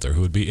somebody out there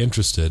who would be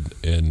interested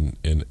in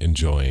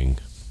enjoying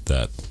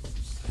that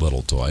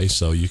little toy.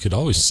 So you could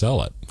always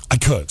sell it. I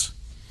could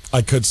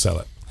sell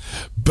it,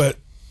 but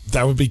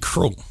that would be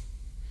cruel.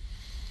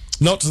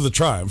 Not to the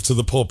Triumph, to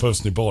the poor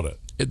person who bought it.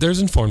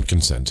 There's informed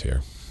consent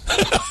here.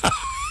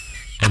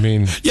 I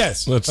mean...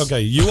 Yes.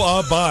 Okay, you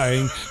are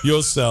buying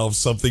yourself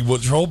something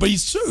which will be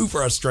so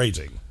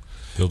frustrating.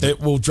 It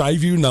will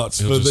drive you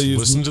nuts. You'll just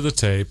listen to the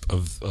tape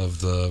of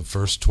the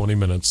first 20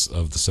 minutes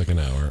of the second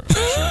hour.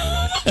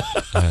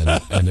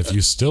 and if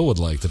you still would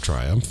like the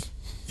Triumph...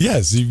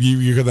 Yes,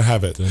 you're going to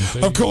have it.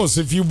 Of course,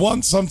 if you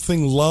want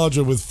something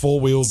larger with four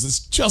wheels, it's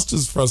just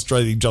as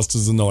frustrating, just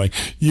as annoying.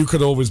 You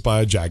could always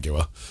buy a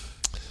Jaguar.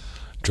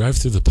 Drive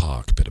through the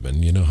park,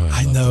 Bitterman. You know how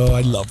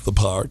I love the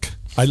park.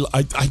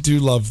 I do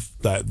love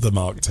the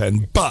Mark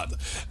 10, but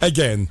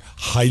again,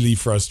 highly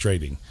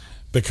frustrating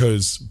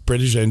because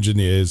British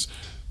engineers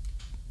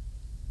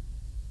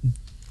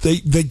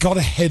they got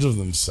ahead of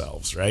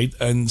themselves, right?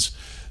 And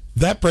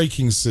that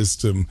braking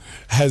system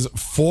has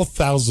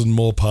 4,000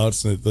 more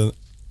parts in it than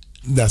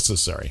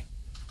necessary.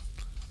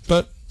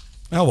 But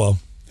oh well,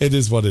 it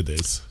is what it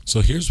is. So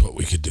here's what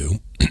we could do.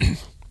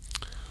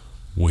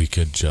 We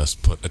could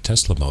just put a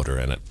Tesla motor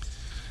in it.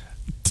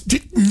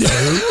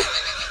 No.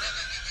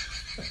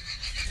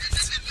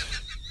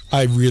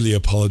 I really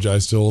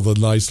apologize to all the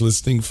nice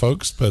listening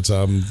folks, but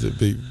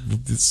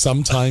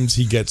sometimes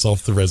he gets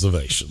off the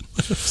reservation.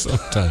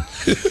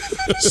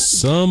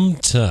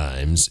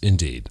 Sometimes,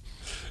 indeed.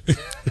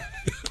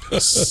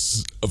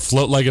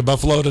 Float like a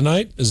buffalo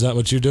tonight? Is that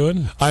what you're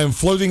doing? I am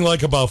floating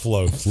like a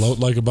buffalo. Float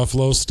like a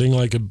buffalo, sting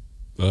like a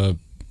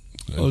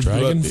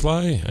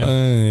dragonfly?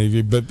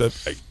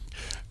 But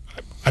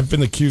I've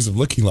been accused of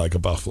looking like a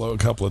buffalo a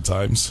couple of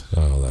times.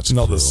 Oh, that's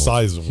not cruel. The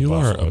size of a buffalo.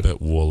 You are a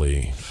bit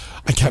woolly.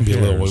 I can be a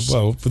little bit.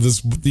 Well, for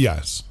this,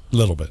 yes, a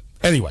little bit.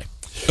 Anyway.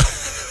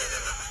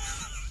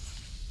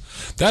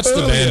 That's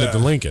the band at the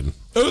Lincoln.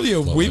 Earlier,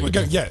 we were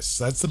going. Yes,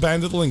 that's the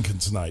band at the Lincoln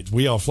tonight.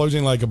 We are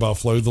floating like a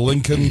buffalo. The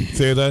Lincoln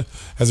Theatre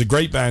has a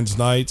great band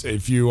tonight.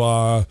 If you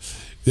are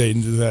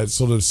into that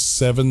sort of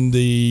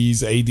 70s,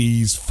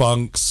 80s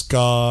funk,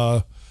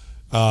 ska.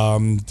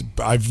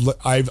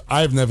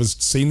 I've never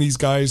seen these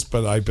guys,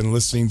 but I've been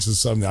listening to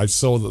some. I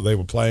saw that they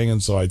were playing,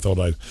 and so I thought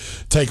I'd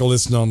take a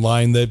listen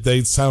online.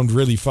 They sound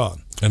really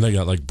fun. And they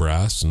got like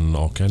brass and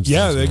all kinds of things.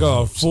 Yeah, they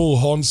got a full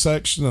horn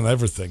section and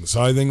everything.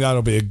 So I think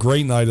that'll be a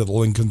great night at the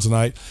Lincoln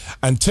tonight.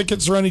 And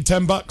tickets are only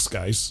 $10,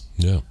 guys.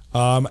 Yeah.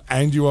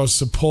 And you are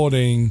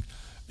supporting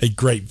a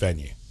great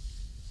venue.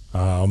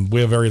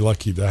 We're very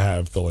lucky to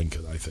have the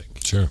Lincoln, I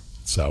think. Sure.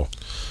 So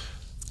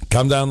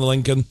come down the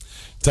Lincoln.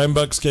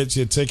 $10 gets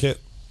you a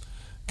ticket.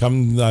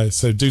 Come,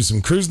 so do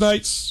some cruise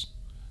nights.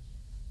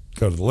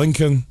 Go to the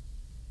Lincoln.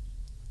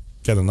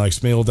 Get a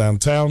nice meal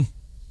downtown.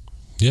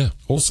 Yeah.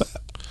 All set.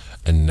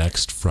 And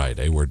next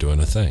Friday, we're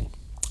doing a thing.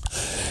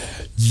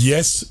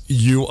 Yes,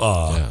 you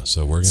are. Yeah,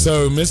 so we're going to...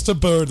 So, Mr.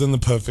 Bird and the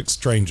Perfect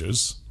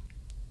Strangers...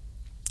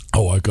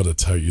 Oh, I've got to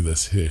tell you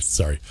this here.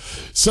 Sorry.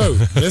 So,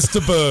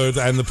 Mr. Bird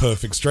and the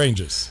Perfect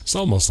Strangers. It's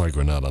almost like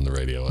we're not on the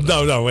radio.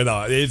 No, we're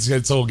not.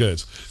 It's all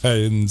good.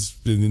 And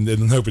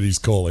nobody's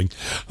calling.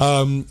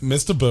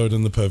 Mr. Bird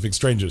and the Perfect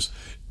Strangers,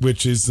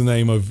 which is the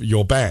name of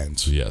your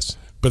band. Yes.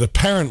 But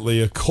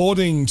apparently,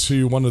 according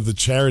to one of the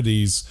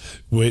charities,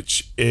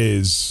 which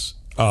is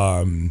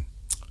a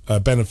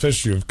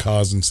beneficiary of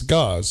Cars and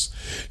Cigars,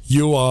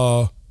 you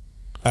are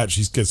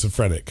actually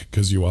schizophrenic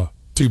because you are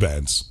two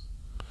bands.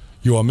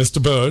 You are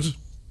Mr. Bird,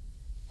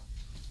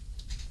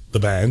 the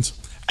band,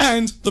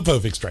 and the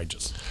Perfect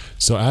Strangers.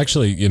 So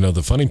actually, you know,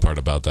 the funny part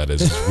about that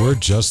is we're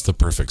just the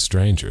Perfect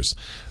Strangers.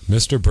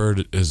 Mr.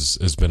 Bird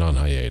has been on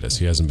hiatus.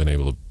 He hasn't been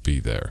able to be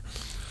there.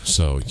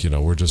 So, you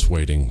know, we're just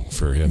waiting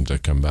for him to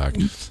come back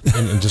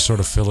and just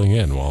sort of filling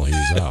in while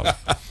he's out.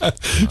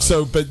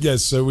 So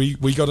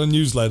we got a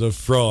newsletter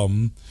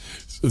from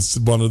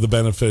one of the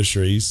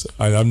beneficiaries,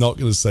 I'm not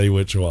going to say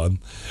which one,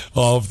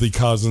 of the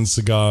Cars and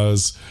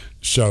Cigars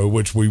show,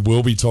 which we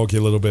will be talking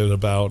a little bit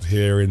about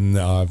here in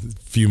a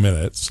few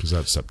minutes. Because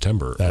that's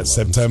September. That's 11th.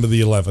 September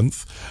the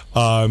 11th.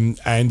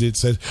 And it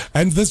said,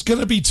 and there's going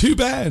to be 2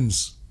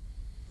 bands,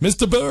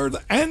 Mr. Bird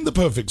and the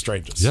Perfect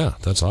Strangers. Yeah,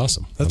 that's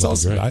awesome. That's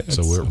awesome. Right?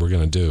 So we're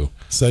going to do.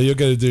 So you're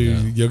going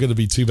to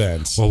be 2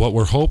 bands. Well, what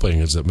we're hoping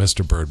is that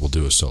Mr. Bird will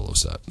do a solo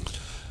set.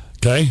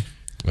 Okay.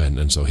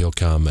 And so he'll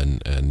come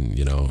and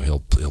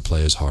he'll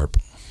play his harp.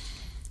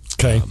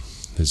 Okay.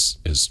 His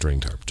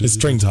stringed harp. His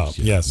stringed harp,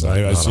 yes. Not, I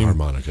assume, a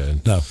harmonica.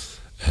 No.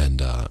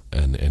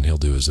 And he'll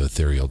do his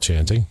ethereal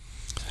chanting.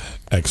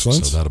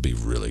 Excellent. So that'll be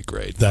really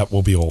great. That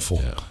will be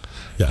awful.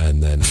 Yeah.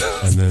 And then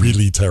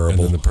really terrible. And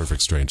then the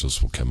Perfect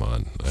Strangers will come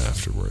on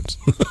afterwards.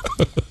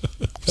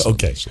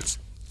 Okay.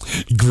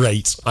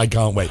 Great. I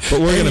can't wait. But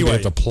we're going to be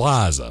at the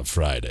Plaza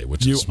Friday,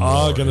 which you is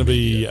are going to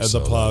be at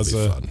the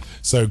Plaza.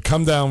 So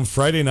come down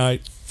Friday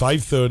night,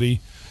 5:30.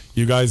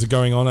 You guys are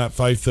going on at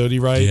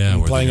 5:30, right? Yeah,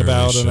 and we're playing the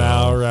about early an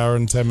hour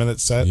and 10 minute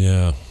set.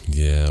 Yeah,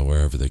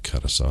 wherever they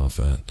cut us off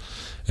at,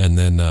 and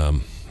then I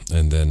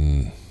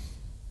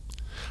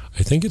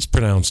think it's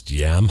pronounced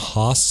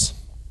Yamhaus.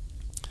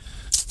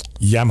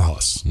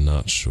 Yamhaus.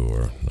 Not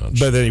sure.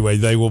 But anyway,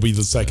 they will be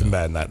the second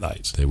band that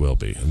night. They will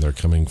be, and they're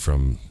coming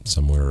from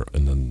somewhere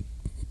in the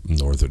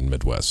northern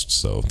Midwest,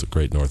 so the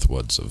great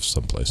Northwoods of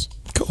someplace.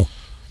 Cool.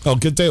 Oh,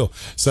 good deal.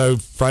 So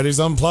Friday's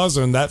on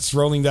Plaza, and that's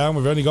rolling down.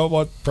 We've only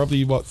got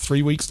probably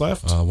 3 weeks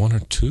left? 1 or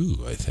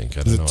 2, I think.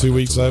 I don't know. 2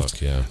 weeks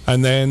left? Yeah.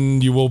 And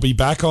then you will be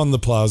back on the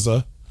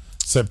Plaza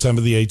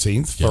September the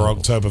 18th for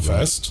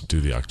Oktoberfest.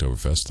 We'll do the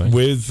Oktoberfest thing.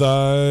 With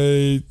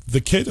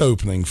the Kid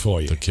opening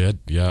for you. The Kid,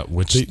 yeah.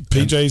 Which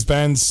PJ's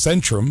band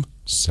Centrum.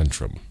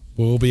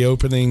 Will be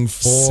opening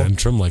for...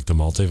 Centrum, like the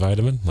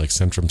multivitamin? Like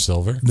Centrum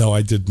Silver? No,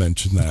 I did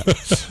mention that.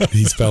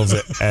 He spells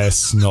it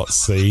S, not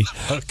C.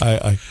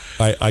 Okay.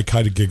 I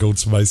kind of giggled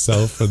to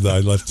myself and I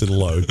left it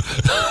alone.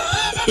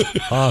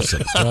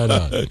 Awesome. Right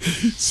on.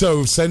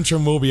 So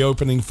Centrum will be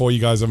opening for you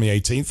guys on the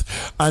 18th.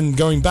 And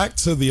going back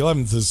to the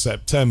 11th of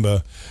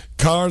September,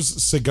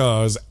 Cars,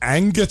 Cigars,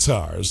 and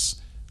Guitars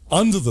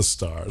Under the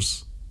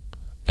Stars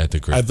at the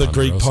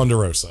Great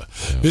Ponderosa.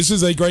 Yeah. This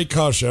is a great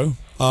car show.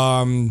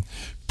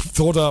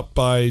 Thought up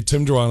by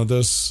Tim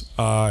Duanadas,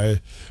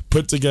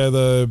 put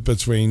together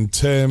between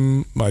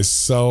Tim,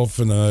 myself,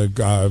 and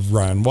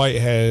Ryan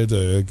Whitehead,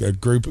 a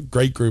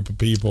great group of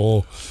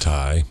people.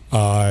 Ty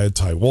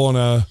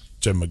Warner,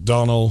 Jim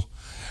McDonnell,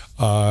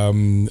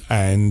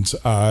 and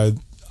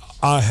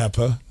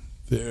IHEPA,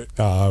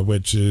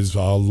 which is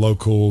our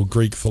local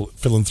Greek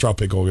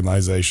philanthropic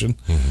organization,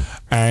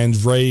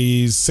 and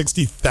raised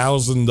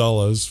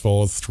 $60,000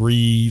 for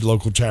 3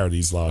 local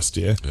charities last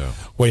year. Yeah.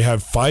 We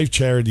have 5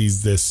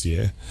 charities this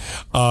year.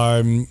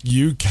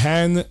 You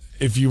can,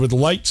 if you would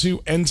like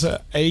to enter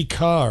a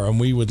car, and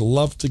we would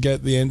love to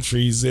get the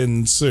entries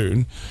in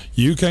soon,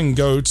 you can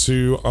go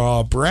to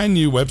our brand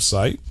new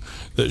website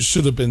that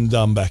should have been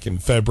done back in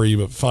February,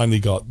 but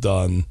finally got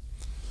done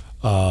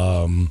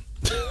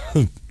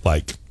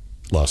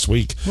last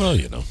week. Well,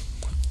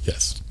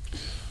 yes.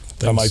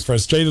 Am I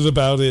frustrated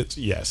about it?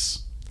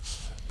 Yes.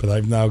 But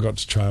I've now got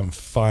to try and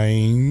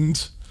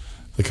find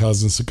the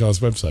Cars and Cigars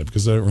website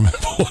because I don't remember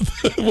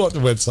what the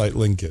website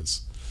link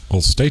is. Well,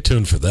 stay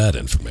tuned for that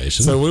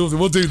information. So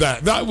we'll do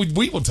that.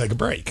 We will take a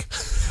break.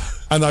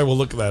 And I will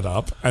look that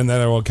up. And then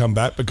I will come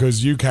back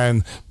because you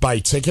can buy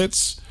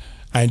tickets.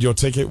 And your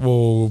ticket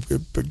will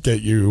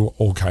get you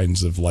all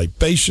kinds of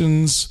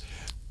libations,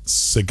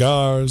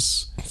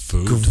 cigars,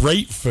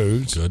 great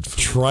food, good food,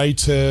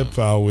 tri-tip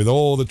with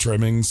all the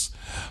trimmings,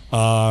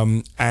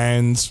 and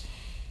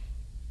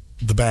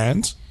the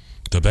bands,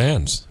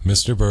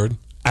 Mr. Bird,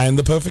 and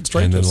the Perfect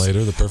Strangers, and then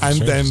later the Perfect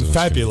Strangers, and then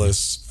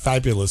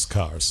fabulous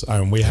cars.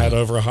 And we had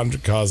over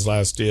 100 cars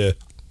last year.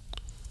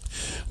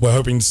 We're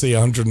hoping to see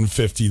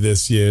 150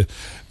 this year.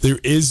 There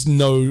is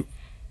no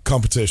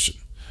competition.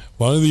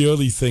 One of the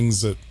early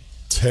things that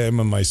Tim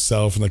and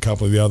myself and a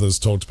couple of the others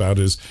talked about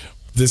is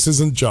this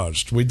isn't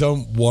judged. We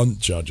don't want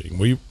judging.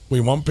 We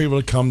want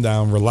people to come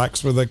down,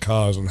 relax with their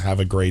cars, and have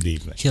a great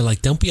evening. Yeah,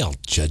 don't be all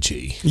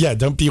judgy. Yeah,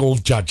 don't be all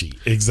judgy.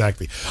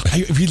 Exactly.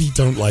 I really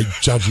don't like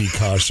judgy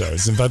car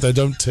shows. In fact, I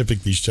don't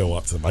typically show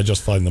up to them. I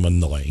just find them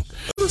annoying.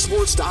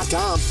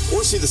 Motorsports.com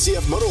or see the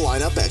CF Moto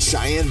lineup at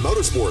Cheyenne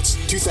Motorsports,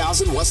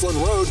 2000 Westland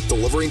Road,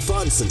 delivering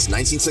fun since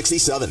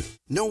 1967.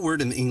 No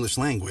word in the English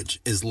language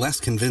is less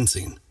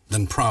convincing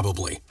than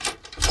probably.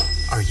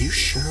 Are you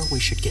sure we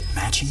should get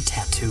matching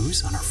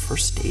tattoos on our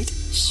first date?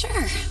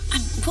 Sure.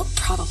 We'll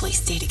probably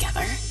stay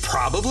together.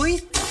 Probably?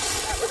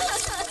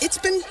 It's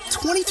been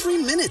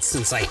 23 minutes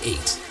since I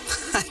ate.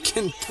 I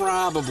can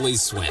probably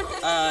swim.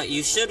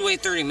 You should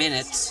wait 30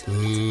 minutes.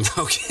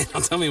 Okay, now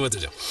tell me what to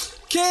do.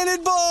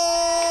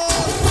 Cannonball!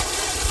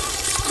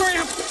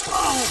 Cramp!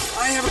 Oh,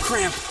 I have a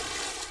cramp.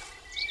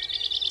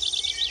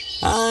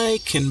 I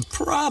can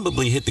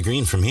probably hit the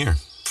green from here.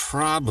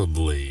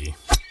 Probably.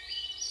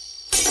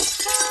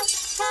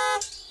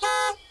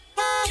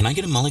 Can I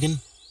get a mulligan?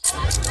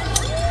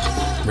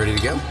 Ready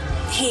to go?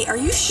 Hey, are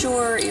you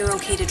sure you're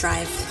okay to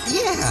drive?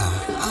 Yeah,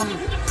 I'm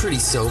pretty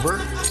sober.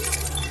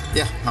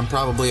 Yeah, I'm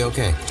probably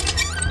okay.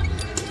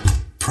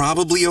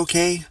 Probably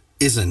okay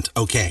isn't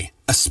okay,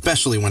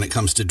 especially when it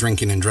comes to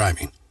drinking and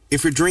driving.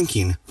 If you're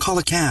drinking, call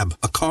a cab,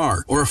 a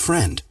car, or a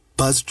friend.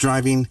 Buzzed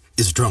driving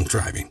is drunk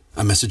driving.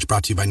 A message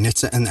brought to you by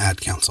NHTSA and the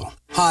Ad Council.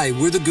 Hi,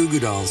 we're the Goo Goo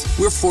Dolls.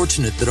 We're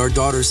fortunate that our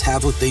daughters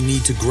have what they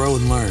need to grow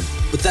and learn.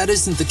 But that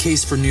isn't the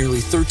case for nearly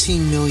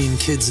 13 million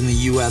kids in the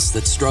U.S.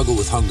 that struggle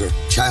with hunger.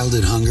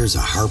 Childhood hunger is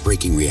a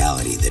heartbreaking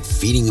reality that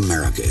Feeding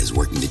America is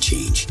working to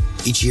change.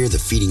 Each year, the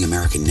Feeding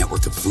America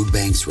network of food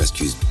banks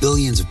rescues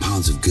billions of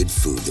pounds of good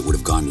food that would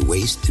have gone to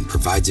waste and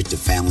provides it to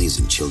families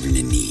and children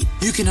in need.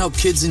 You can help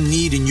kids in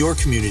need in your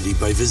community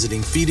by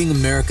visiting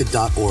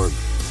feedingamerica.org.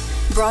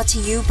 Brought to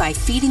you by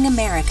Feeding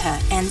America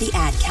and the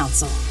Ad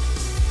Council.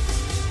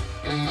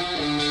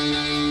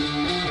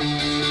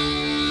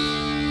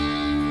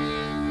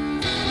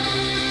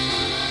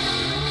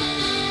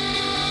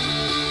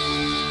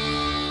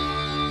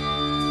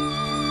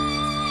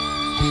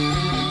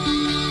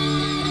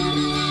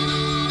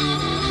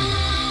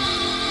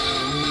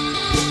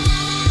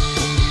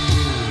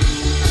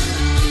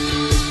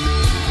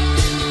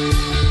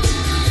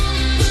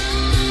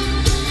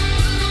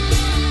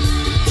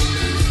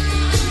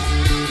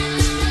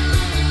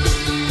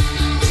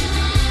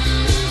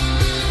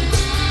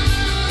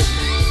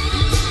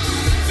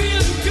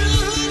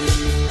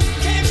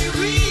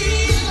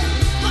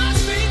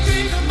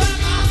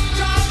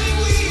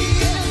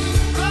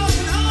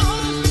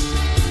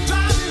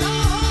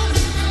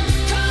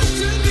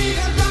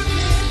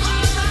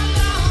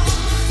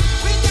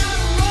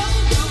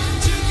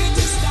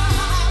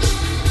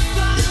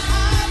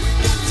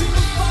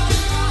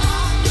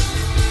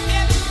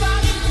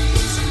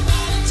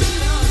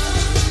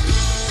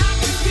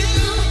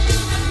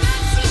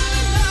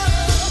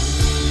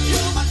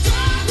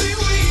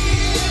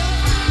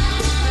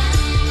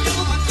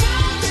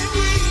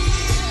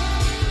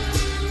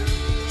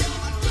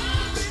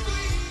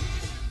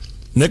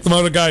 Nick the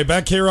Motor Guy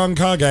back here on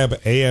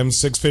CarGab, AM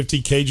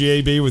 650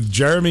 KGAB with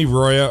Jeremy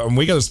Royer, and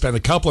we got to spend a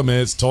couple of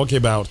minutes talking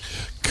about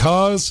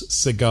cars,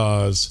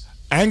 cigars,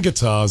 and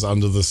guitars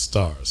under the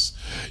stars.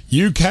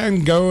 You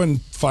can go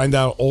and find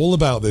out all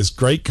about this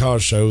great car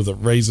show that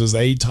raises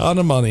a ton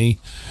of money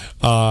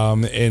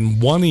in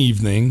one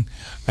evening,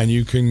 and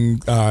you can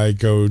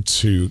go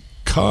to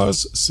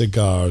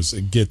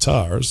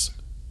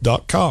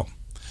carscigarsguitars.com.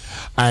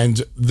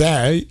 And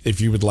there,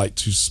 if you would like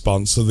to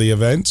sponsor the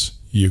event,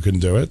 you can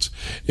do it.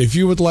 If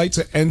you would like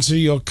to enter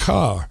your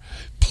car,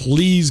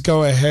 please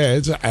go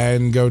ahead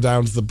and go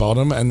down to the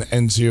bottom and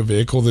enter your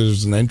vehicle.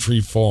 There's an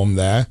entry form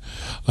there.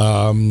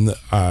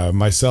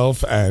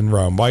 Myself and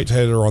Ron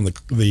Whitehead are on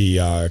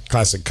the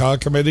Classic Car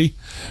Committee.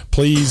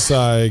 Please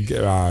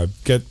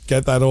get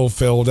that all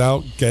filled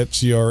out.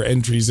 Get your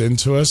entries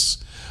into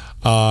us.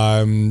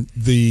 All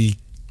the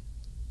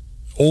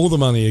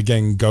money,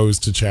 again, goes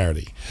to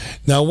charity.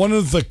 Now, one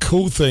of the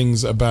cool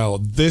things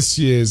about this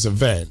year's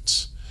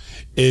event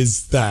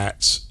is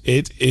that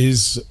it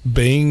is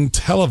being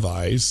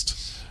televised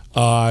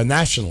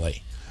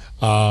nationally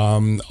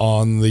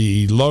on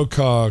the Low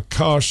Car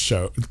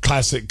Show,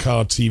 Classic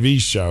Car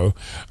TV show,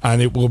 and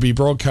it will be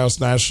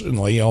broadcast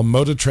nationally on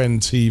Motor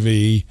Trend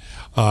TV,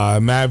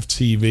 MAV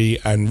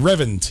TV, and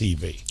Revin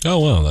TV. Oh,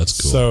 wow,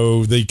 that's cool.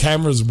 So the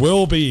cameras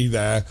will be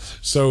there.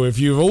 So if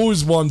you've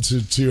always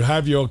wanted to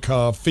have your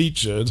car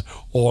featured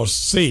or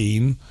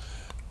seen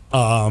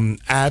on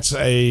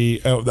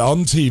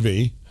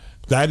TV,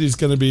 that is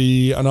going to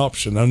be an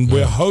option. And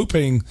we're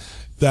hoping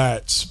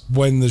that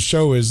when the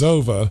show is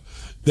over,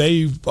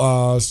 they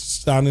are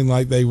sounding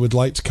like they would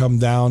like to come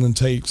down and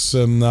take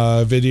some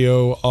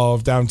video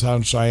of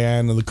downtown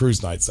Cheyenne and the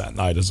cruise nights that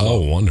night as well.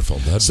 Oh, wonderful.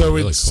 That's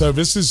really cool. So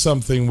this is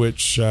something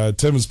which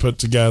Tim has put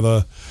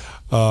together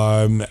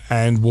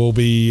and will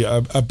be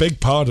a big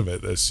part of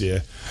it this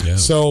year. Yeah.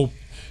 So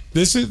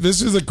this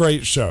is a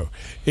great show.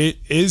 It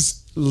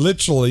is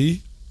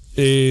literally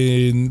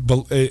in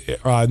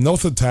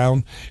north of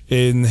town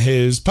in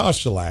his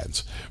pasture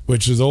land,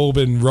 which has all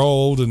been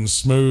rolled and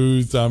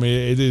smoothed. I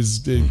mean,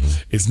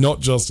 it's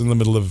not just in the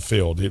middle of a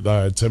field.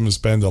 Tim has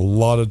spent a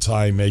lot of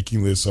time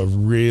making this a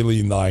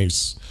really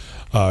nice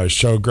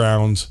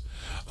showground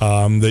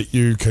that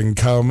you can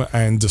come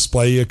and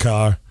display your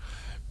car,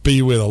 be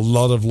with a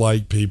lot of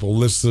like people,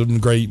 listen to some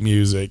great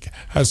music,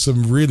 has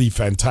some really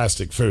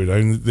fantastic food.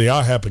 I mean, the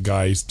IHEPA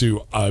guys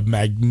do a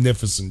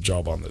magnificent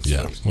job on this.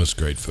 Yeah, that's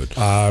great food.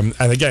 And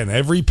again,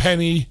 every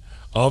penny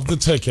of the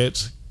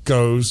ticket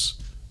goes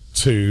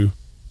to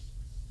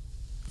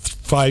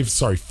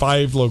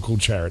five local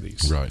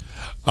charities. Right.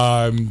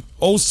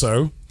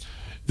 Also,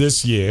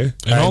 this year,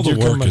 and all the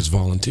work is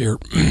volunteer.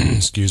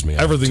 Excuse me.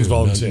 Everything's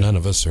volunteer. None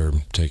of us are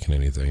taking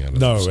anything out of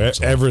this.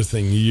 No,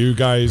 everything. You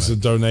guys are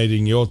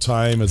donating your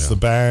time. It's the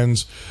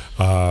bands.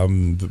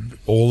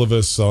 All of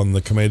us on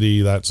the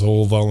committee, that's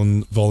all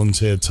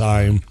volunteer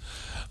time.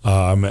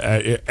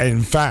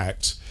 In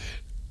fact,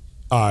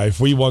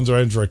 if we want to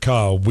enter a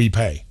car, we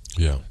pay.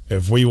 Yeah.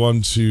 If we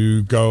want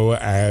to go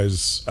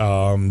as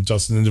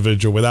just an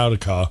individual without a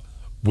car,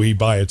 we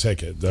buy a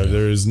ticket.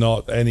 There is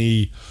not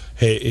any,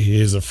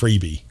 here's a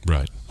freebie.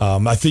 Right.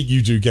 I think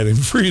you do get him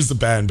free as the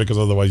band because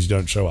otherwise you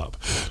don't show up.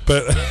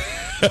 But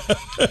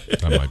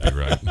that might be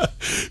right.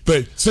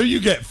 But so you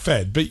get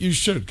fed, but you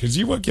should because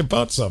you work your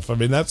butts off. I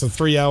mean, that's a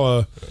 3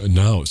 hour.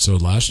 No. So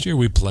last year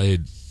we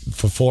played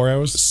for 4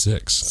 hours?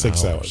 6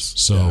 hours.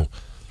 So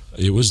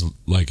it was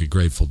like a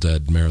Grateful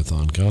Dead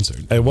marathon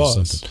concert. It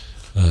was.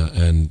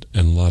 And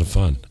a lot of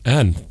fun.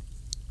 And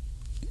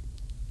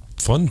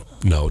fun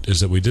note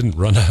is that we didn't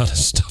run out of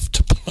stuff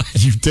to play.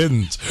 You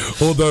didn't.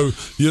 Although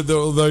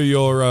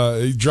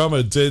your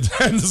drummer did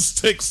hand the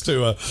sticks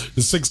to a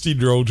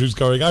 16-year-old who's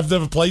going, I've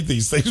never played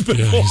these things before.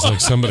 Yeah, he's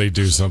like, somebody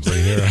do something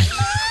here.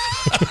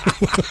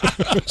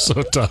 I'm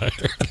so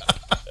tired.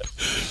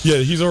 Yeah,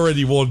 he's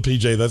already warned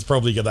PJ that's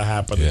probably going to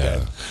happen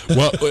again.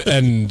 Well,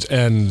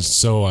 and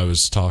so I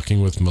was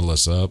talking with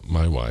Melissa,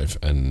 my wife,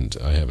 and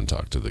I haven't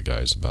talked to the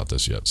guys about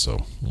this yet.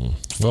 So,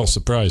 well,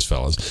 surprise,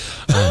 fellas.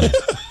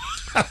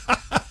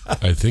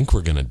 I think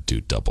we're going to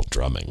do double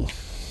drumming.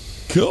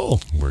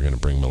 Cool. We're going to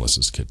bring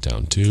Melissa's kit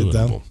down, too.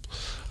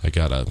 I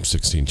got a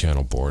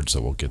 16-channel board,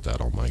 so we'll get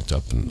that all mic'd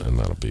up, and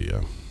that'll be...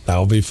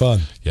 That'll be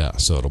fun. Yeah,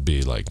 so it'll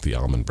be like the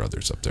Allman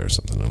Brothers up there or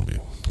something. It'll be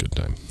a good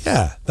time.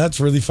 Yeah, that's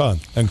really fun.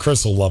 And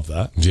Chris will love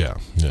that. Yeah.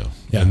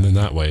 And then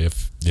that way,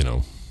 if,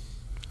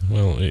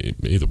 well,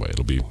 either way,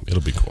 it'll be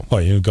cool.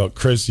 Well, you've got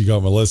Chris, you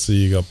got Melissa,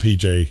 you got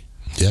PJ.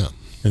 Yeah.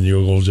 And you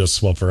will just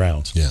swap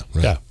around. Yeah,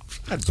 right. Yeah,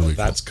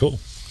 that's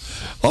cool.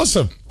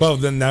 Awesome. Well,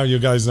 then now you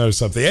guys know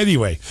something.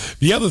 Anyway,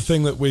 the other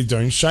thing that we're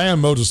doing,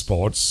 Cheyenne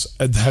Motorsports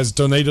has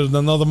donated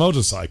another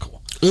motorcycle.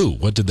 Ooh,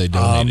 what did they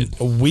donate?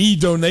 We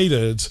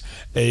donated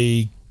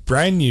a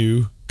brand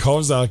new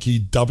Kawasaki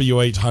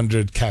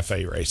W800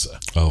 Cafe Racer.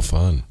 Oh,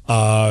 fun.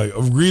 A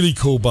really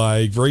cool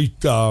bike, very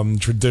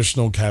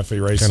traditional cafe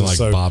racer. Kind of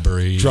like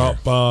bobbery.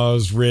 Drop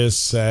bars, rear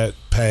set,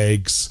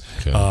 pegs,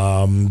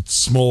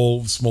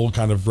 small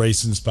kind of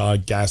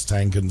race-inspired gas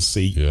tank and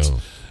seat. Yeah.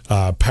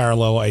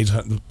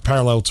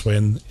 Parallel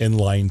twin,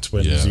 inline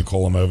twin, as you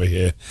call them over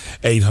here,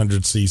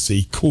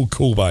 800cc,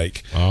 cool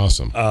bike.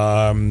 Awesome.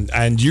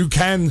 And you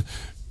can,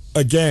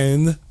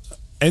 again,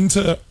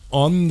 enter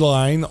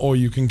online, or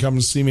you can come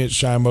and see me at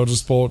Cheyenne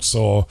Motorsports,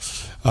 or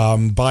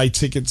buy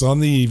tickets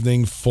on the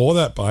evening for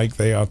that bike.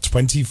 They are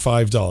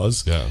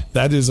 $25. Yeah.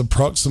 That is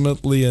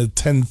approximately a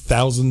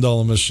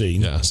 $10,000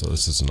 machine. Yeah, so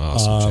this is an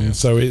awesome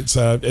chance.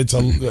 So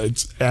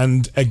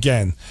and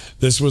again,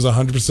 this was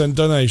 100%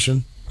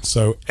 donation.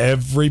 So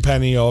every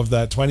penny of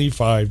that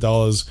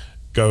 $25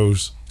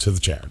 goes to the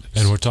charities.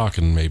 And we're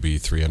talking maybe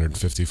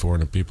 350,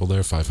 400 people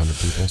there, 500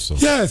 people. So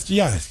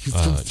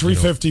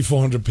 350,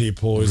 400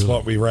 people is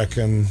what we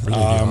reckon. Really, the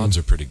odds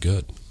are pretty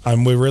good.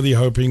 And we're really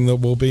hoping that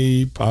we'll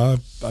be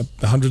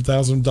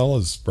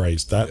 $100,000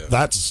 raised.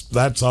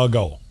 That's our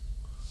goal.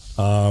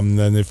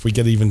 And if we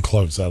get even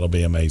close, that'll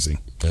be amazing.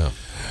 Yeah,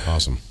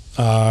 awesome.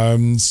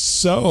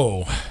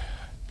 So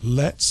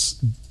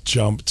let's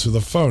jump to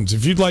the phones.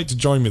 If you'd like to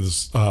join me,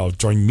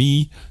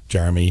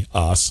 Jeremy,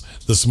 us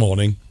this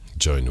morning.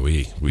 Join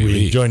we.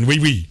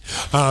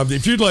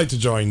 If you'd like to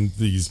join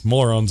these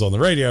morons on the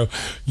radio,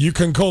 you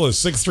can call us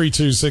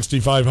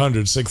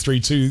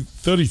 632-6500,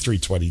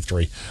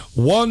 632-3323,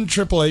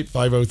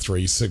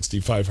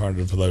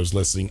 1-888-503-6500 for those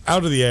listening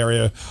out of the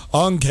area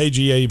on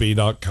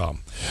KGAB.com.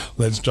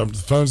 Let's jump to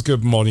the phones.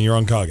 Good morning. You're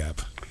on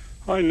CarGab.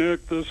 Hi,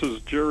 Nick. This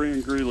is Jerry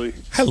in Greeley.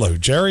 Hello,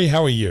 Jerry.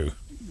 How are you?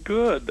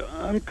 Good.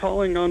 I'm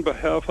calling on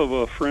behalf of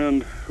a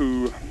friend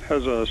who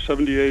has a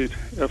 78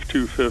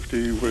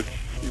 F-250, which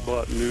he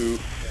bought new.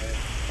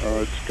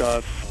 It's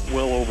got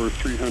well over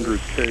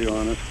 300K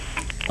on it.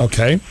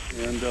 Okay.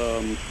 And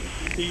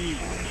he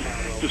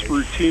just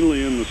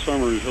routinely in the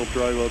summers, he'll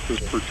drive up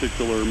this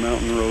particular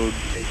mountain road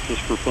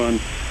just for fun.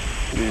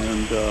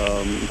 And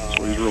so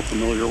he's real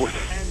familiar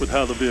with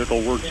how the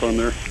vehicle works on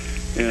there.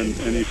 And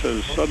he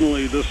says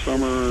suddenly this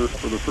summer,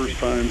 for the first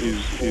time,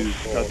 he's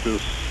got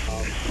this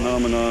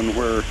phenomenon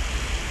where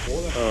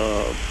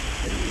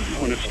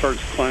when it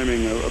starts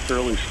climbing a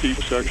fairly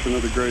steep section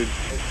of the grade,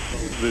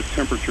 the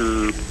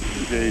temperature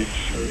gauge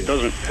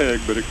doesn't peg,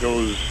 but it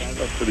goes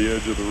up to the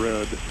edge of the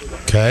red.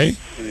 Okay.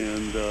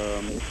 And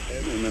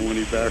then when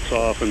he backs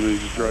off and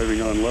he's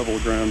driving on level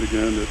ground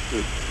again, it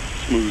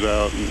smooths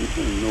out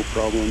and no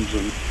problems.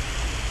 And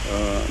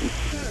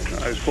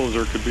I suppose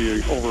there could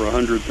be over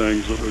 100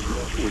 things that would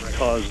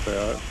cause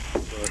that.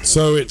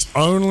 So it's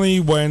only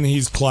when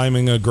he's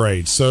climbing a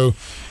grade. So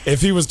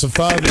if he was to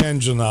fire the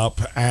engine up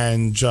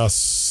and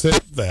just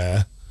sit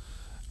there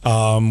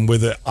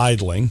with it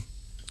idling,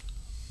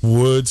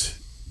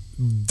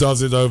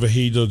 does it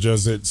overheat or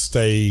does it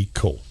stay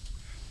cool?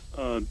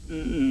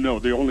 No,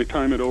 the only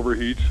time it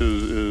overheats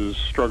is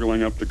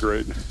struggling up the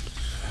grade.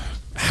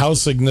 How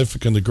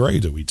significant a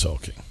grade are we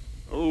talking?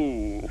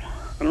 Oh,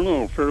 I don't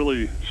know,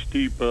 fairly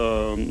steep.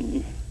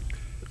 With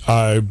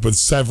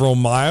several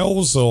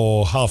miles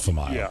or half a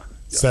mile? Yeah.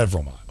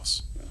 Several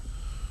miles.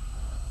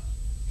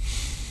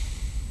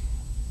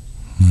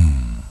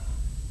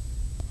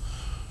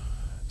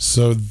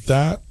 So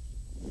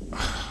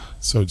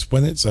it's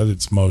when it's at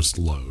its most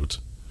load.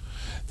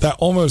 That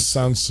almost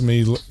sounds to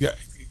me.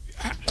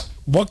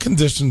 What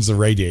condition's the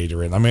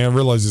radiator in? I mean, I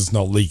realize it's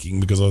not leaking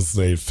because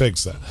they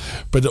fixed that,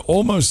 but it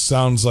almost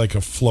sounds like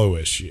a flow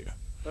issue.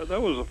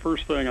 That was the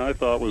first thing I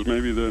thought was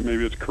maybe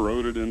it's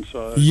corroded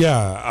inside.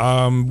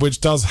 Yeah,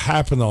 which does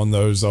happen on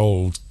those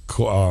old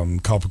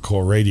copper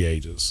core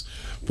radiators,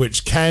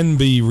 which can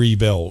be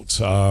rebuilt.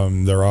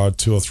 There are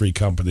 2 or 3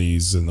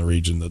 companies in the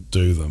region that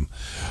do them.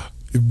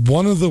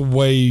 One of the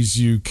ways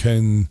you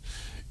can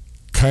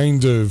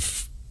kind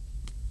of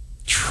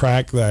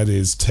track that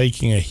is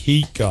taking a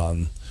heat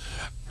gun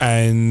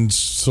and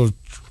sort of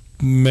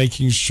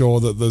making sure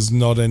that there's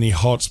not any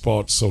hot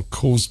spots or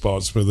cool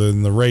spots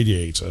within the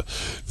radiator.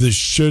 There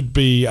should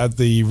be, at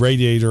the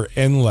radiator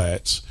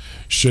inlet,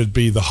 should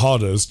be the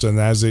hottest, and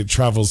as it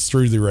travels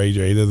through the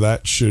radiator,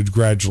 that should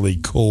gradually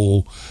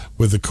cool,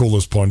 with the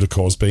coolest point, of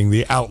course, being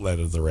the outlet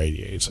of the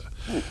radiator.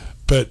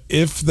 But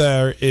if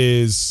there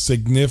is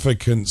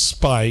significant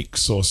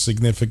spikes or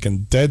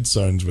significant dead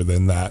zones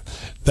within that,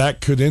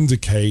 that could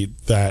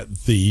indicate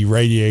that the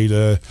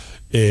radiator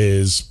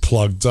is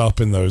plugged up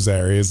in those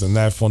areas and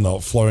therefore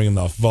not flowing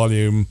enough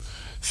volume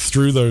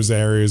through those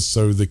areas,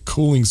 so the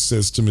cooling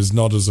system is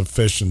not as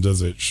efficient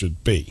as it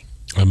should be.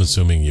 I'm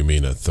assuming you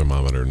mean a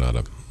thermometer, not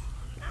a...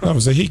 That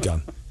was a heat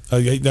gun.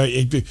 A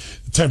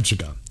temperature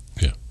gun.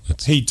 Yeah.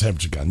 Heat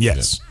temperature gun,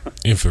 yes.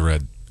 Yeah.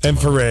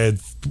 Infrared.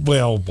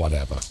 Well,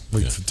 whatever.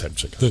 With the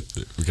temperature gun.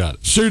 We got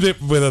it. Shoot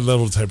it with a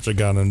little temperature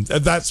gun, and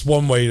that's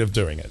one way of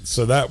doing it.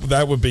 So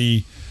that would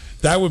be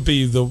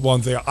the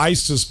one thing. I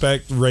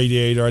suspect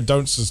radiator. I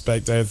don't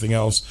suspect anything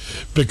else,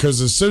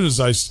 because as soon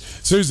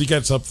as he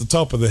gets up the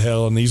top of the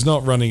hill and he's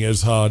not running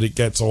as hard, it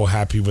gets all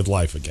happy with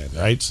life again,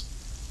 right?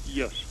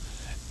 Yes.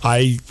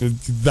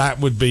 That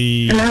would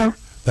be Hello?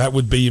 That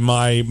would be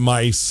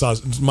my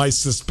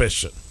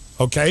suspicion.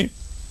 Okay.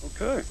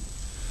 Okay.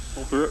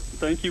 Well,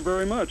 thank you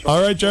very much.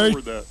 All right, Jerry.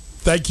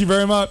 Thank you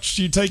very much.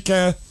 You take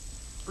care.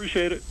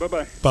 Appreciate it.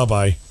 Bye-bye.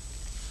 Bye-bye.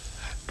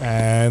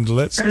 And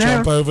let's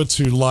jump over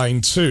to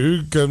line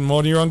 2. Good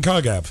morning, you're on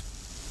CarGab.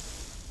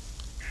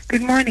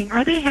 Good morning.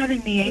 Are they having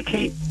the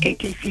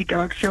AKC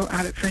Dog Show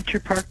out at Venture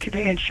Park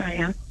today in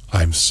Cheyenne?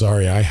 I'm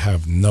sorry, I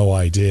have no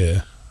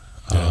idea.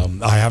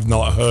 I have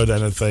not heard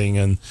anything,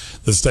 and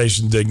the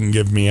station didn't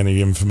give me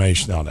any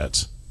information on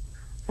it.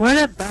 What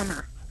a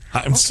bummer.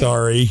 I'm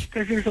sorry.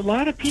 Because there's a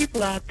lot of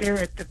people out there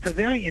at the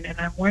pavilion, and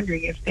I'm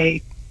wondering if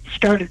they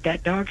started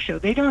that dog show.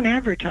 They don't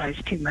advertise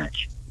too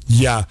much.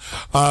 Yeah.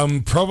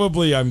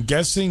 Probably, I'm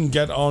guessing,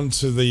 get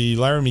onto the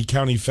Laramie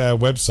County Fair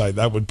website.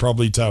 That would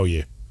probably tell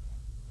you.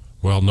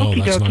 Well, no,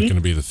 that's not going to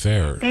be the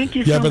fair. Thank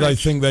you so much. But I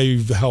think they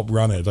help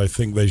run it. I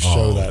think they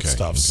show that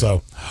stuff.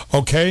 So,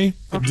 okay.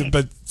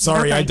 But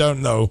sorry, I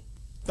don't know.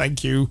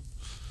 Thank you.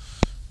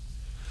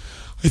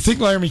 I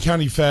think Laramie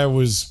County Fair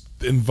was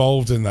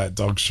involved in that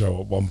dog show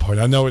at one point.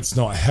 I know it's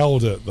not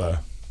held at the...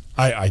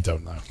 I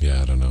don't know.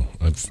 Yeah, I don't know.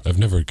 I've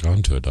never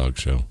gone to a dog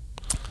show.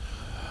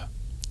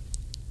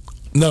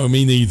 No,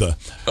 me neither.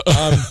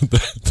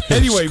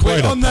 Anyway,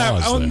 on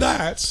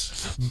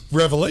that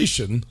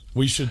revelation,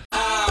 we should...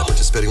 At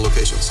participating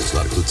locations does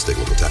not include state,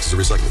 local taxes, or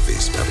recycling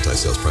fees. Advertised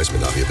sales price may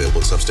not be available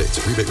in some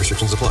states. Rebate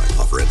restrictions apply.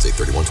 Offer ends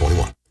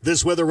 8/31/21.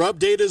 This weather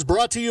update is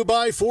brought to you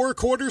by Four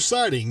Corners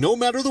Siding. No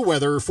matter the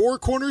weather, Four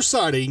Corners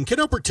Siding can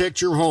help protect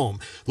your home.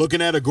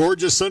 Looking at a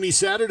gorgeous sunny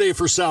Saturday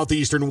for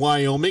southeastern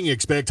Wyoming.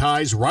 Expect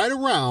highs right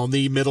around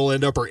the middle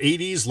and upper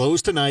 80s.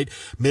 Lows tonight,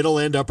 middle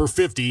and upper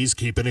 50s.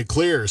 Keeping it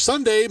clear.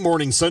 Sunday,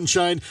 morning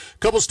sunshine.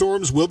 Couple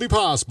storms will be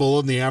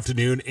possible in the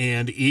afternoon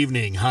and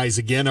evening. Highs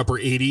again, upper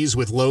 80s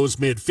with lows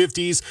mid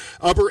 50s.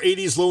 Upper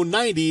 80s, low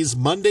 90s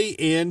Monday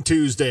and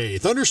Tuesday.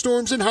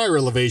 Thunderstorms in higher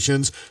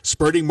elevations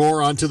spreading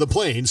more onto the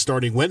plains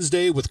starting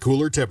Wednesday with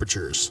cooler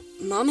temperatures.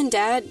 Mom and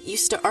Dad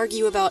used to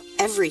argue about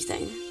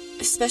everything,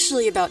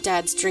 especially about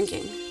Dad's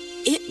drinking.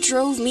 It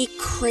drove me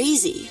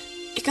crazy.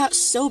 It got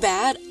so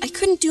bad, I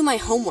couldn't do my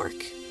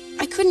homework.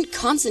 I couldn't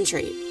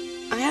concentrate.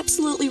 I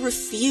absolutely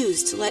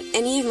refused to let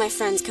any of my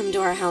friends come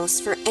to our house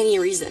for any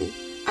reason.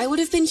 I would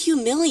have been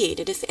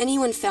humiliated if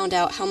anyone found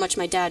out how much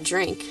my dad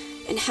drank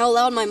and how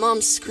loud my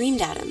mom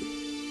screamed at him.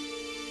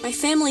 My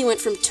family went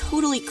from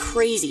totally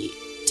crazy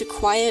to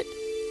quiet,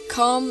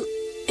 calm,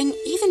 and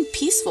even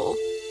peaceful.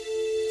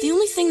 The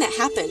only thing that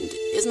happened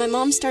is my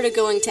mom started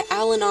going to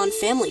Al-Anon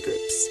family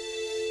groups.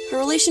 Her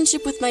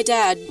relationship with my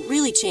dad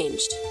really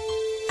changed.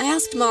 I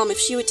asked Mom if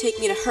she would take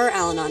me to her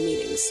Al-Anon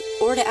meetings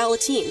or to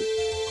Alateen.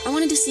 I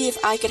wanted to see if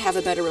I could have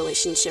a better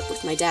relationship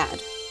with my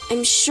dad.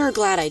 I'm sure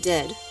glad I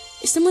did.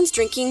 If someone's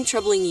drinking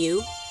troubling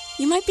you,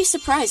 you might be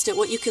surprised at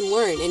what you can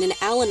learn in an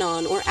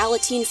Al-Anon or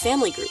Alateen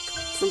family group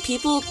from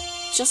people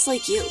just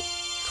like you.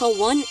 Call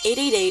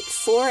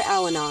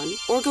 1-888-4-ALANON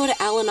or go to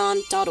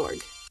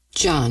alanon.org.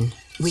 John,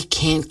 we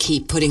can't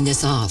keep putting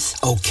this off.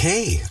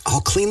 Okay, I'll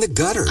clean the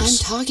gutters. I'm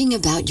talking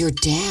about your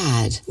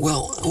dad.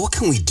 Well, what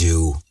can we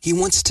do? He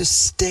wants to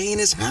stay in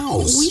his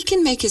house. We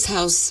can make his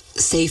house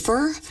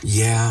safer.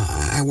 Yeah,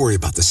 I worry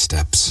about the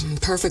steps.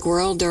 Perfect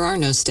world, there are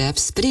no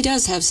steps, but he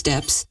does have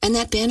steps, and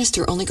that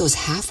banister only goes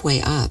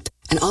halfway up.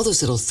 And all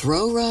those little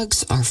throw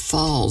rugs are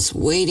falls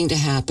waiting to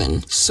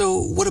happen. So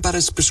what about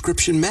his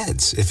prescription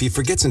meds? If he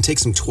forgets and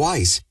takes them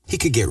twice, he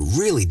could get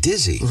really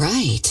dizzy.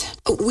 Right.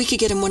 We could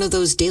get him one of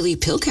those daily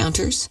pill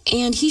counters.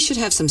 And he should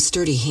have some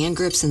sturdy hand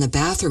grips in the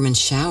bathroom and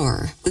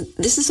shower.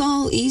 This is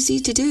all easy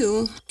to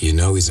do. You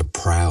know he's a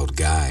proud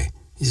guy.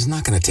 He's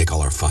not going to take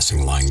all our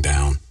fussing lying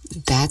down.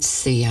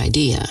 That's the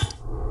idea.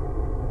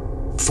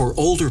 For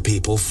older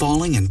people,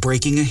 falling and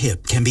breaking a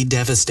hip can be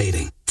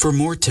devastating. For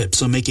more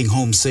tips on making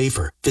home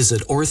safer,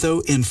 visit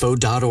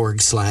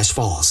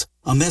orthoinfo.org/falls.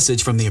 A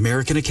message from the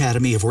American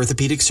Academy of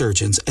Orthopedic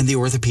Surgeons and the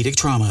Orthopedic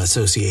Trauma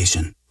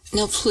Association.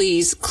 Now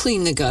please,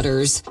 clean the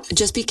gutters.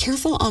 Just be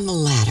careful on the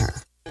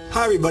ladder.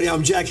 Hi everybody,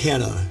 I'm Jack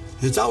Hanna.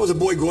 Since I was a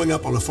boy growing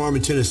up on a farm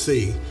in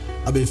Tennessee,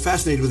 I've been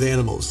fascinated with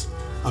animals.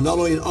 I'm not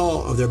only in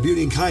awe of their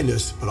beauty and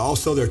kindness, but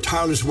also their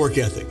tireless work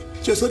ethic.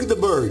 Just look at the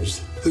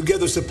birds who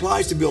gather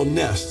supplies to build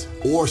nests,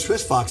 or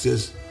Swiss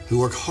foxes who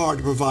work hard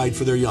to provide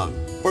for their young,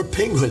 or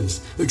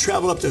penguins who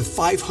travel up to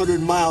 500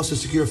 miles to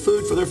secure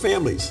food for their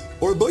families,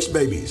 or bush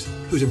babies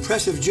whose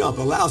impressive jump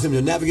allows them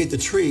to navigate the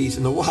trees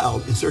in the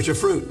wild in search of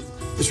fruit.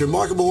 This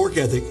remarkable work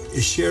ethic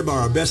is shared by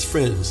our best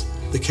friends,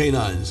 the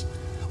canines.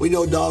 We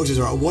know dogs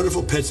are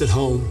wonderful pets at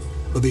home,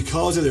 but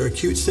because of their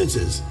acute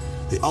senses,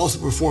 they also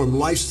perform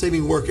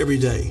life-saving work every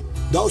day.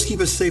 Dogs keep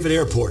us safe at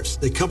airports.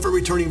 They comfort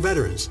returning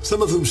veterans,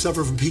 some of whom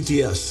suffer from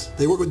PTS.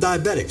 They work with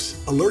diabetics,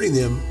 alerting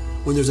them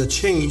when there's a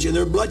change in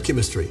their blood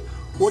chemistry.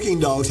 Working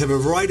dogs have a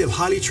variety of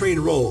highly trained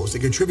roles that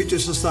contribute to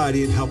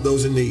society and help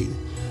those in need.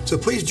 So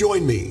please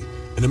join me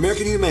and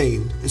American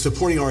Humane in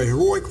supporting our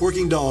heroic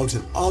working dogs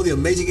and all the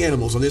amazing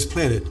animals on this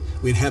planet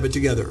we inhabit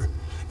together.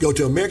 Go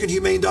to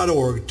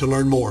AmericanHumane.org to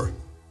learn more.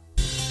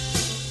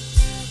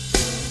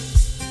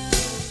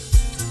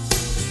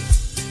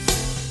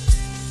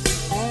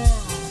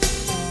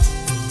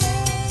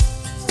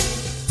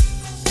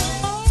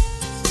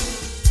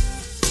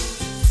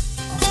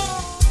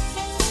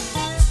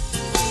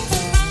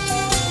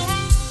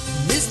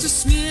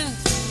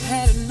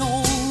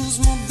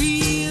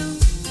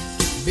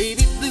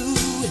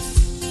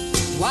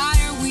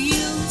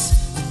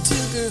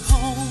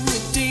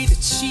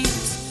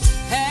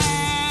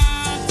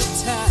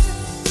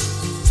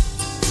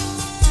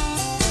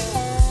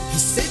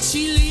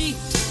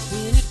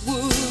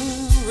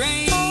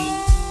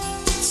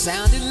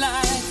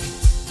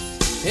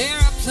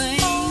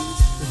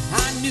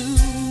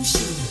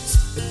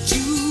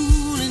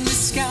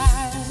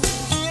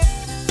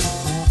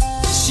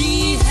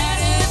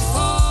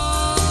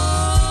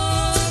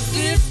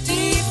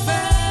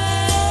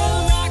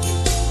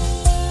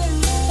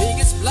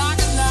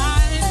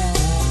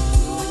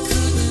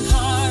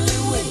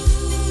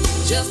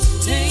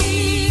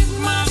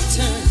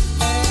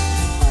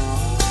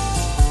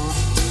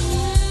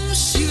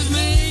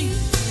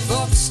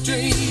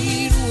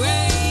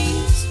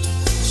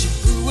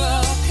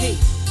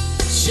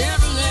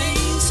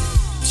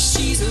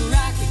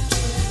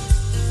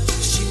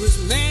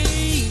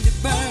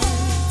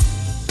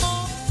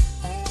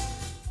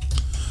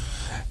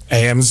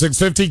 AM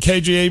 650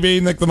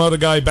 KGAB, Nick the Motor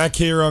Guy, back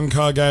here on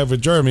Car Gab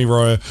with Jeremy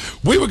Royer.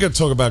 We were going to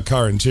talk about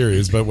car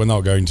interiors, but we're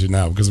not going to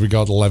now because we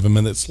got 11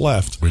 minutes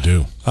left. We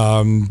do.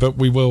 But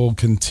we will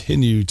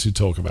continue to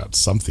talk about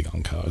something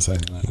on cars.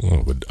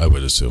 Well, I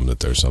would assume that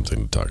there's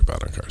something to talk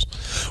about on cars.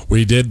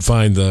 We did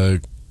find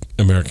the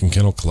American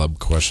Kennel Club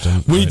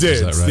question. We right?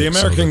 did. Right? The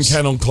American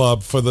Kennel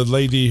Club, for the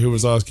lady who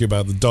was asking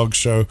about the dog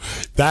show,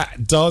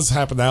 that does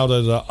happen out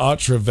at the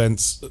Archer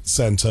Events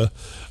Center.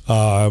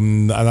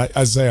 And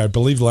I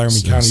believe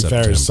Laramie County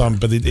Fair is some,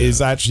 but it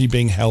is actually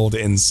being held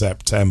in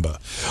September.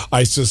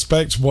 I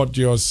suspect what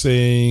you're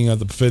seeing at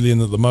the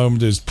pavilion at the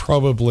moment is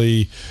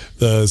probably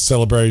the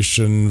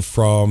celebration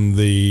from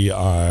the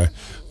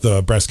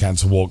breast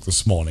cancer walk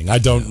this morning. I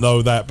don't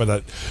know that,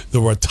 but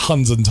there were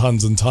tons and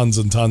tons and tons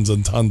and tons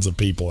and tons of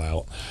people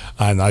out,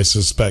 and I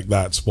suspect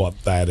that's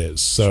what that is.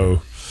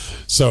 So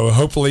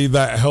hopefully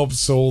that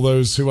helps all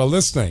those who are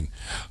listening.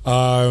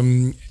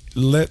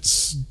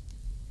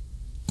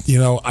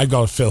 I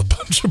got to fill a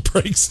bunch of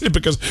breaks here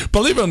because,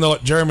 believe it or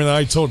not, Jeremy and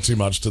I talked too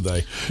much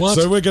today. What?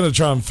 So we're going to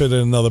try and fit in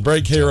another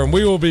break here, and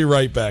we will be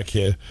right back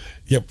here.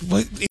 Yep.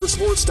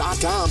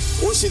 Motorsports.com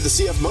or see the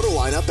CF Moto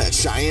lineup at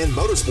Cheyenne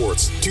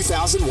Motorsports,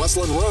 2000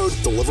 Westland Road,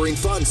 delivering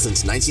fun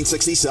since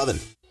 1967.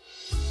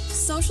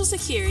 Social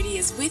Security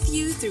is with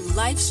you through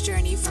life's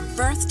journey from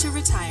birth to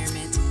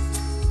retirement.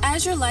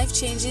 As your life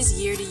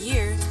changes year to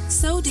year,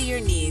 so do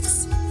your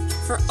needs.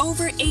 For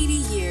over 80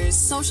 years,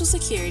 Social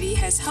Security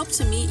has helped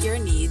to meet your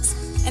needs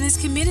and is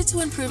committed to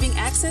improving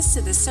access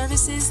to the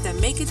services that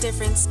make a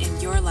difference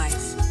in your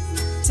life.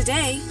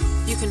 Today,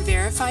 you can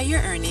verify your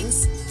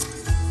earnings,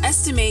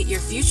 estimate your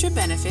future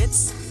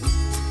benefits,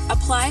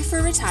 apply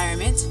for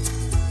retirement,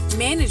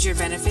 manage your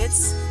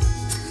benefits,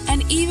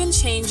 and even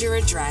change your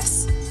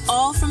address,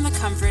 all from the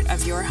comfort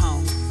of your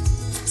home.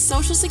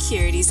 Social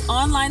Security's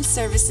online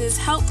services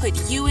help put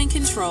you in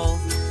control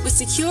with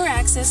secure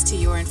access to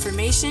your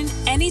information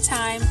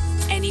anytime,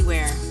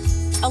 anywhere,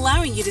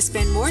 allowing you to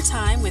spend more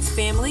time with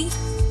family,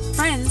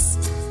 friends,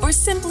 or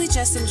simply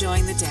just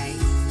enjoying the day.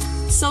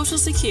 Social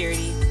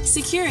Security,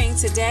 securing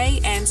today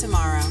and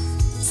tomorrow.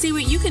 See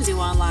what you can do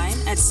online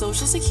at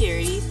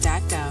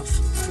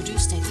socialsecurity.gov.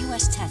 Produced at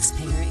U.S.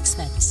 taxpayer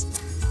expense.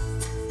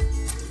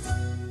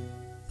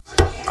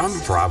 I'm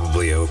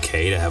probably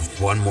okay to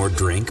have one more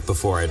drink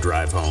before I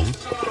drive home.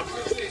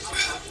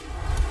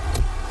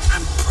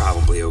 I'm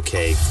probably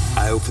okay.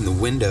 I open the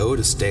window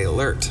to stay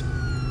alert.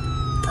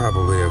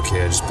 Probably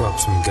okay. I just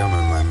popped some gum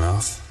in my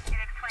mouth.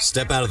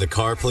 Step out of the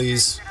car,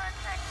 please.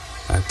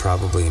 I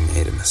probably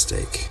made a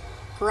mistake.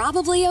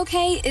 Probably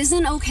okay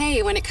isn't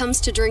okay when it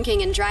comes to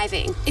drinking and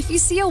driving. If you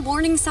see a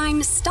warning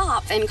sign,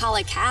 stop and call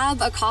a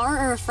cab, a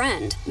car, or a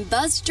friend.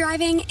 Buzzed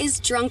driving is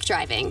drunk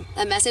driving.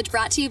 A message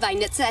brought to you by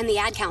NHTSA and the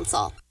Ad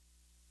Council.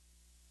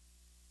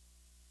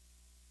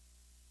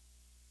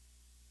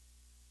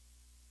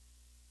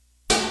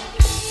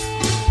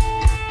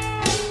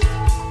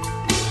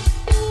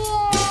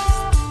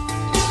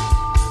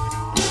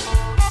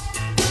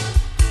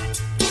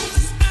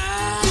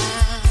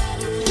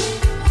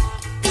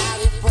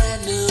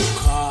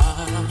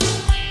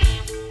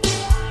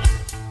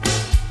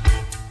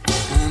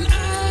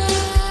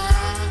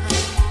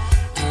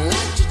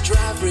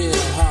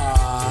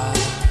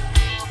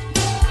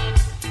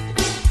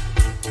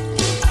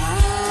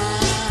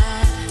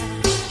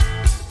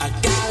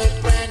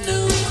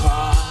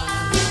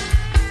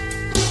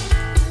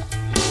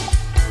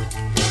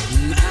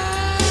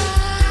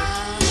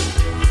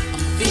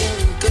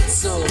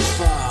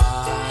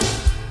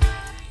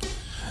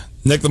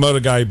 Nick the Motor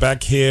Guy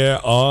back here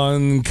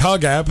on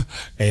CarGab,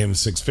 AM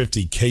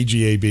 650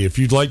 KGAB. If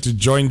you'd like to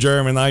join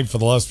Jeremy and I for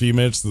the last few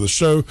minutes of the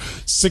show,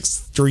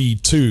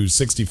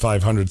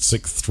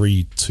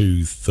 632-6500,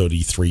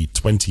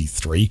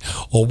 632-3323,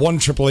 or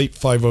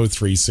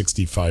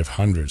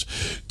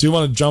 1-888-503-6500. Do you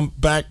want to jump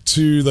back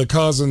to the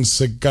Cars and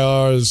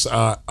Cigars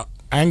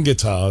and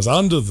Guitars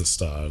Under the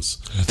Stars?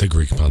 At the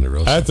Greek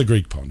Ponderosa. At the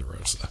Greek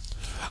Ponderosa.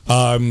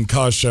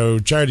 Car show,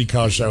 charity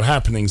car show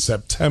happening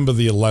September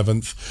the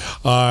 11th.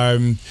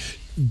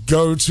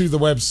 Go to the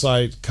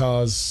website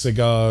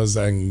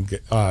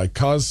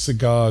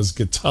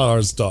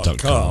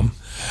carscigarsguitars.com,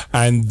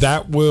 and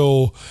that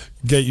will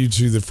get you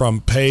to the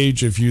front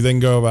page. If you then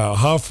go about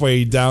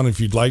halfway down,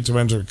 if you'd like to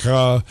enter a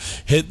car,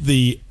 hit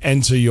the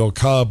enter your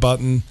car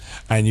button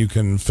and you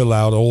can fill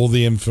out all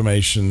the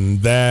information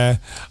there,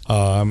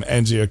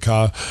 enter your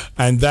car,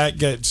 and that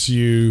gets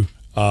you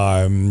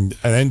an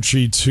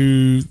entry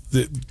to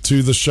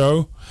the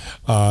show,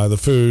 the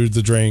food,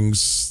 the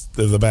drinks,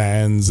 the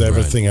bands,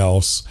 everything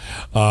else.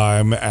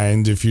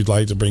 And if you'd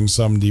like to bring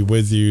somebody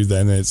with you,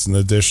 then it's an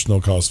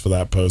additional cost for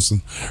that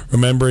person.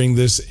 Remembering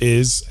this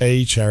is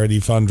a charity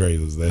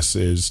fundraiser. This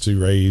is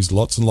to raise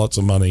lots and lots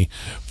of money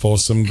for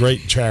some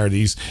great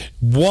charities.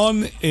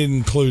 One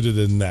included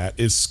in that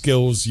is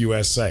Skills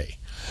USA.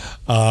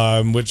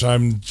 Which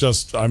I'm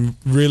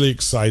really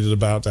excited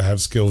about to have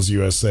Skills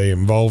USA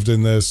involved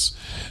in this.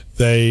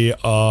 They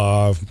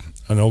are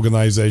an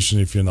organization,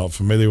 if you're not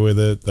familiar with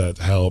it, that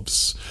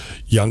helps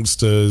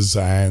youngsters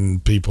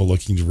and people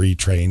looking to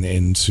retrain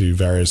into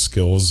various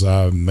skills,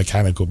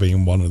 mechanical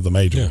being one of the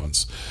major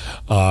ones.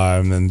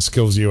 And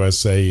Skills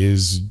USA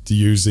is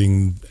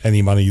using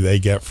any money they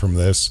get from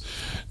this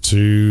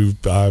to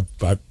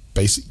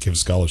basically give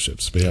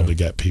scholarships to be able to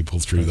get people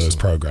through those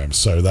programs.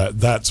 So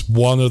that's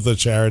one of the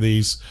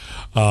charities.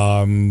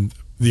 The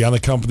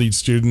Unaccompanied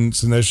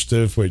Students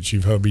Initiative, which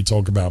you've heard me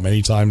talk about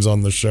many times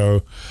on the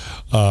show,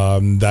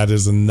 that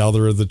is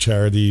another of the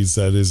charities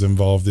that is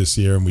involved this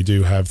year, and we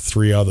do have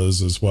 3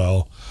 others as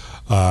well.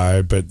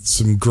 But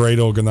some great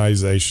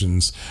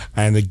organizations.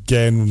 And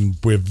again,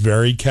 we're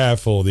very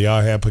careful, the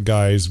IHEPA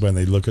guys, when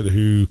they look at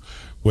who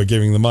we're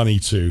giving the money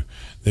to,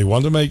 they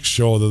want to make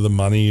sure that the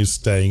money is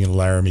staying in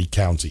Laramie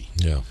County.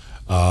 Yeah.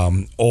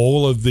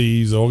 All of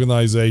these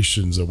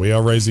organizations that we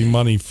are raising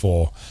money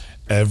for,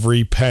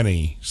 every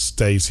penny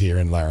stays here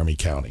in Laramie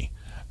County.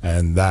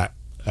 And that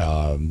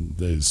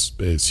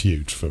is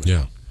huge for me.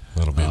 Yeah,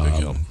 that'll be a big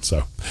help.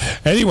 So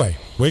anyway,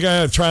 we're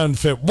going to try and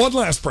fit one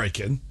last break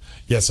in.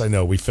 Yes, I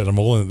know, we fit them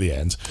all in at the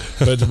end.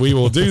 But we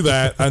will do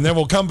that, and then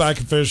we'll come back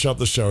and finish up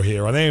the show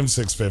here on AM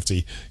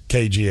 650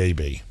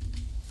 KGAB.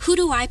 Who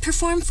do I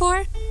perform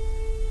for?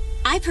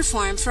 I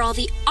perform for all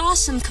the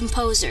awesome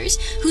composers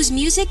whose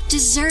music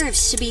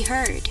deserves to be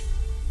heard.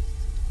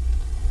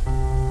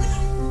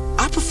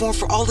 I perform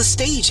for all the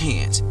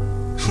stagehands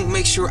who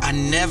make sure I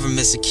never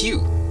miss a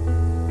cue.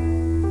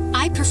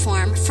 I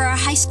perform for our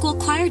high school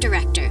choir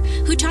director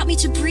who taught me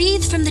to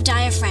breathe from the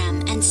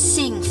diaphragm and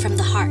sing from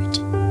the heart.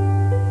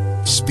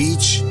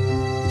 Speech,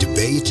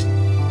 debate,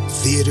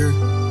 theater,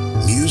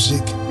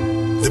 music.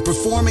 The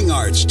performing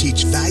arts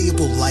teach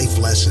valuable life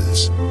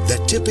lessons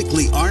that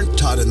typically aren't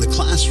taught in the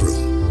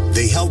classroom.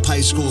 They help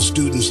high school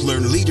students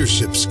learn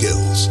leadership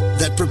skills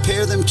that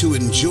prepare them to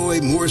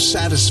enjoy more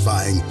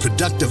satisfying,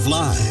 productive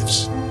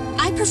lives.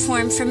 I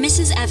perform for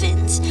Mrs.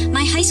 Evans,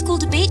 my high school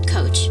debate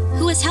coach,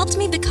 who has helped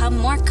me become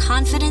more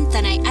confident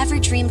than I ever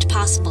dreamed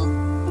possible.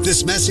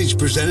 This message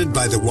presented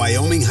by the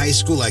Wyoming High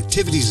School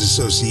Activities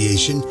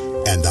Association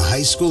and the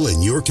high school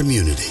in your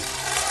community.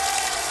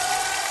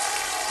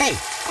 Hey,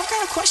 I've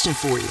got a question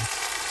for you.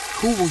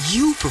 Who will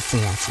you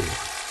perform for?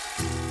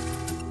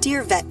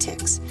 Dear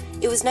VetTix,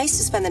 it was nice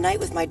to spend the night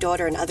with my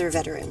daughter and other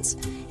veterans.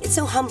 It's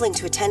so humbling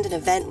to attend an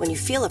event when you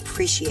feel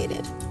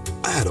appreciated.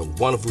 I had a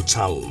wonderful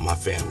time with my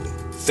family.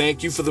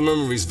 Thank you for the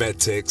memories,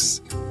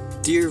 VetTix.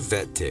 Dear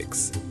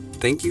VetTix,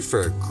 thank you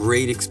for a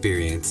great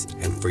experience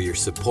and for your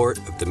support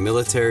of the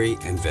military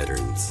and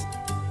veterans.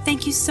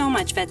 Thank you so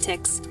much,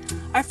 VetTix.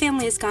 Our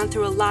family has gone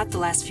through a lot the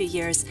last few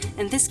years,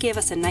 and this gave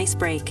us a nice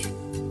break.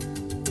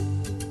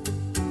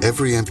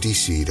 Every empty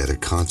seat at a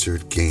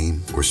concert,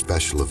 game, or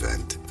special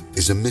event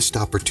is a missed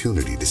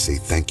opportunity to say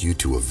thank you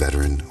to a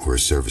veteran or a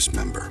service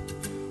member.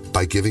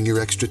 By giving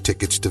your extra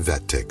tickets to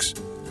VetTix,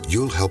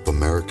 you'll help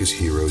America's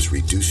heroes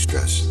reduce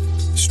stress,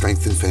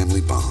 strengthen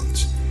family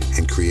bonds,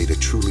 and create a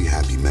truly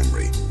happy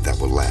memory that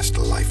will last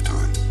a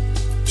lifetime.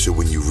 So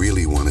when you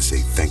really want to say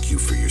thank you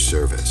for your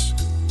service,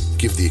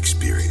 give the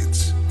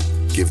experience,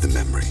 give the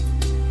memory.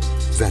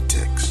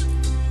 VetTix.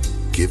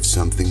 Give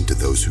something to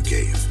those who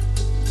gave.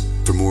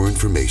 For more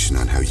information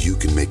on how you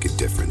can make a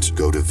difference,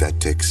 go to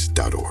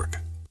vettix.org.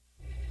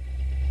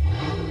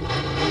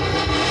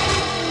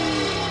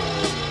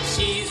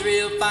 She's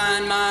real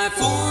fine, my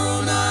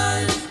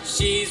 409.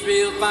 She's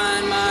real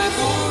fine, my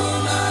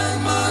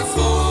 409, my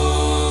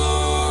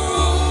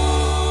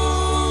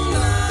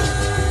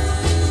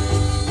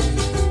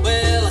 409.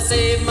 Well, I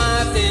saved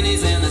my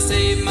pennies and I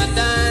saved my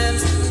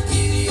dimes.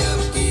 Giddy up,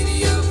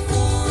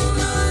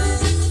 409.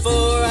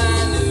 For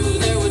I knew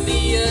there would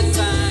be a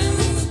time.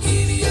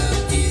 Giddy up,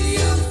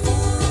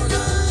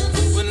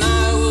 409. When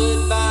I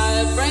would buy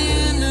a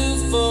brand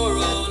new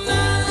 409.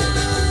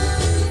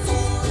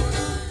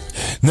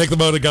 Nick the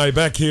Motor Guy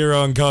back here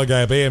on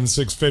CarGab AM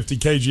 650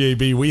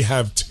 KGAB. We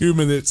have 2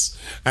 minutes,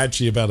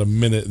 actually about a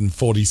minute and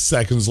 40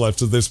 seconds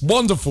left of this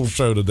wonderful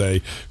show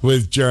today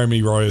with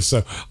Jeremy Royer.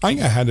 So I'm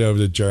going to hand it over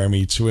to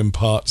Jeremy to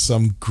impart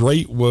some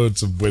great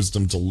words of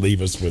wisdom to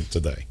leave us with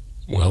today.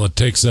 Well, it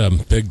takes a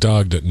big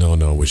dog to...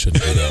 No, we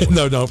shouldn't do that one.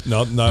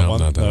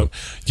 No.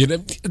 You know,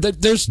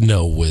 there's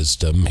no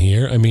wisdom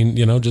here. I mean,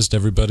 just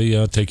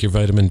everybody take your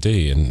vitamin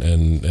D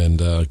and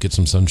get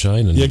some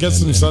sunshine. And, get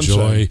some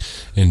sunshine.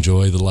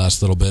 Enjoy the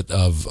last little bit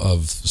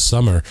of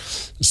summer.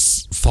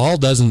 Fall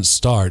doesn't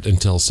start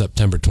until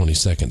September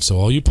 22nd, so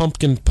all you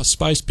pumpkin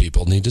spice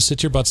people need to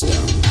sit your butts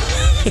down.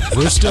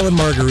 We're still in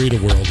margarita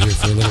world here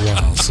for a little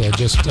while, so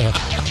just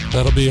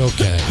that'll be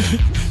okay.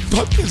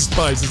 Pumpkin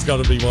spice has got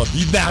to be one of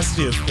the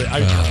nastiest thing.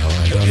 I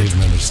don't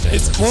even understand.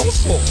 It's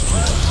awful.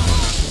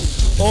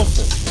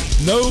 Awful.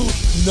 No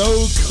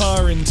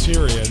car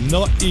interior,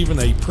 not even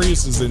a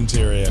Prius's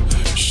interior,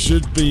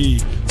 should be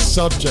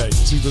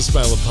subject to the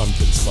smell of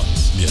pumpkin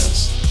spice.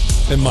 Yes.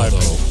 In my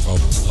opinion.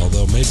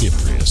 Although maybe a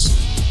Prius.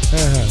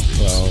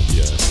 Well,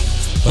 yes.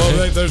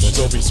 Well, those should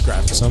all be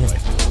scrapped anyway.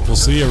 We'll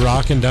see you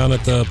rocking down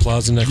at the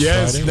Plaza next Friday.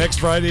 Yes, next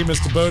Friday,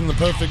 Mr. Bowden and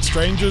the Perfect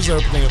Strangers,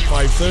 opening at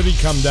 5:30.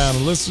 Come down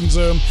and listen to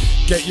them.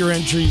 Get your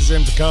entries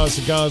into Cars,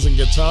 Cigars, and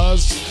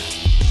Guitars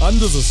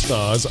Under the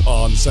Stars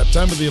on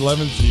September the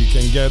 11th. You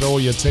can get all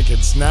your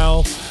tickets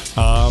now.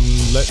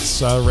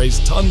 Let's raise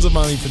tons of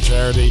money for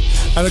charity.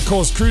 And, of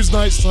course, Cruise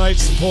Nights tonight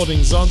supporting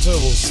Zonta.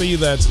 We'll see you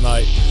there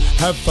tonight.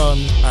 Have fun,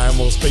 and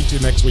we'll speak to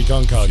you next week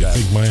on CarGab. I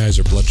think my eyes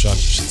are bloodshot.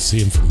 You should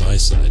see him from my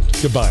side.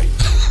 Goodbye.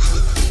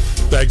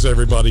 Thanks,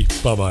 everybody.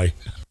 Bye-bye.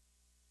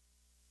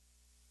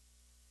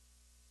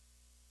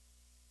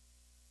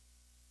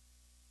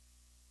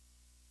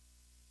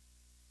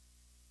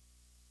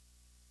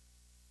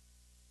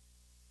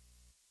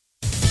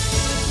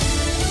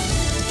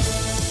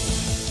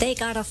 They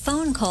got a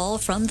phone call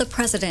from the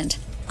president.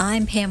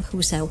 I'm Pam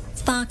Huso,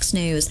 Fox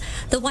News.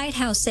 The White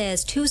House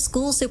says 2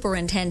 school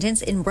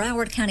superintendents in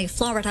Broward County,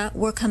 Florida,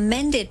 were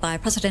commended by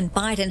President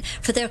Biden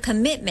for their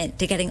commitment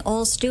to getting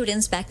all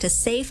students back to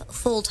safe,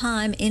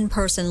 full-time,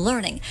 in-person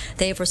learning.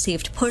 They've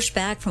received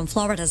pushback from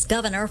Florida's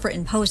governor for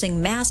imposing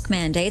mask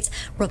mandates.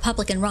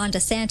 Republican Ron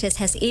DeSantis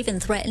has even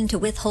threatened to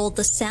withhold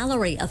the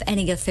salary of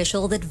any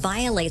official that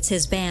violates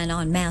his ban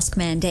on mask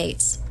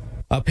mandates.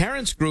 A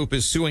parents group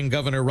is suing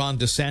Governor Ron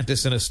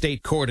DeSantis in a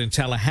state court in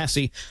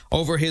Tallahassee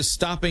over his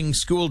stopping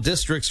school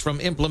districts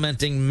from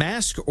implementing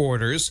mask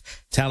orders.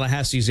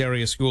 Tallahassee's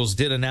area schools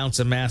did announce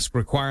a mask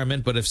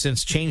requirement, but have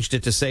since changed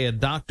it to say a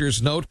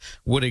doctor's note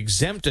would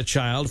exempt a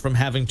child from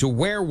having to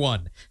wear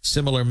one.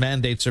 Similar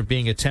mandates are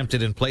being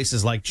attempted in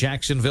places like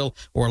Jacksonville,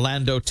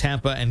 Orlando,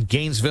 Tampa, and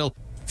Gainesville.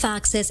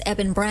 Fox's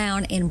Eben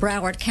Brown in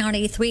Broward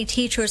County. 3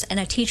 teachers and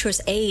a teacher's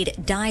aide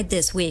died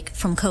this week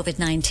from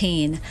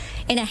COVID-19.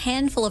 In a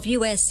handful of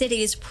U.S.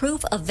 cities,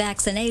 proof of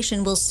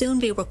vaccination will soon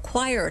be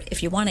required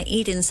if you want to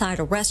eat inside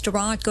a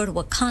restaurant, go to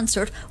a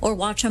concert, or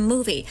watch a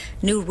movie.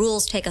 New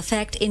rules take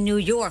effect in New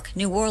York,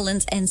 New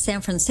Orleans, and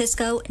San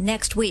Francisco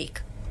next week.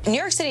 New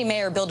York City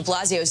Mayor Bill de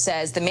Blasio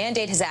says the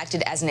mandate has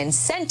acted as an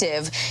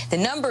incentive. The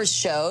numbers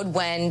showed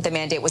when the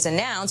mandate was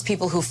announced,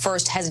 people who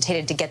first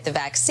hesitated to get the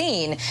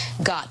vaccine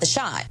got the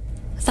shot.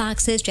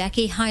 Fox's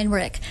Jackie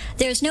Heinrich.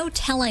 There's no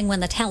telling when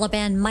the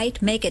Taliban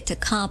might make it to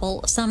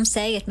Kabul. Some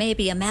say it may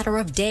be a matter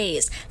of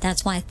days.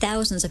 That's why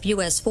thousands of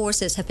U.S.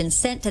 forces have been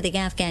sent to the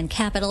Afghan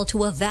capital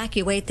to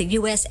evacuate the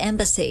U.S.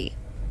 embassy.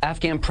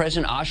 Afghan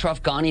President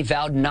Ashraf Ghani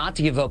vowed not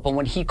to give up on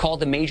what he called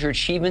the major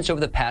achievements over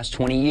the past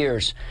 20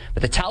 years.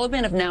 But the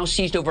Taliban have now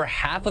seized over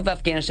half of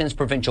Afghanistan's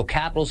provincial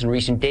capitals in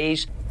recent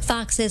days.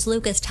 Fox's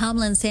Lucas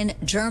Tomlinson.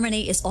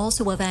 Germany is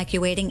also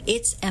evacuating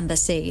its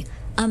embassy.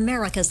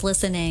 America's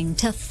listening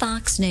to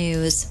Fox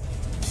News.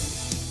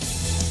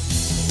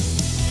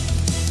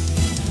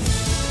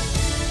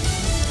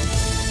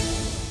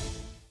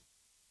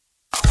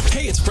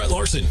 Hey, it's Brett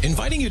Larson,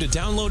 inviting you to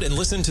download and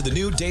listen to the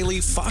new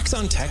daily Fox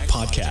on Tech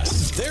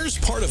podcast. There's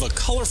part of a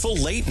colorful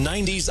late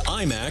 90s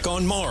iMac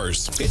on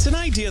Mars. It's an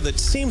idea that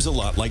seems a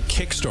lot like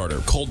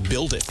Kickstarter, called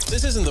Build It.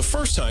 This isn't the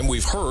first time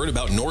we've heard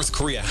about North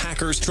Korea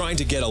hackers trying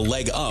to get a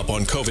leg up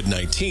on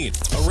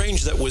COVID-19, a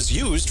range that was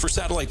used for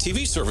satellite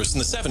TV service in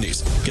the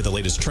 70s. Get the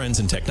latest trends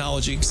in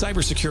technology,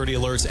 cybersecurity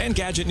alerts, and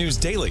gadget news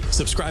daily.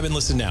 Subscribe and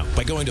listen now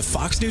by going to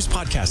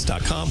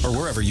foxnewspodcast.com or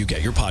wherever you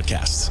get your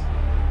podcasts.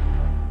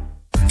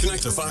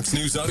 Connect to Fox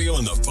News Audio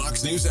on the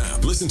Fox News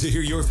app. Listen to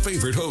hear your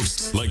favorite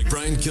hosts like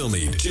Brian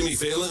Kilmeade, Jimmy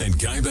Fallon, and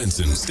Guy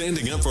Benson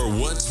standing up for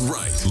what's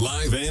right,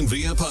 live and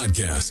via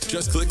podcast.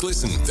 Just click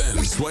listen,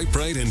 then swipe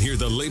right and hear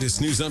the latest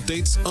news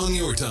updates on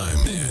your time.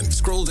 And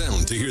scroll down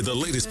to hear the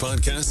latest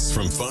podcasts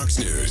from Fox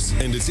News.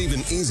 And it's even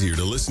easier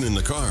to listen in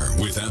the car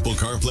with Apple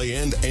CarPlay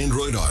and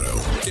Android Auto.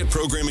 Get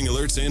programming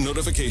alerts and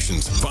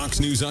notifications. Fox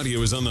News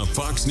Audio is on the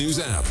Fox News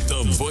app.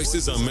 The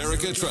voices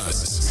America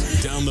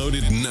trusts. Download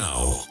it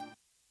now.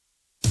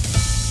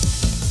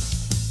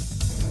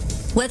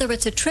 Whether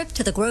it's a trip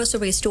to the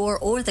grocery store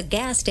or the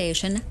gas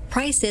station,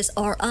 prices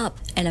are up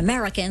and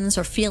Americans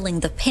are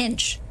feeling the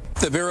pinch.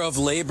 The Bureau of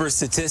Labor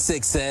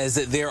Statistics says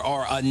that there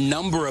are a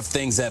number of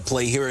things at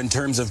play here in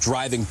terms of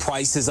driving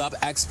prices up.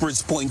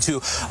 Experts point to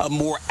a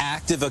more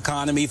active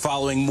economy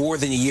following more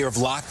than a year of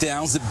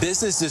lockdowns,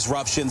 business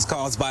disruptions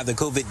caused by the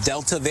COVID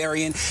Delta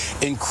variant,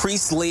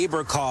 increased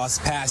labor costs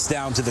passed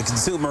down to the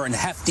consumer, and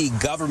hefty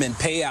government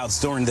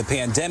payouts during the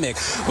pandemic.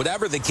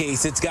 Whatever the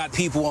case, it's got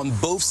people on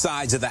both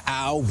sides of the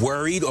aisle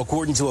worried.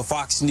 According to a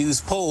Fox News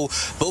poll,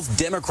 both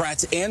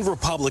Democrats and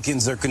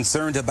Republicans are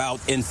concerned about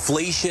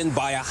inflation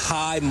by a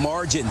high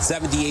margin,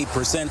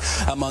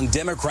 78% among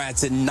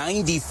Democrats and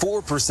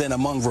 94%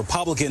 among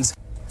Republicans.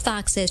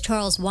 Fox's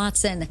Charles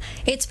Watson.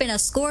 It's been a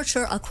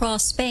scorcher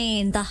across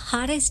Spain, the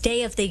hottest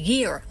day of the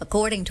year,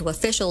 according to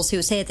officials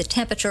who say the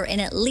temperature in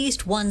at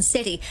least one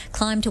city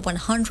climbed to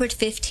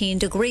 115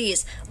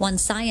 degrees. One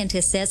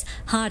scientist says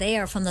hot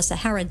air from the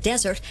Sahara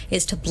Desert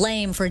is to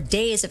blame for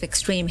days of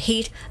extreme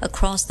heat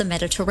across the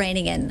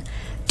Mediterranean.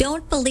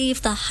 Don't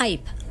believe the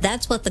hype.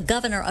 That's what the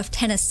governor of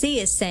Tennessee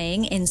is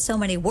saying in so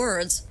many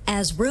words,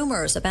 as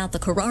rumors about the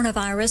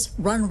coronavirus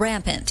run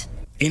rampant.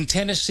 In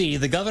Tennessee,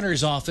 the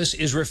governor's office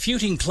is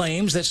refuting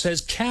claims that says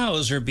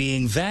cows are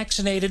being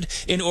vaccinated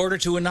in order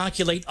to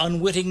inoculate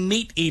unwitting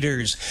meat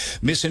eaters.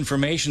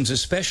 Misinformation's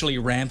especially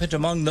rampant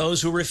among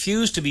those who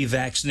refuse to be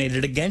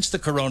vaccinated against the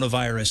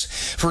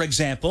coronavirus. For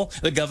example,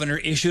 the governor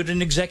issued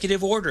an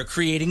executive order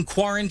creating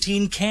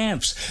quarantine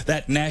camps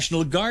that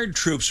National Guard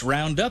troops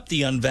round up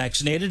the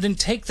unvaccinated and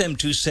take them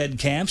to said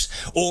camps,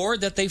 or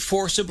that they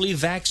forcibly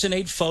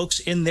vaccinate folks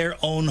in their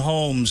own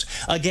homes.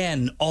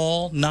 Again,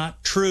 all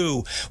not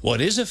true. What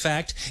is a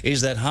fact is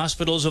that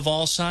hospitals of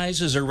all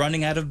sizes are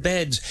running out of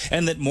beds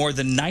and that more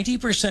than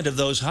 90% of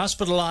those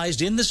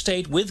hospitalized in the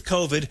state with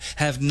COVID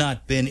have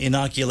not been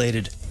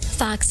inoculated.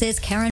 Fox's Karen